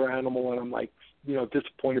the other animal, and I'm like,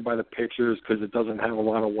 disappointed by the pictures because it doesn't have a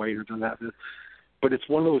lot of white or doesn't have this. But it's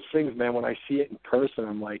one of those things, man, when I see it in person,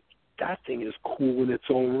 I'm like, that thing is cool in its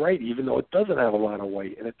own right, even though it doesn't have a lot of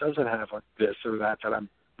white and it doesn't have this or that I'm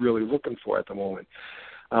really looking for at the moment.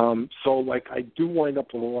 So, like, I do wind up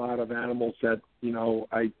with a lot of animals that,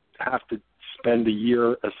 I have to spend a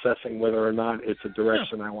year assessing whether or not it's a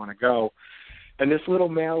direction I want to go. And this little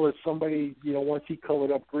male is somebody, once he colored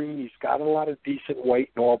up green, he's got a lot of decent white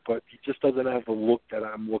and all, but he just doesn't have the look that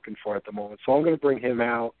I'm looking for at the moment. So I'm going to bring him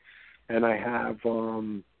out, and I have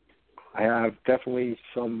definitely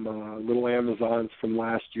some little Amazons from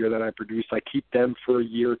last year that I produced. I keep them for a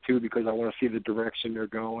year or two because I want to see the direction they're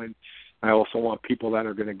going. I also want people that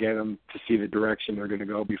are going to get them to see the direction they're going to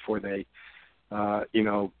go before they,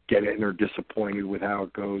 get it and are disappointed with how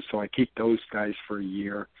it goes. So I keep those guys for a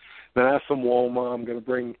year. Then I have some Woma. I'm going to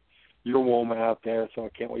bring your Woma out there, so I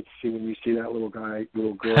can't wait to see when you see that little girl,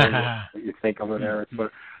 what you think of it, Eric. But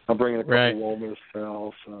I'm bringing a couple Womas to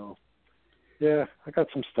sell. So, yeah, I got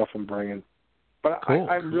some stuff I'm bringing. But cool.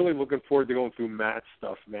 I'm really looking forward to going through Matt's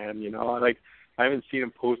stuff, man. I haven't seen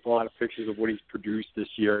him post a lot of pictures of what he's produced this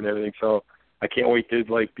year and everything, so I can't wait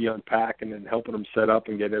to be unpacking and helping him set up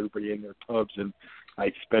and get everybody in their tubs. And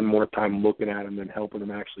I spend more time looking at them than helping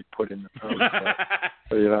them actually put in the tubs.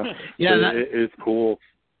 So, it's cool.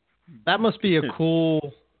 That must be a cool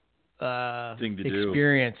thing to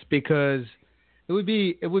experience do. Because it would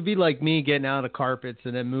be like me getting out of the carpets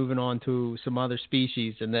and then moving on to some other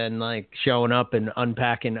species and then like showing up and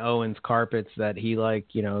unpacking Owen's carpets that he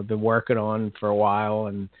been working on for a while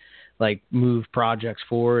and like move projects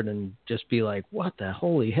forward and just be like, what the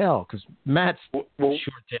holy hell? Because Matt's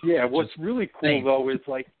short-tailed. Yeah, what's really cool though is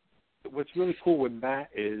what's really cool with Matt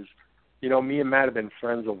is, me and Matt have been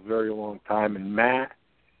friends a very long time, and Matt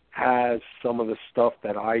has some of the stuff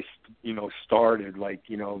that I, started, like,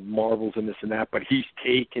 marbles and this and that, but he's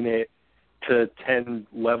taken it to 10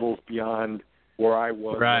 levels beyond where I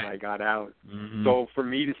was when I got out. Mm-hmm. So for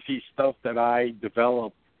me to see stuff that I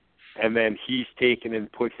developed and then he's taken and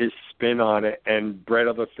put his spin on it and bred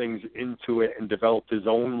other things into it and developed his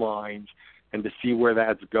own lines, and to see where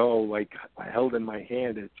that's go, like I held in my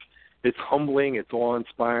hand, it's humbling, it's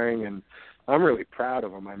awe-inspiring, and I'm really proud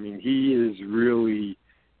of him. I mean, he is really,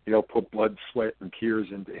 put blood, sweat, and tears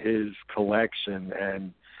into his collection,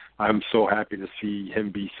 and I'm so happy to see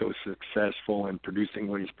him be so successful and producing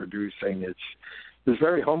what he's producing. It's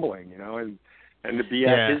very humbling, and to be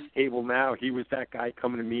at his table now. He was that guy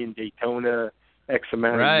coming to me in Daytona X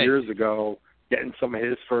amount of years ago, getting some of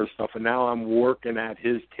his first stuff, and now I'm working at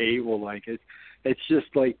his table. Like it's just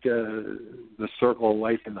like the circle of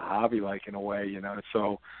life in the hobby, like in a way,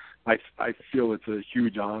 So I feel it's a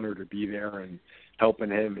huge honor to be there and helping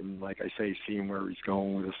him, and like I say, seeing where he's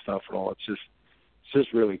going with his stuff and all. It's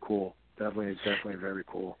just really cool. Definitely very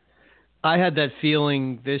cool. I had that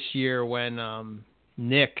feeling this year when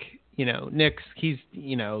Nick's he's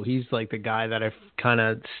like the guy that I've kind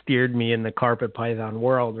of steered me in the carpet python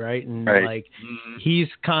world, right? And like he's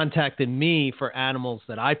contacted me for animals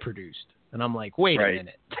that I produced, And I'm like, wait Right. a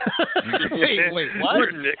minute. wait, what?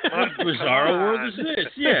 What bizarre world is this?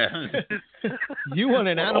 Yeah. You want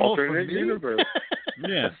an animal from alternate me? universe.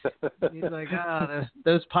 Yeah. He's like,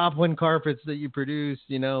 those poplin carpets that you produce,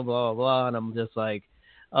 blah, blah, blah. And I'm just like,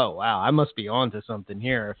 oh, wow, I must be onto something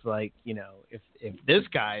here. If this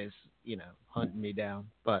guy's, hunting me down.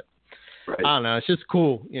 But Right. I don't know. It's just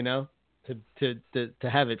cool, to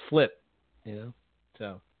have it flip,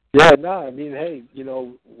 so. Yeah, no, I mean, hey,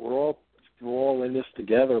 we're all in this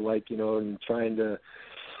together, and trying to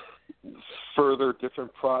further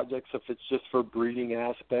different projects, if it's just for breeding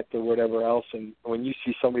aspect or whatever else. And when you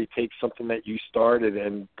see somebody take something that you started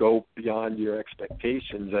and go beyond your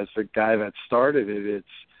expectations, as the guy that started it,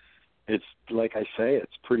 it's like I say,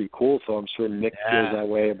 it's pretty cool. So I'm sure Nick feels that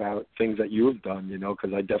way about things that you have done,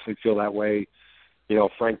 because I definitely feel that way.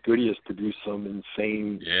 Frank Goody has produced some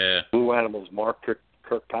insane blue animals. Mark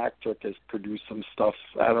Kirkpatrick has produced some stuff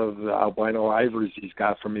out of the albino ivories he's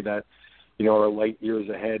got for me that, are light years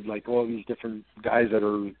ahead. Like all these different guys that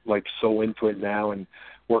are like so into it now and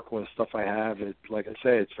working with stuff I have. Like I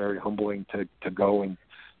say, it's very humbling to go and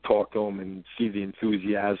talk to them and see the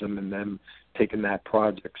enthusiasm and them taking that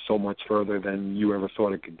project so much further than you ever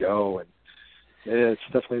thought it could go. And it's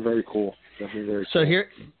definitely very cool. So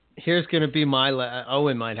here's going to be my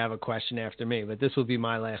Owen might have a question after me, but this will be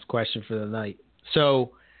my last question for the night.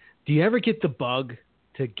 So do you ever get the bug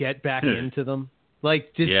to get back into them?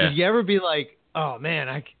 Like, did you ever be like, oh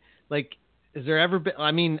man, is there ever been,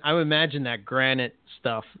 I mean, I would imagine that granite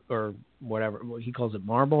stuff or whatever, he calls it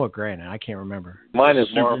marble or granite? I can't remember. Mine is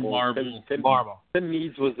Super marble. Marble. Tim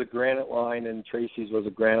Meads was a granite line and Tracy's was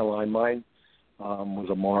a granite line. Mine was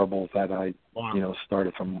a marble that I,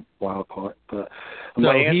 started from wild caught. But so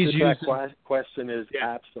my answer to that question is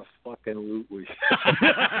absolutely.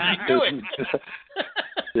 I knew it.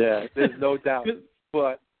 Yeah, there's no doubt.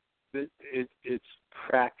 But it's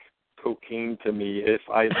crack cocaine to me. If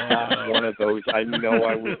I got one of those, I know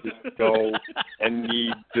I would just go and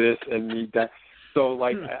need this and need that. So,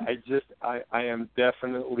 like, I am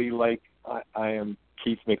definitely like, I am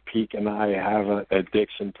Keith McPeek and I have an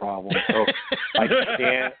addiction problem. So I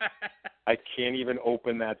can't even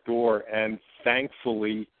open that door. And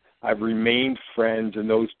thankfully, I've remained friends, and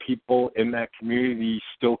those people in that community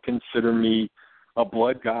still consider me a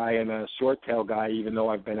blood guy and a short tail guy, even though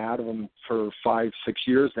I've been out of them for 5-6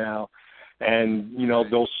 years now. And,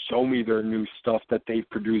 they'll show me their new stuff that they've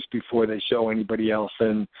produced before they show anybody else.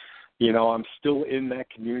 And, I'm still in that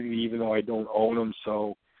community, even though I don't own them.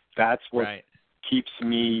 So that's what keeps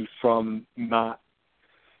me from not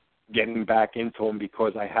getting back into them,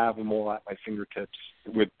 because I have them all at my fingertips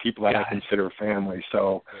with people that I consider family.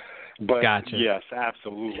 So, but yes,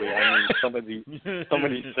 absolutely. I mean, some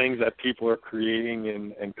of these things that people are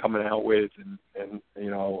creating and coming out with, and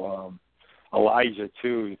Elijah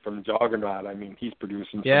too from Juggernaut. I mean, he's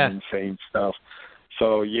producing some insane stuff.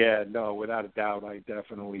 So without a doubt, I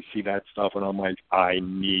definitely see that stuff, and I'm like, I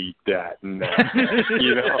need that now.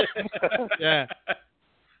 Yeah.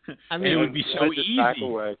 I mean, it would be so easy.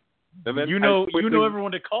 And then you know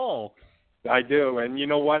everyone to call. I do, and you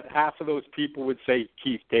know what? Half of those people would say,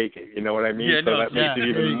 "Keith, take it." You know what I mean? So that makes it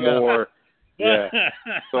even more. Yeah.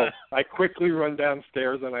 So I quickly run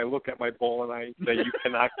downstairs and I look at my bull and I say, "You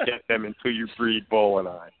cannot get them until you breed bull and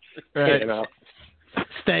I." Right.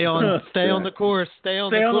 Stay on the course. Stay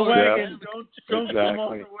on the wagon. Yeah. Don't come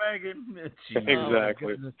off the wagon.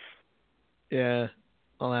 Exactly. Yeah.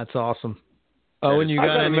 Well, that's awesome. Oh, and you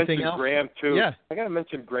got anything else? Graham too. Yeah. I got to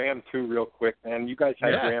mention Graham too, real quick, man. You guys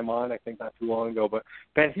had Graham on, I think, not too long ago, but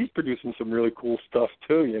man, he's producing some really cool stuff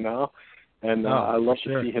too, And I love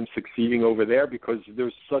to see him succeeding over there, because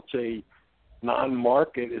there's such a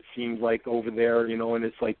non-market, it seems like, over there, and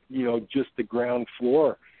it's like, just the ground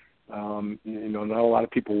floor. Not a lot of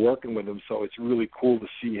people working with him, so it's really cool to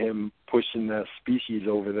see him pushing the species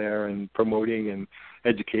over there and promoting and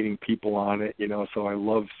educating people on it, so I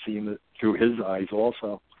love seeing it through his eyes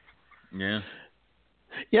also. Yeah.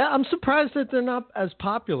 Yeah, I'm surprised that they're not as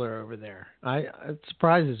popular over there. It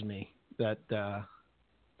surprises me that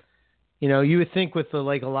you would think with a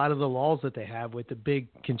lot of the laws that they have with the big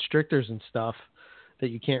constrictors and stuff that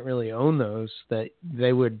you can't really own those, that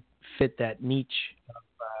they would fit that niche of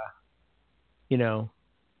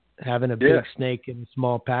having a big snake in a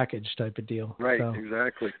small package type of deal. Right, so.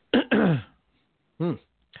 Exactly.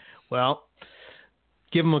 Well,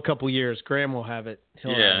 give him a couple years. Graham will have it.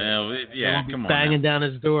 He'll come on. Banging down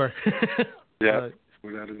his door. Yeah,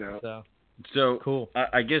 without a doubt. So cool.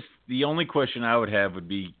 I guess the only question I would have would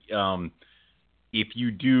be, if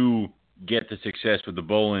you do get the success with the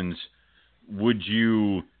Boelens, would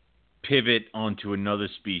you pivot onto another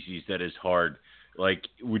species that is hard? Like,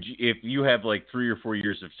 would you, if you have like 3 or 4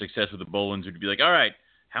 years of success with the Boelens, would you be like, all right,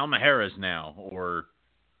 Halmaheras now, or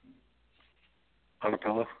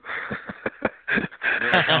Anapella?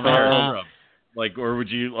 like, or would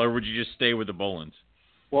you just stay with the Boelens?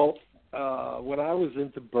 Well, when I was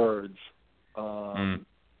into birds,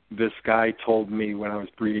 this guy told me when I was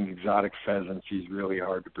breeding exotic pheasants, he's really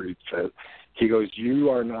hard to breed. He goes, you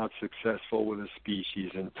are not successful with a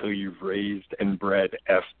species until you've raised and bred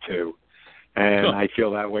F2. And I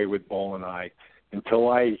feel that way with Boelens. Until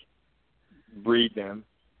I breed them,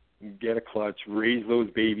 get a clutch, raise those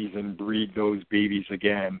babies, and breed those babies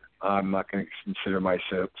again, I'm not going to consider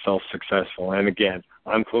myself successful. And again,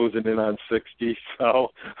 I'm closing in on 60,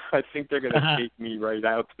 so I think they're going to take me right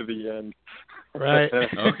out to the end. Right.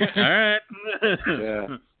 Okay. All right.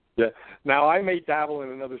 Yeah. Now I may dabble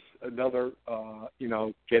in another,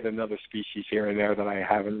 get another species here and there that I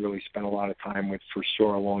haven't really spent a lot of time with for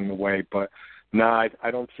sure along the way. But no,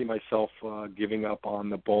 I don't see myself giving up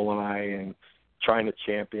on the Boelens and trying to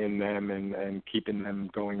champion them and keeping them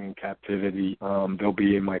going in captivity. They'll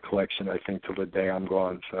be in my collection, I think, till the day I'm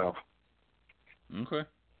gone. So. Okay.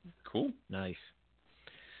 Cool. Nice.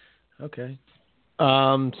 Okay.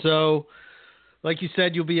 So, like you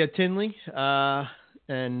said, you'll be at Tinley,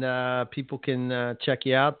 and people can check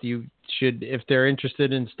you out. You should, if they're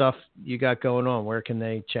interested in stuff you got going on, where can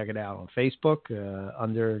they check it out? On Facebook,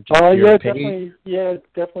 under just your page?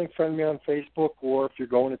 Definitely friend me on Facebook, or if you're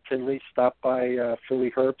going to Tinley, stop by Philly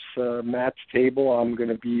Herp's Matt's table. I'm going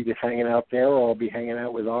to be hanging out there, or I'll be hanging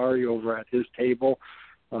out with Ari over at his table.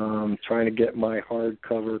 Trying to get my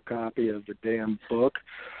hardcover copy of the damn book,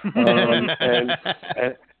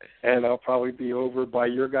 and I'll probably be over by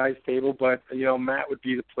your guys' table. But Matt would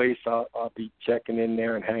be the place. I'll be checking in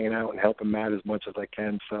there and hanging out and helping Matt as much as I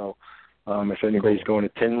can. So, if anybody's going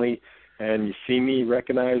to Tinley and you see me,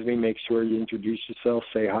 recognize me, make sure you introduce yourself,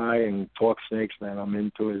 say hi, and talk snakes, man. I'm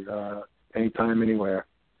into it anytime, anywhere.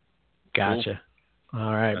 Gotcha. Cool.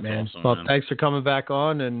 All right, That's man. awesome, well, man. Thanks for coming back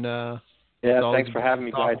on, and thanks for having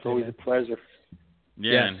me, guys. It's always a pleasure.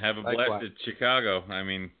 Yeah, yes, and have a likewise. blast at Chicago. I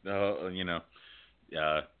mean,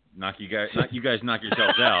 knock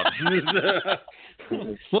yourselves out.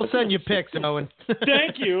 We'll send you pics, Owen.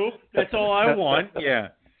 Thank you. That's all I want. Yeah.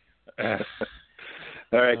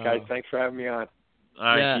 All right, guys. Thanks for having me on.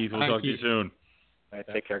 All right, Keith. We'll talk to you soon. All right,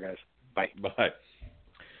 take care, guys. Bye. Bye.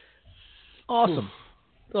 Awesome.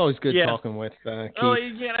 It's always good talking with Keith. Oh,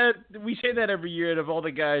 yeah, we say that every year. Of all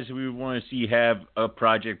the guys we want to see have a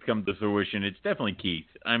project come to fruition, it's definitely Keith.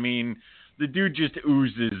 I mean, the dude just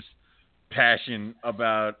oozes passion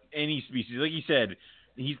about any species. Like you said,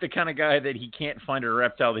 he's the kind of guy that he can't find a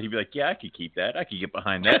reptile that he'd be like, yeah, I could keep that. I could get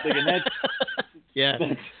behind that.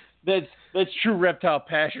 And that's true reptile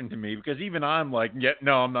passion to me, because even I'm like,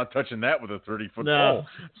 no, I'm not touching that with a 30-foot pole.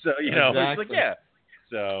 So, exactly. It's like, yeah.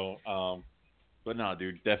 So, but no,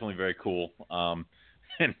 dude, definitely very cool. And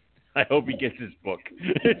I hope he gets his book.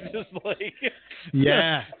 It's just like,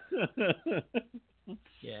 yeah.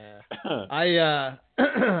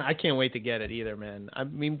 I can't wait to get it either, man. I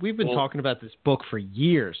mean, we've been talking about this book for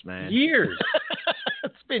years, man. Years.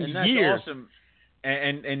 It's been and that's years. Awesome.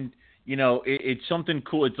 And it's something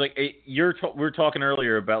cool. It's like we were talking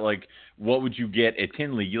earlier about like what would you get at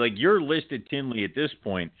Tinley? Your list at Tinley at this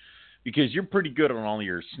point, because you're pretty good on all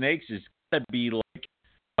your snakes, is to be like,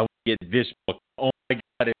 I want to get this book. Oh my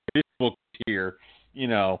God, if this book is here,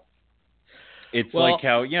 it's like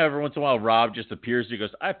how, every once in a while Rob just appears and he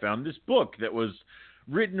goes, I found this book that was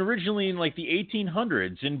written originally in like the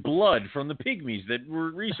 1800s in blood from the pygmies that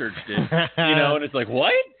were researched in, and it's like,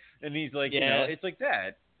 what? And he's like, it's like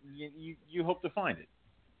that. You hope to find it.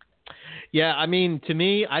 Yeah, I mean, to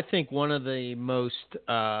me, I think one of the most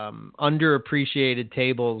underappreciated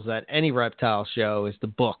tables at any reptile show is the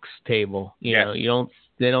books table.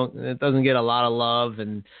 It doesn't get a lot of love,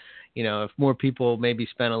 and if more people maybe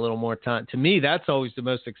spend a little more time, to me, that's always the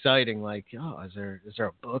most exciting. Like, is there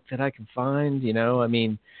a book that I can find? I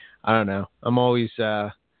mean, I don't know. I'm always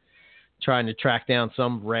trying to track down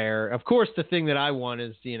some rare. Of course, the thing that I want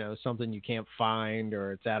is, something you can't find,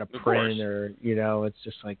 or it's out of print, or, it's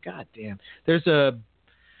just like, God damn.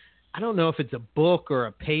 I don't know if it's a book or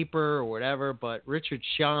a paper or whatever, but Richard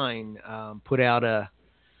Shine put out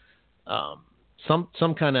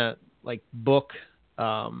some kind of like book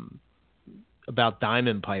about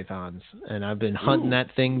diamond pythons, and I've been hunting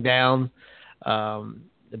that thing down.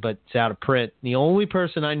 But it's out of print. The only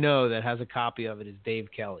person I know that has a copy of it is Dave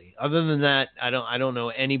Kelly. Other than that, I don't know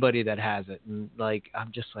anybody that has it. And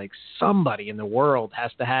I'm just like, somebody in the world has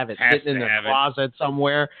to have it sitting in their closet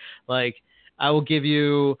somewhere. Like, I will give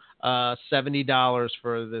you $70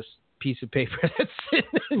 for this piece of paper that's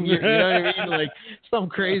sitting in your, you know what I mean? Like some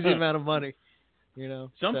crazy amount of money. You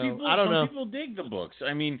know, some know. people dig the books.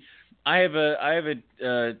 I mean, I have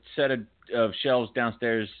a set of shelves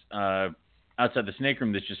downstairs outside the snake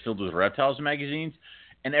room that's just filled with reptiles magazines,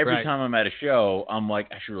 and every time I'm at a show, I'm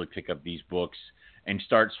like, I should really pick up these books and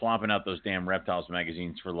start swapping out those damn reptiles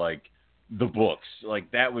magazines for like the books.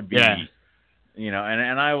 Like that would be, you know,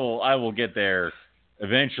 and I will get there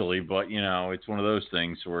eventually, but you know, it's one of those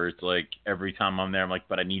things where it's like every time I'm there, I'm like,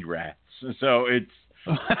 but I need rats, so it's,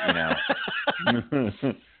 you know.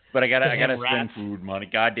 But I gotta spend food money.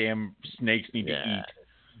 Goddamn snakes need to eat.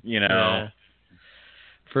 You know,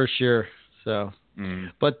 for sure. So,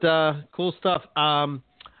 but cool stuff.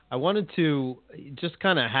 I wanted to just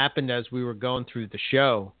kind of happened as we were going through the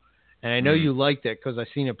show, and I know you liked it because I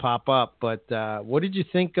seen it pop up. But what did you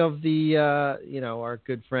think of the you know, our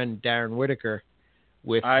good friend Darren Whitaker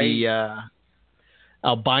with the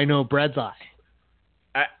albino bredli?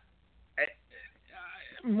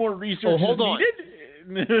 More research is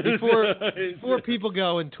needed. Before people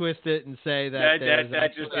go and twist it and say that there's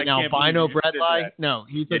an albino bredli. No,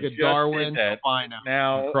 he took a Darwin albino.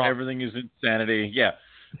 Now everything is insanity. Yeah.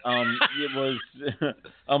 It was.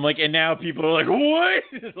 I'm like, and now people are like, what?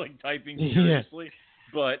 Like typing seriously.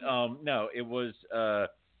 But no, it was.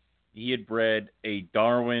 He had bred a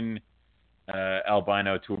Darwin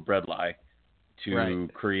albino to a bredli to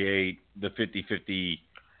create the 50-50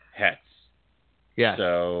 hets. Yeah.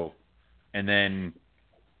 So, and then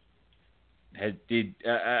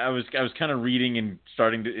I was kind of reading and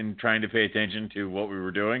trying to pay attention to what we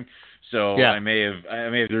were doing. So I may have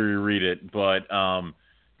to reread it. But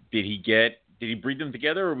did he breed them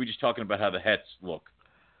together, or are we just talking about how the hets look?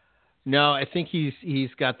 No, I think he's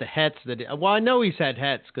got the hets I know he's had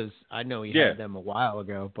hets because I know he had them a while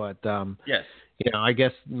ago. But yes. You know, I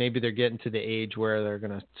guess maybe they're getting to the age where they're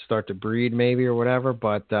going to start to breed maybe or whatever.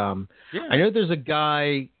 But I know there's a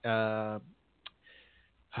guy,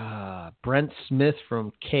 Brent Smith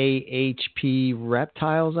from KHP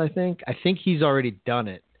Reptiles, I think. I think he's already done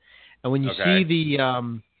it. And when you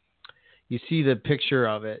see the picture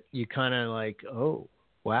of it, you kind of like, oh,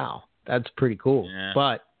 wow, that's pretty cool. Yeah.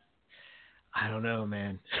 But I don't know,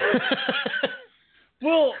 man.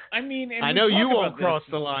 Well, I mean, I know you won't cross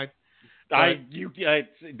the line.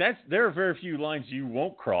 There are very few lines you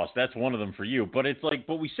won't cross. That's one of them for you. But it's like,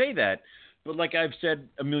 but we say that. But like I've said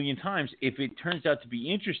a million times, if it turns out to be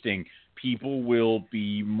interesting, people will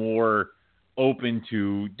be more open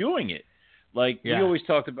to doing it. Like we always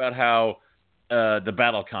talked about how the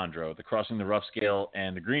battle chondro, the crossing the rough scale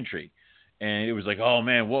and the green tree. And it was like, oh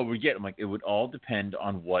man, what would we get? I'm like, it would all depend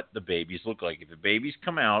on what the babies look like. If the babies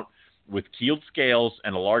come out with keeled scales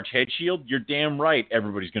and a large head shield, you're damn right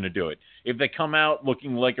everybody's going to do it. If they come out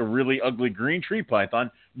looking like a really ugly green tree python,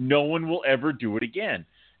 no one will ever do it again.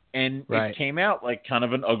 And it came out like kind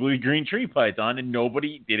of an ugly green tree python, and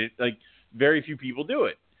nobody did it. Like very few people do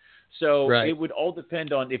it. So it would all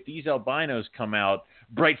depend on if these albinos come out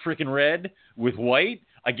bright freaking red with white.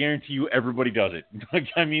 I guarantee you everybody does it. Like,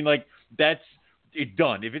 I mean, like that's it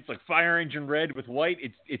done. If it's like fire engine red with white,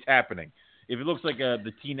 it's happening. If it looks like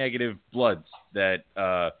the T-negative bloods that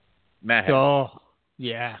Matt had. Oh,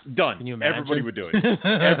 yeah. Done. Can you imagine? Everybody would do it.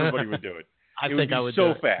 Everybody would do it. I think I would so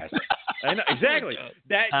do it. fast. I know, exactly.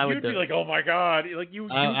 That you'd be like, oh my God. Like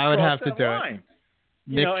I would have to do line. It.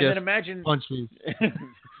 You know, and then imagine punch me.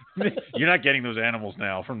 You're not getting those animals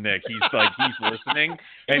now from Nick. He's listening,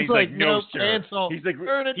 and he's like, no, sir. He's like,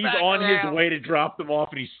 he's on his way to drop them off,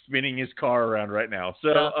 and he's spinning his car around right now.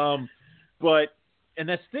 So, but, and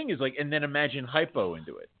that's the thing is like, and then imagine hypo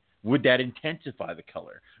into it. Would that intensify the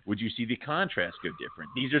color? Would you see the contrast go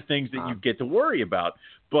different? These are things that you get to worry about,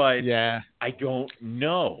 but I don't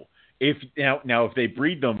know if now if they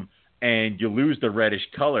breed them and you lose the reddish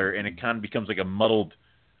color and it kind of becomes like a muddled,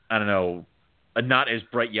 I don't know, a not as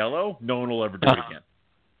bright yellow, no one will ever do it again.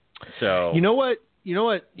 So you know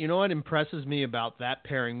what impresses me about that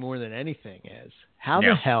pairing more than anything is how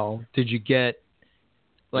the hell did you get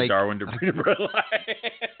like the Darwin to breed a bredli?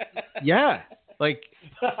 Like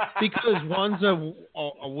because one's a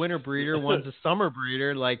winter breeder, one's a summer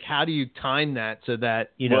breeder. Like how do you time that so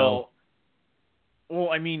that you know? Well,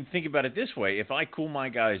 I mean, think about it this way: if I cool my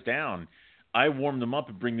guys down, I warm them up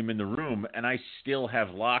and bring them in the room, and I still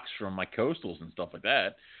have locks from my coastals and stuff like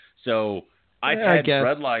that. So I've had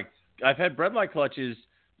bredli clutches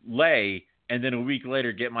lay, and then a week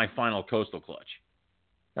later get my final coastal clutch.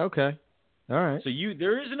 Okay, all right. So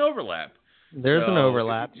there is an overlap. There's an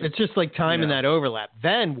overlap. It's just like timing that overlap.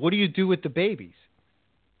 Then what do you do with the babies?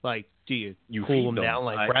 Like Do you You cool feed them them down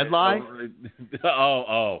like bread lye?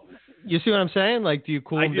 Oh. You see what I'm saying? Like, do you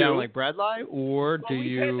cool them down do. like bread lye, or do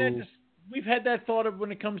you? We've had that thought of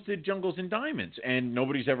when it comes to jungles and diamonds, and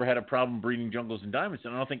nobody's ever had a problem breeding jungles and diamonds,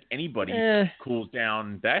 and I don't think anybody cools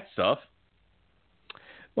down that stuff.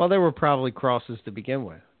 Well, there were probably crosses to begin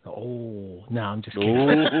with. Oh, no, I'm just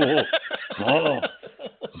kidding.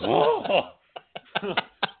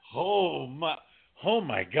 Oh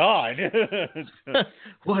my God!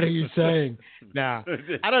 What are you saying? Nah,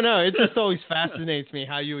 I don't know. It just always fascinates me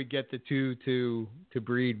how you would get the two to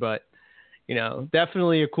breed, but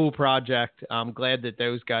definitely a cool project. I'm glad that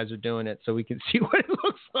those guys are doing it so we can see what it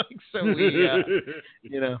looks like. So we,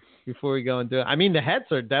 before we go and do it. I mean, the heads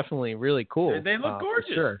are definitely really cool. They look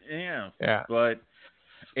gorgeous. Sure. Yeah. But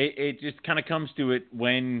it just kind of comes to it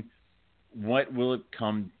what will it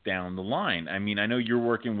come down the line? I mean, I know you're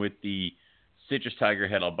working with the citrus tiger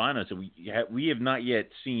head albino, so we have not yet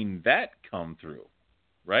seen that come through,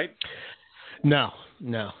 right? No.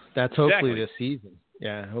 That's hopefully this season.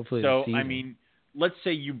 Yeah, hopefully this season. So, I mean, let's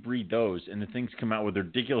say you breed those and the things come out with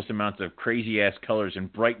ridiculous amounts of crazy-ass colors and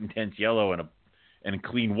bright, intense yellow and a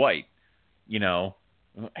clean white.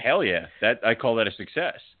 Hell yeah. I call that a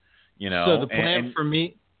success. So the plan for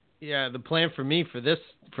me... Yeah, the plan for me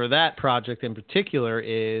for that project in particular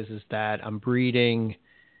is that I'm breeding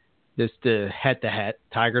the head to head,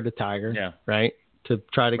 tiger to tiger, right? To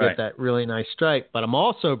try to get that really nice stripe. But I'm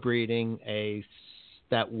also breeding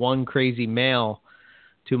that one crazy male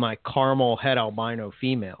to my caramel head albino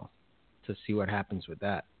female to see what happens with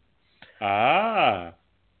that. Ah.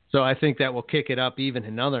 So I think that will kick it up even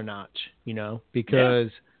another notch,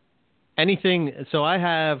 because anything. So I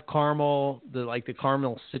have caramel, the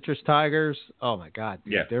caramel citrus tigers. Oh my God,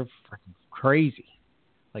 dude, they're freaking crazy,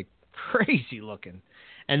 like crazy looking.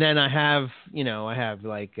 And then I have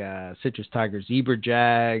citrus tiger zebra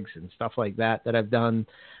jags and stuff like that I've done,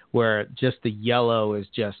 where just the yellow is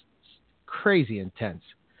just crazy intense,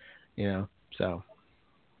 So.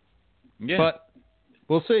 Yeah. But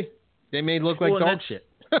we'll see. They may look like dog shit.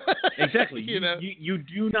 Exactly. You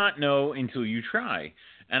do not know until you try.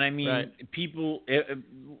 And I mean, people,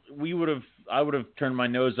 I would have turned my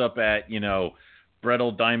nose up at,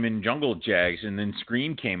 Brettle Diamond Jungle Jags, and then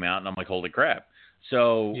Scream came out, and I'm like, holy crap.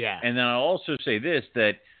 So, and then I'll also say this,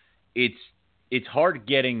 that it's hard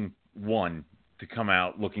getting one to come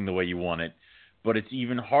out looking the way you want it, but it's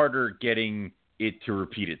even harder getting it to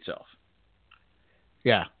repeat itself.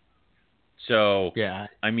 Yeah. So,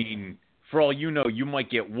 I mean, for all you know, you might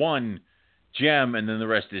get one gem and then the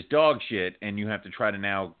rest is dog shit, and you have to try to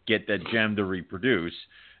now get that gem to reproduce,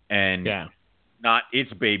 and not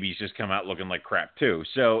its babies just come out looking like crap too.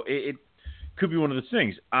 So it could be one of those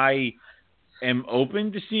things. I am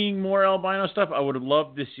open to seeing more albino stuff. I would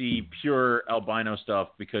love to see pure albino stuff,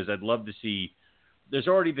 because I'd love to see, there's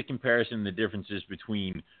already the comparison, the differences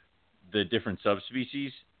between the different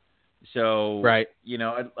subspecies. So,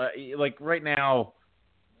 like right now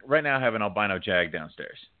I have an albino jag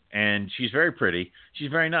downstairs, and she's very pretty. She's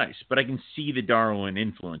very nice, but I can see the Darwin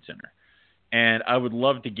influence in her. And I would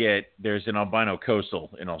love to there's an albino coastal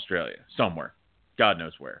in Australia somewhere. God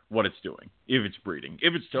knows where, what it's doing, if it's breeding,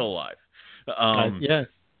 if it's still alive.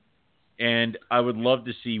 And I would love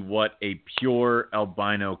to see what a pure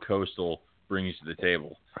albino coastal brings to the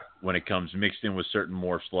table when it comes mixed in with certain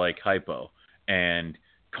morphs like hypo and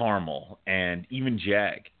caramel and even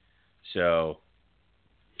jag. So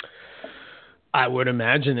I would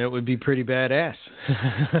imagine it would be pretty badass.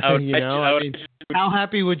 How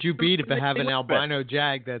happy would you be to have an albino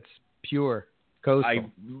jag that's pure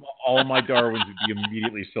coastal? All of my Darwins would be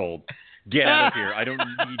immediately sold. Get out of here. I don't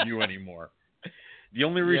need you anymore. The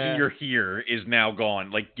only reason you're here is now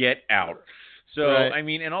gone. Like, get out. So, I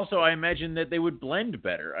mean, and also I imagine that they would blend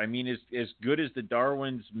better. I mean, as good as the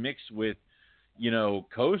Darwins mix with,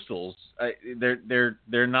 coastals,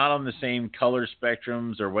 they're not on the same color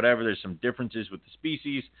spectrums or whatever. There's some differences with the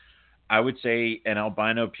species. I would say an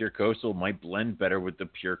albino pure coastal might blend better with the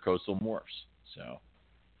pure coastal morphs. So,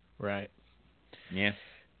 yeah, it's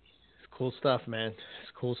cool stuff, man.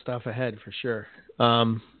 It's cool stuff ahead for sure.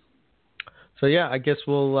 So yeah, I guess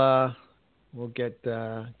we'll get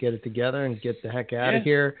it together and get the heck out of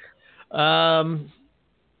here.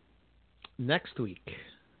 Next week.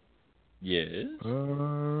 Yes. I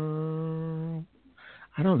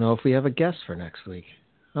don't know if we have a guest for next week.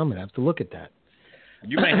 I'm gonna have to look at that.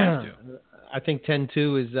 You may have to. I think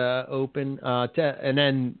 10-2 is open, and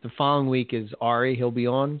then the following week is Ari. He'll be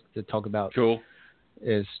on to talk about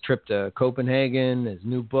his trip to Copenhagen, his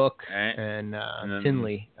new book, and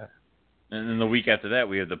Tinley. And then the week after that,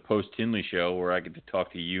 we have the post-Tinley show where I get to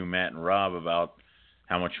talk to you, Matt, and Rob about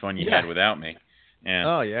how much fun you had without me. Yeah.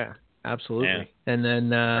 Oh yeah, absolutely. Yeah. And then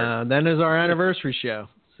there's our anniversary show.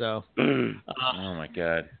 So. Oh my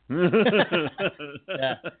God.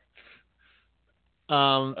 Yeah.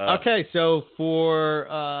 Okay, so for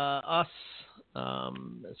us,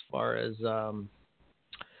 as far as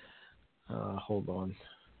hold on,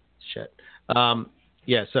 shit.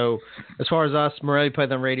 Yeah, so as far as us,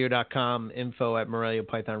 MoreliaPythonRadio.com,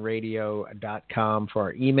 info@MoreliaPythonRadio.com for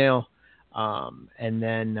our email. And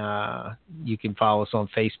then you can follow us on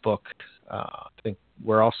Facebook. I think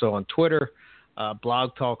we're also on Twitter.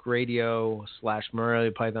 Blog Talk Radio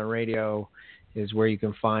 /Morelia Python Radio is where you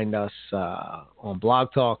can find us on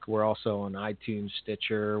Blog Talk. We're also on iTunes,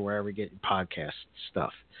 Stitcher, wherever you get your podcast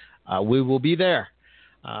stuff. We will be there.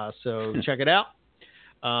 So check it out.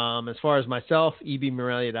 As far as myself,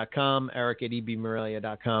 ebmorelia.com,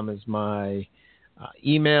 eric@ebmorelia.com is my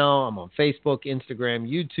email. I'm on Facebook, Instagram,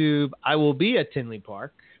 YouTube. I will be at Tinley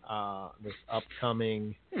Park this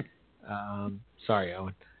upcoming. Sorry,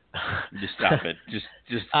 Owen. Just stop it. Just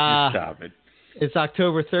stop it. It's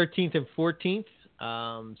October 13th and 14th.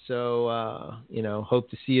 So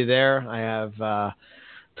hope to see you there. I have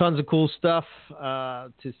tons of cool stuff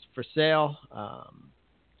for sale.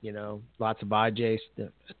 Lots of IJs.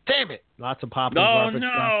 Damn it! Lots of pop. No,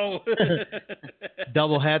 no.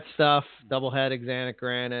 Double head stuff. Double head Xanic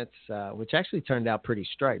granites, which actually turned out pretty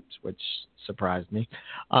striped, which surprised me.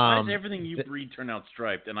 Why does everything you breed turn out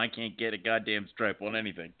striped, and I can't get a goddamn stripe on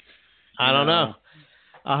anything? I don't know.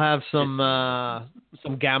 I'll have some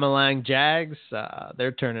Gamelang Jags.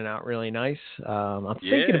 They're turning out really nice. I'm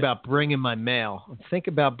thinking about bringing my male. I'm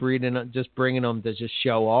thinking about bringing them to just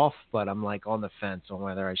show off, but I'm like on the fence on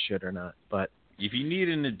whether I should or not. But if you need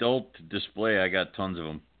an adult display, I got tons of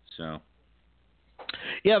them. So.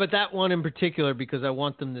 Yeah, but that one in particular, because I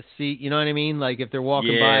want them to see, you know what I mean? Like if they're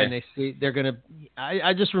walking by and they see, they're going to,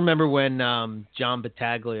 I just remember when John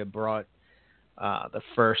Battaglia brought the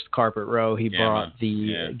first carpet row, he brought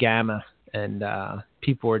the Gamma, and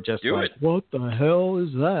people were just what the hell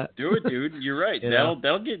is that? Do it, dude. You're right.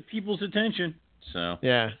 That'll get people's attention. So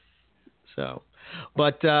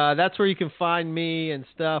but that's where you can find me and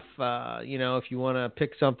stuff. If you want to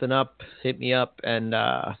pick something up, hit me up, and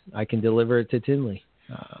I can deliver it to Tinley.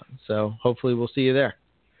 So hopefully we'll see you there.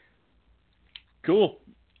 Cool.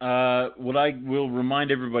 What I will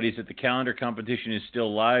remind everybody is that the calendar competition is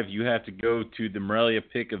still live. You have to go to the Morelia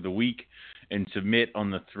Pick of the Week and submit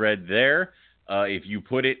on the thread there. If you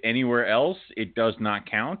put it anywhere else, it does not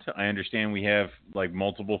count. I understand we have like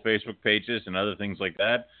multiple Facebook pages and other things like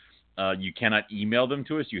that. You cannot email them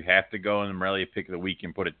to us. You have to go on the Morelia Pick of the Week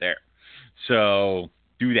and put it there. So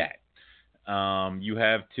do that. You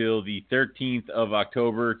have till the 13th of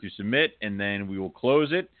October to submit, and then we will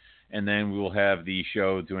close it. And then we will have the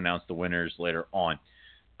show to announce the winners later on.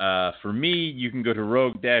 For me, you can go to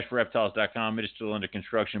rogue-reptiles.com. It is still under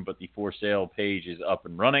construction, but the for sale page is up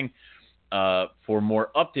and running. For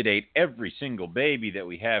more up-to-date, every single baby that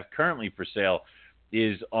we have currently for sale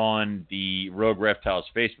is on the Rogue Reptiles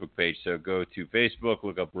Facebook page. So go to Facebook,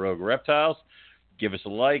 look up Rogue Reptiles, give us a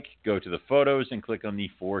like, go to the photos, and click on the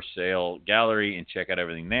for sale gallery and check out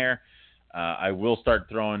everything there. I will start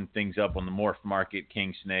throwing things up on the Morph Market,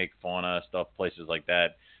 King Snake, Fauna, stuff, places like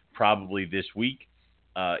that, probably this week.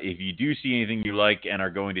 If you do see anything you like and are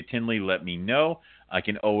going to Tinley, let me know. I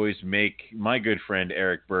can always make my good friend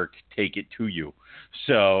Eric Burke take it to you.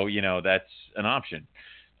 So, that's an option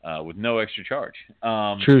with no extra charge.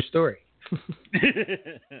 True story.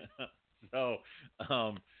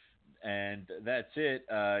 And that's it.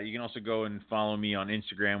 You can also go and follow me on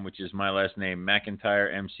Instagram, which is my last name,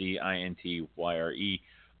 McIntyre, McIntyreoj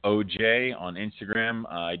on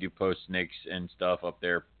Instagram. I do post snakes and stuff up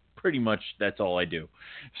there. Pretty much that's all I do.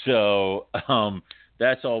 So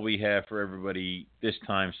that's all we have for everybody this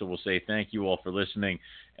time. So we'll say thank you all for listening,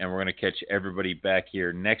 and we're going to catch everybody back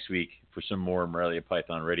here next week for some more Morelia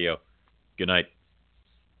Python Radio. Good night.